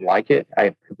 I don't like it.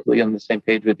 I'm completely on the same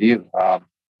page with you.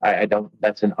 I don't.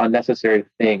 That's an unnecessary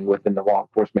thing within the law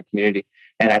enforcement community,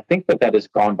 and I think that has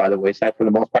gone by the wayside for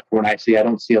the most part. From what I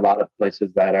don't see a lot of places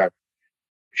that are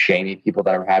shaming people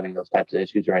that are having those types of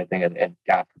issues or anything. And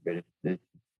God forbid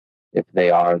if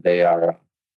they are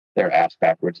they're ass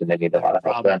backwards and they need a lot of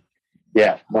help. Then,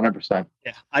 yeah, 100%.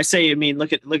 Yeah, I say. I mean,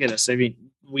 look at us. I mean,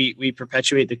 we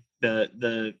perpetuate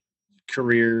the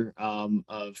career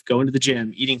of going to the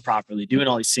gym, eating properly, doing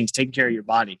all these things, taking care of your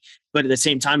body. But at the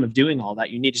same time of doing all that,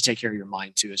 you need to take care of your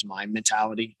mind too. Is my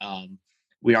mentality.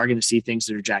 We are going to see things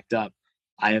that are jacked up.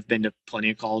 I have been to plenty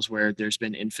of calls where there's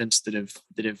been infants that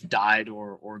have died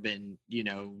or been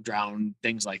drowned,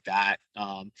 things like that.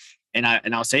 And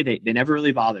I'll say they never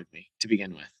really bothered me to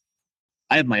begin with.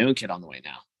 I have my own kid on the way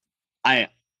now.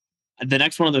 The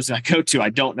next one of those that I go to, I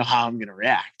don't know how I'm going to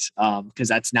react because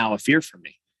that's now a fear for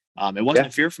me. It wasn't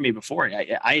a fear for me before.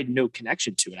 I had no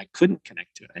connection to it. I couldn't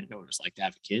connect to it. I didn't know what it was like to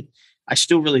have a kid. I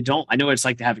still really don't. I know what it's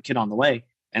like to have a kid on the way,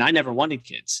 and I never wanted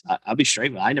kids. I'll be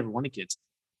straight with you. I never wanted kids.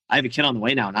 I have a kid on the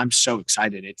way now, and I'm so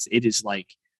excited. It is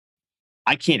like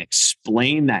I can't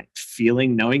explain that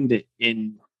feeling, knowing that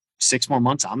in 6 more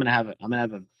months I'm gonna have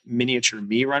a miniature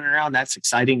me running around. That's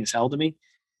exciting as hell to me.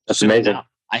 That's amazing. Now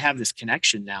I have this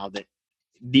connection now that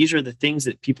these are the things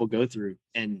that people go through,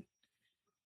 and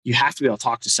you have to be able to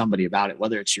talk to somebody about it,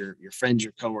 whether it's your friends,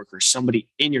 your coworkers, somebody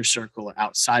in your circle or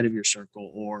outside of your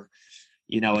circle, or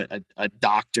a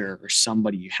doctor or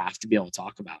somebody. You have to be able to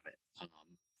talk about it.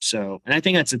 And I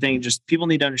think that's the thing. Just people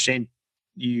need to understand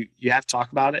you have to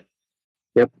talk about it.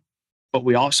 Yep. But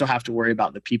we also have to worry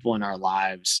about the people in our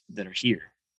lives that are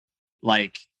here.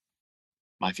 Like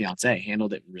my fiance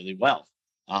handled it really well.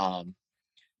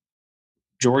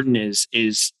 Jordan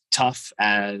is tough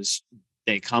as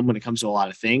they come when it comes to a lot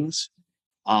of things.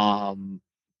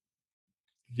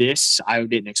 This I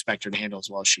didn't expect her to handle as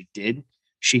well as she did.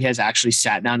 She has actually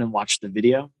sat down and watched the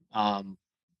video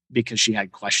because she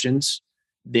had questions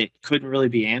that couldn't really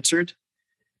be answered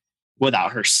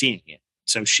without her seeing it.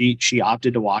 So she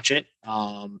opted to watch it.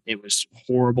 It was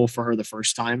horrible for her the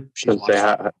first time. She's watched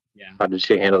it. Yeah, how did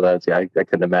she handle that? See, I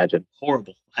couldn't imagine.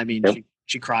 horrible. I mean, Yep.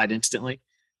 she cried instantly.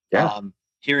 Yeah.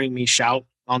 Hearing me shout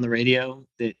on the radio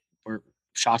that were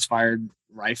shots fired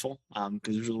rifle,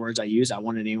 because those are the words I use. I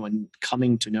wanted anyone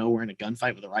coming to know we're in a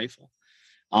gunfight with a rifle.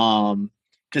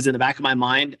 Because in the back of my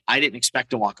mind, I didn't expect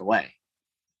to walk away.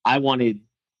 I wanted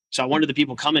the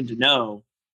people coming to know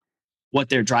what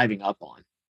they're driving up on.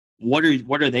 What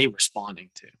are they responding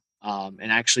to?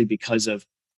 And actually, because of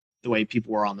the way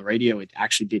people were on the radio, it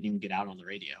actually didn't even get out on the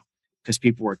radio because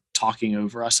people were talking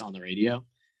over us on the radio,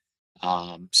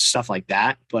 stuff like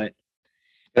that. But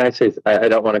Can I say, I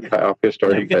don't want to cut off your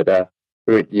story,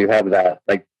 but you have that,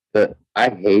 like, I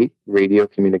hate radio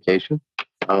communication.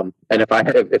 And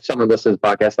if someone listens to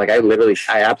this podcast, like,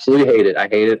 I absolutely hate it. I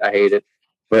hate it.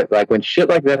 But like when shit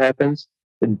like that happens,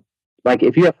 like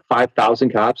if you have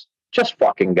 5,000 cops, just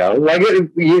fucking go. Like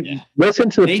listen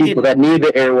to the people that need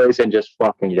the airways and just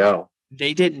fucking go.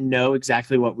 They didn't know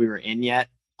exactly what we were in yet.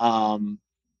 I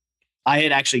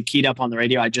had actually keyed up on the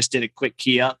radio. I just did a quick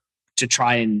key up to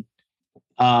try and,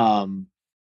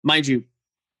 mind you,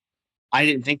 I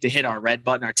didn't think to hit our red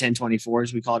button, our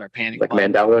 1024s, we call it our panic button.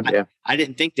 Mandela, yeah. I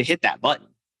didn't think to hit that button.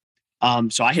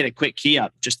 So I hit a quick key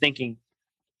up, just thinking,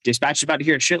 dispatch is about to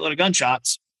hear a shitload of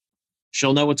gunshots.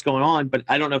 She'll know what's going on, but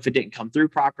I don't know if it didn't come through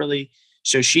properly.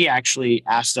 So she actually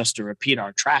asked us to repeat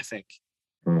our traffic,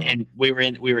 and we were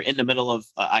in the middle of.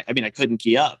 I couldn't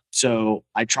key up, so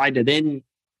I tried to then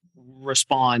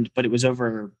respond, but it was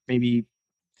over maybe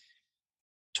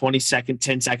 10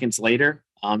 seconds later.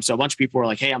 So a bunch of people were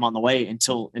like, "Hey, I'm on the way,"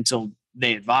 until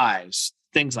they advise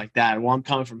things like that. Well, I'm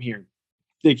coming from here,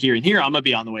 like here and here. I'm gonna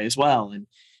be on the way as well,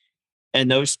 and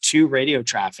those two radio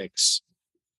traffics,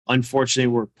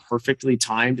 unfortunately, were perfectly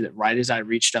timed. That right as I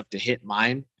reached up to hit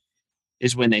mine,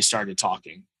 is when they started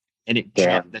talking, and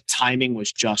the timing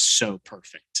was just so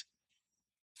perfect.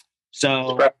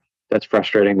 So that's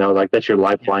frustrating though. Like that's your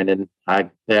lifeline, and I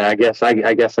guess I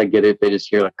get it. They just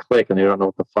hear a click and they don't know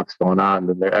what the fuck's going on,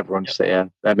 and everyone's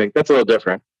saying that's a little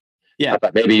different. Yeah, I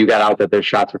thought maybe you got out that their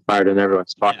shots were fired and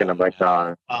everyone's talking. I'm like,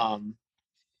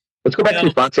 let's go back to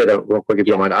Fonse though, real quick if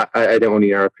you don't mind. I didn't want to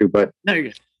interrupt you, but no, you're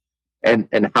good.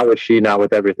 And how is she now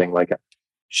with everything? Like,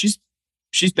 she's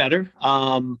better.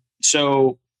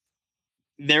 So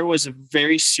there was a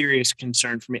very serious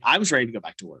concern for me. I was ready to go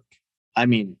back to work. I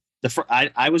mean,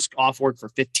 I was off work for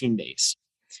 15 days.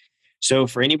 So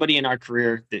for anybody in our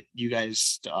career that you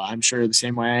guys, I'm sure the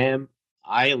same way I am,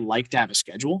 I like to have a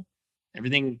schedule.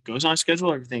 Everything goes on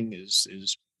schedule. Everything is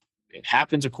it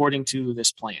happens according to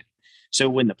this plan. So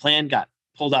when the plan got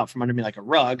pulled out from under me like a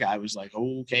rug, I was like,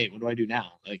 okay, what do I do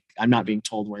now? Like, I'm not being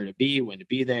told where to be, when to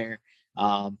be there.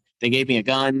 They gave me a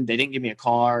gun. They didn't give me a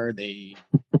car.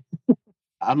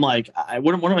 I'm like,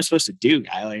 what am I supposed to do,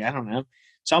 guy? Like, I don't know.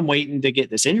 So I'm waiting to get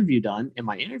this interview done, and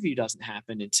my interview doesn't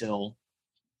happen until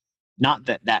not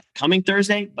that coming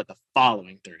Thursday, but the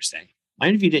following Thursday. My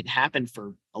interview didn't happen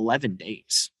for 11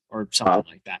 days or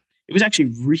something like that. It was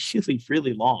actually really,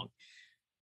 really long.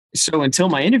 So until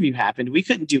my interview happened, we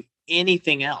couldn't do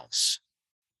anything else.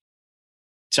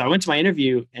 So I went to my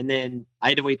interview, and then I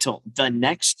had to wait till the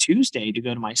next Tuesday to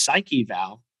go to my psych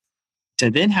eval to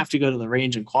then have to go to the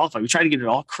range and qualify. We tried to get it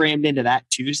all crammed into that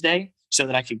Tuesday so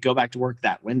that I could go back to work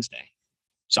that Wednesday.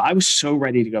 So I was so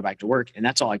ready to go back to work. And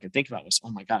that's all I could think about was, oh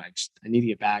my God, I need to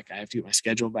get back. I have to get my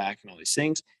schedule back and all these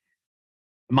things.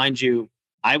 Mind you,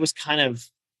 I was kind of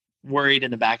worried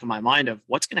in the back of my mind of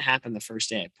what's going to happen the first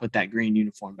day I put that green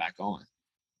uniform back on.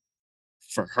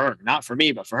 For her, not for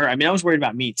me, but for her. I mean, I was worried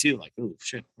about me too. Like, oh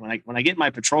shit, when I get in my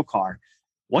patrol car,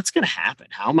 what's going to happen?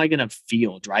 How am I going to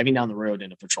feel driving down the road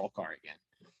in a patrol car again?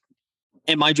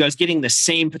 And mind you, I was getting the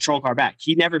same patrol car back.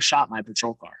 He never shot my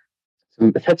patrol car.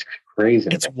 That's crazy.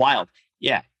 It's wild.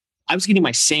 Yeah. I was getting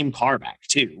my same car back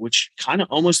too, which kind of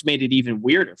almost made it even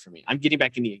weirder for me. I'm getting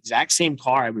back in the exact same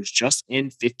car I was just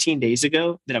in 15 days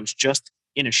ago that I was just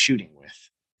in a shooting with.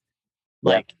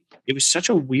 Like, it was such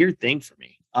a weird thing for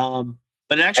me.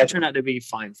 But it actually turned out to be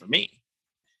fine for me.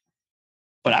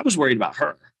 But I was worried about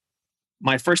her.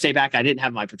 My first day back, I didn't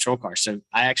have my patrol car. So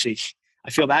I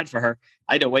feel bad for her.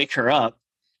 I had to wake her up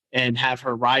and have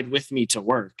her ride with me to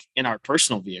work in our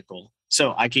personal vehicle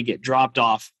so I could get dropped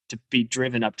off to be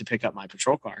driven up to pick up my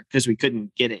patrol car because we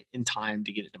couldn't get it in time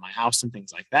to get it to my house and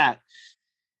things like that.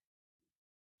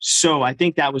 So I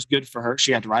think that was good for her.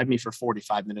 She had to ride me for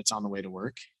 45 minutes on the way to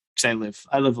work. because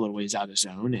I live a little ways out of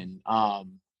zone, and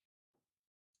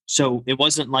so it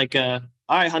wasn't like a,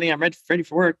 all right, honey, I'm ready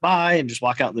for work, bye, and just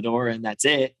walk out the door and that's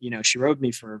it. She rode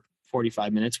me for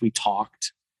 45 minutes. We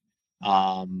talked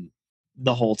um,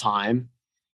 the whole time.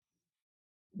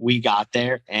 We got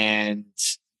there and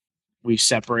we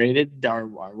separated our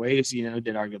ways,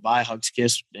 did our goodbye, hugs,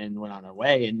 kiss, and went on our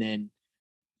way. And then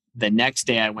the next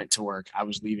day I went to work, I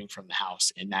was leaving from the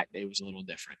house, and that day was a little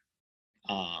different.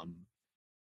 Um,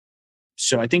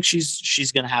 so I think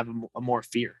she's going to have a more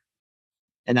fear,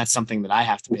 and that's something that I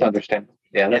have to. That's understandable.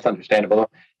 Yeah, that's understandable.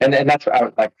 And that's what I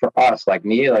would, like, for us, like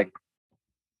me, like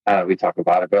we talk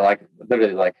about it, but like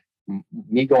literally, like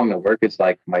me going to work is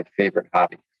like my favorite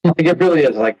hobby. Like it really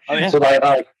is. Like, Oh, yeah. So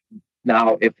like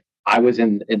now, if I was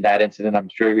in that incident, I'm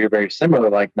sure you're very similar.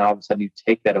 Like now, all of a sudden, you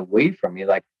take that away from me.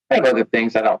 Like I have other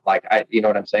things I don't like. You know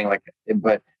what I'm saying? Like,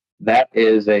 but that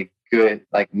is a good,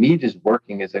 like, me just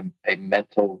working is a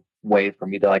mental way for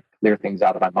me to like clear things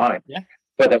out of my mind. Yeah.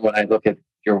 But then when I look at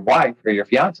your wife or your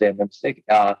fiance, I'm mistaken.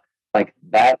 Like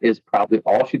that is probably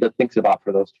all she thinks about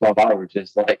for those 12 hours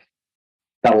is like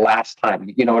the last time.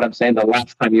 You know what I'm saying? The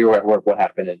last time you were at work, what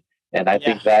happened? And I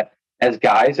think that as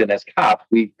guys and as cops,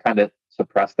 we kind of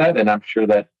suppress that. And I'm sure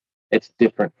that it's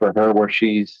different for her where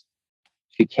she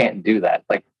can't do that.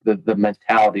 Like the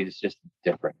mentality is just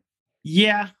different.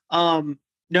 Yeah.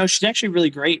 No, she's actually really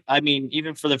great. I mean,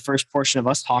 even for the first portion of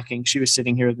us talking, she was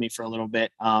sitting here with me for a little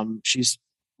bit. She's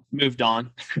moved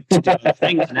on to do other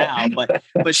things now,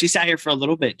 but she sat here for a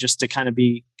little bit just to kind of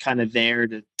be kind of there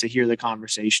to hear the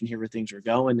conversation, hear where things were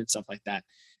going and stuff like that.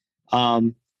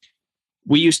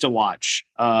 We used to watch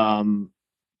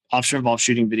officer involved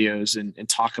shooting videos and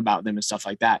talk about them and stuff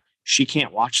like that. She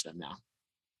can't watch them now.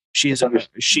 She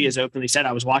has openly said,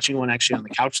 I was watching one actually on the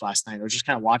couch last night. I was just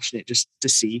kind of watching it just to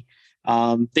see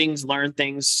things, learn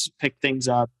things, pick things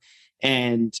up.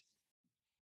 And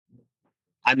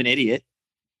I'm an idiot.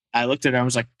 I looked at her. I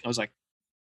was like,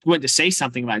 went to say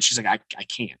something about it. She's like, I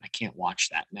can't watch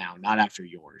that now. Not after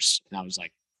yours. And I was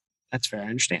like, that's fair. I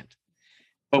understand.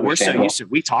 But we're so used to,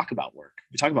 we talk about work.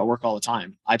 We talk about work all the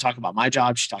time. I talk about my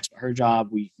job. She talks about her job.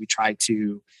 We try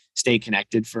to stay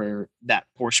connected for that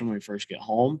portion when we first get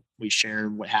home. We share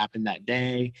what happened that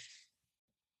day.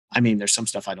 I mean, there's some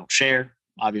stuff I don't share.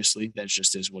 Obviously, that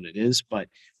just is what it is. But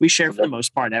we share for the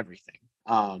most part everything.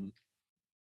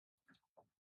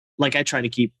 Like I try to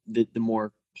keep the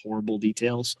more horrible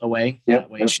details away. That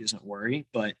way she doesn't worry.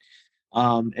 But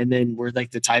and then we're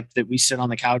like the type that we sit on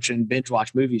the couch and binge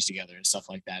watch movies together and stuff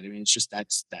like that. I mean, it's just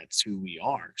that's who we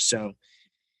are. So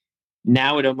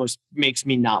now it almost makes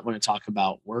me not want to talk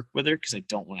about work with her because I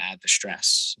don't want to add the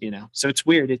stress, So it's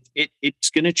weird. It's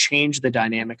going to change the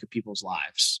dynamic of people's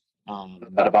lives.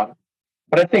 Not about it.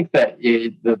 But I think that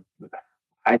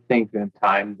I think in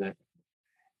time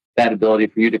that ability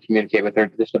for you to communicate with her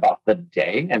just about the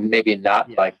day and maybe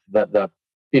not like the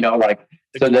like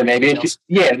so then maybe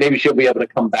maybe she'll be able to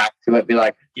come back to it, be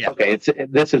like, okay,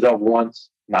 this is a once,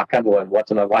 knock on wood,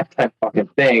 once in a lifetime fucking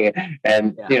thing,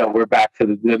 and we're back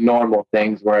to the normal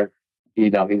things where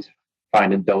he's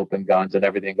finding dope and guns and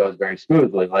everything goes very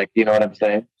smoothly, like you know what I'm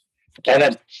saying. And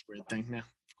then weird thing, yeah,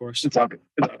 of course, it's all good.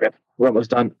 We're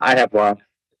almost done. I have I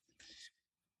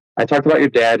talked about your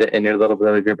dad and your little bit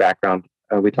of your background.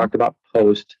 We talked about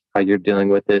post, how you're dealing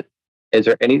with it. Is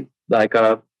there any like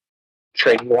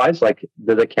training wise, like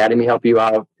did the academy help you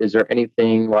out? Is there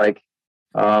anything like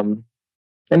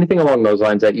anything along those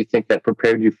lines that you think that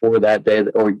prepared you for that day,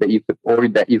 or that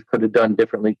you could have done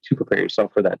differently to prepare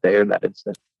yourself for that day or that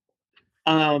incident?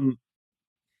 The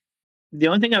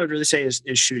only thing I would really say is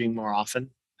shooting more often.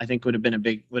 I think would have been a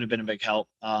big help.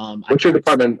 What's your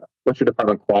department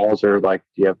quals, or like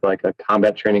do you have like a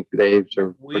combat training days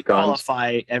or we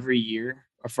qualify every year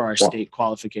for our state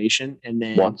qualification, and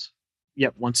then once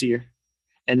a year.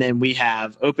 And then we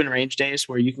have open range days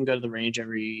where you can go to the range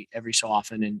every so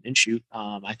often and shoot.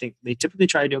 I think they typically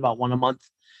try to do about one a month.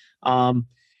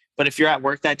 But if you're at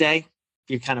work that day,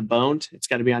 you're kind of boned. It's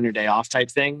got to be on your day off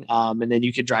type thing. And then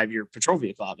you could drive your patrol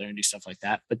vehicle out there and do stuff like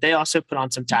that. But they also put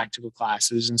on some tactical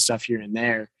classes and stuff here and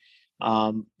there.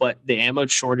 But the ammo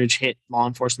shortage hit law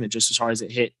enforcement just as hard as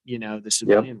it hit, the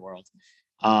civilian world.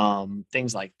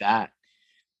 Things like that.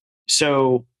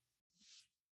 So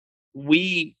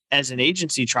we as an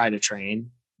agency try to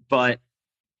train, but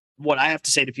what I have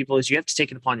to say to people is you have to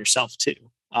take it upon yourself too.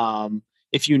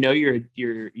 If you know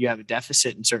you have a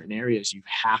deficit in certain areas, you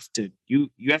have to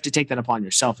take that upon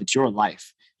yourself. It's your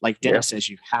life. Like Dennis says,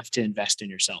 you have to invest in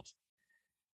yourself.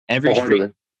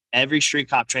 Every street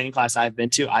cop training class I've been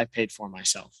to, I've paid for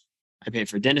myself. I paid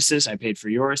for Dennis's. I paid for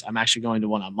yours. I'm actually going to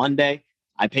one on Monday.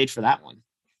 I paid for that one.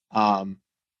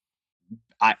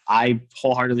 I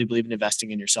wholeheartedly believe in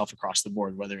investing in yourself across the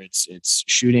board, whether it's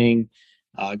shooting,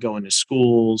 going to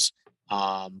schools,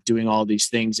 doing all these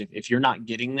things. If you're not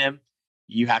getting them,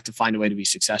 you have to find a way to be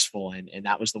successful. And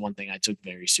that was the one thing I took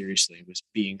very seriously, was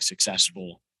being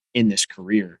successful in this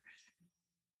career.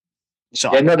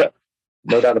 So Yeah,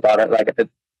 no doubt about it. Like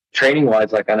training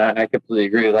wise, like, and I completely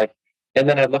agree. Like, and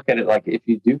then I look at it like, if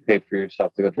you do pay for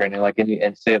yourself to go training, like,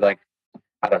 and say like,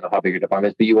 I don't know how big your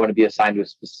department is, but you want to be assigned to a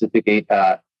specific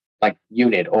like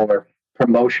unit, or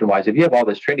promotion wise, if you have all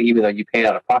this training, even though you paid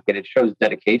out of pocket, it shows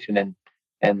dedication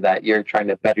and that you're trying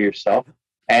to better yourself,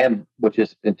 and which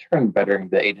is in turn bettering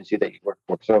the agency that you work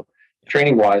for. So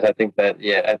training wise, I think that,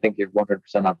 yeah, I think you're 100%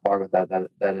 on par with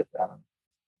that.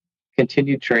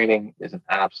 Continued training is an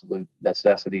absolute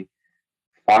necessity.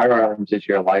 Firearms is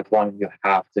your lifeline. You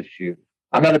have to shoot.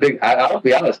 I'm not a big. I'll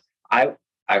be honest. I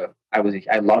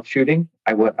love shooting.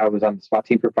 I was on the SWAT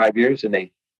team for 5 years, and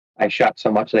I shot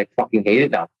so much that I fucking hate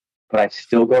it now. But I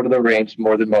still go to the range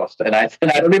more than most, and I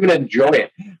don't even enjoy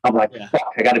it. I'm like,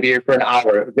 fuck, I got to be here for an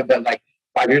hour. But like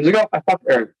 5 years ago,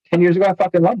 or 10 years ago, I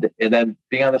fucking loved it. And then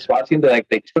being on the SWAT team, they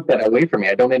took that away from me.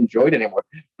 I don't enjoy it anymore.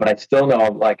 But I still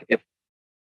know, like,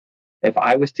 if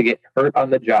I was to get hurt on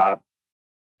the job,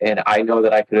 and I know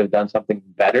that I could have done something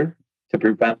better to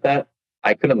prevent that,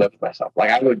 I couldn't live with myself.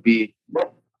 Like, I would be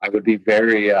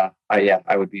very, I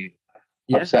would be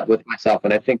upset with myself.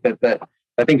 And I think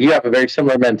I think you have a very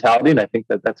similar mentality. And I think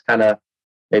that's kind of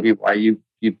maybe why you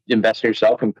invest in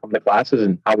yourself and come to classes,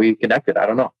 and how we connected. I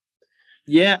don't know.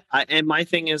 Yeah, and my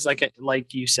thing is,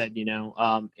 like you said,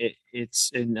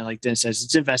 it's, and like Dennis says,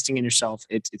 it's investing in yourself.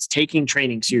 It's taking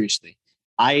training seriously.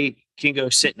 I can go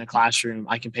sit in a classroom.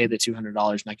 I can pay the $200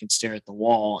 and I can stare at the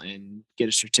wall and get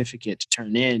a certificate to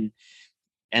turn in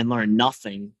and learn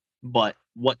nothing. But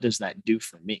what does that do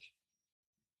for me?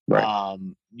 Right.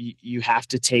 You have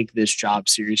to take this job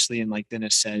seriously. And like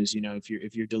Dennis says,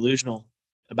 if you're delusional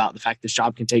about the fact this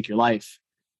job can take your life,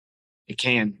 it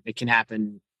can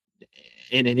happen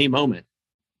in any moment.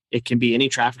 It can be any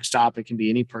traffic stop. It can be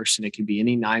any person. It can be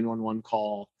any 911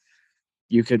 call.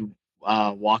 You could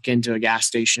walk into a gas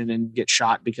station and get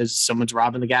shot because someone's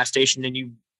robbing the gas station and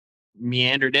you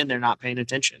meandered in there not paying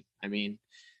attention. I mean,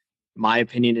 my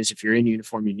opinion is, if you're in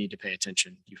uniform, you need to pay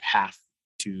attention. You have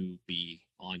to be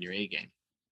on your A game.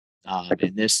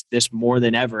 And this more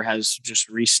than ever has just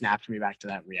re-snapped me back to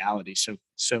that reality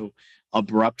so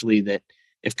abruptly, that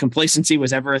if complacency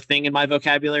was ever a thing in my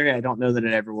vocabulary, I don't know that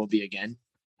it ever will be again.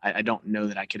 I don't know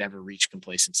that I could ever reach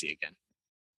complacency again.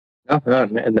 No,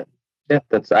 and yeah,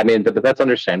 but that's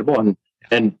understandable,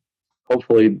 and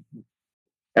hopefully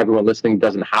everyone listening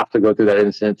doesn't have to go through that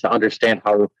incident to understand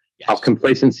how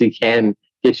complacency can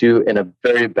get you in a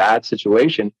very bad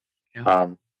situation. Yeah.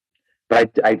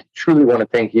 But I truly want to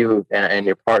thank you and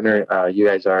your partner. You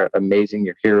guys are amazing.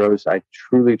 You're heroes. I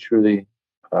truly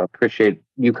appreciate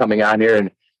you coming on here,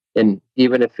 and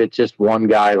even if it's just one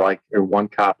guy, or one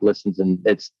cop listens and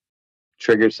it's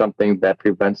triggers something that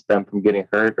prevents them from getting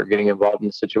hurt or getting involved in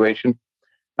the situation.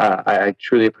 I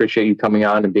truly appreciate you coming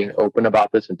on and being open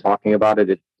about this and talking about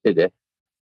it.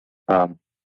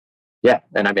 Yeah,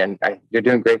 and I mean, you're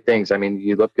doing great things. I mean,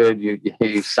 you look good.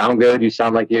 You sound good. You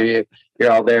sound like you're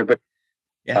all there. But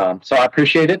so I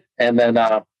appreciate it. And then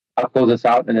I'll close this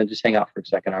out and then just hang out for a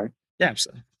second. All right. Yeah,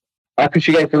 absolutely. I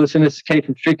appreciate you guys for listening. This is Kenny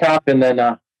from Street Cop, and then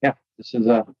this is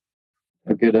a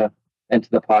good end to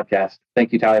the podcast.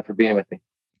 Thank you, Tyler, for being with me.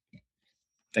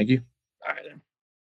 Thank you. All right. Then.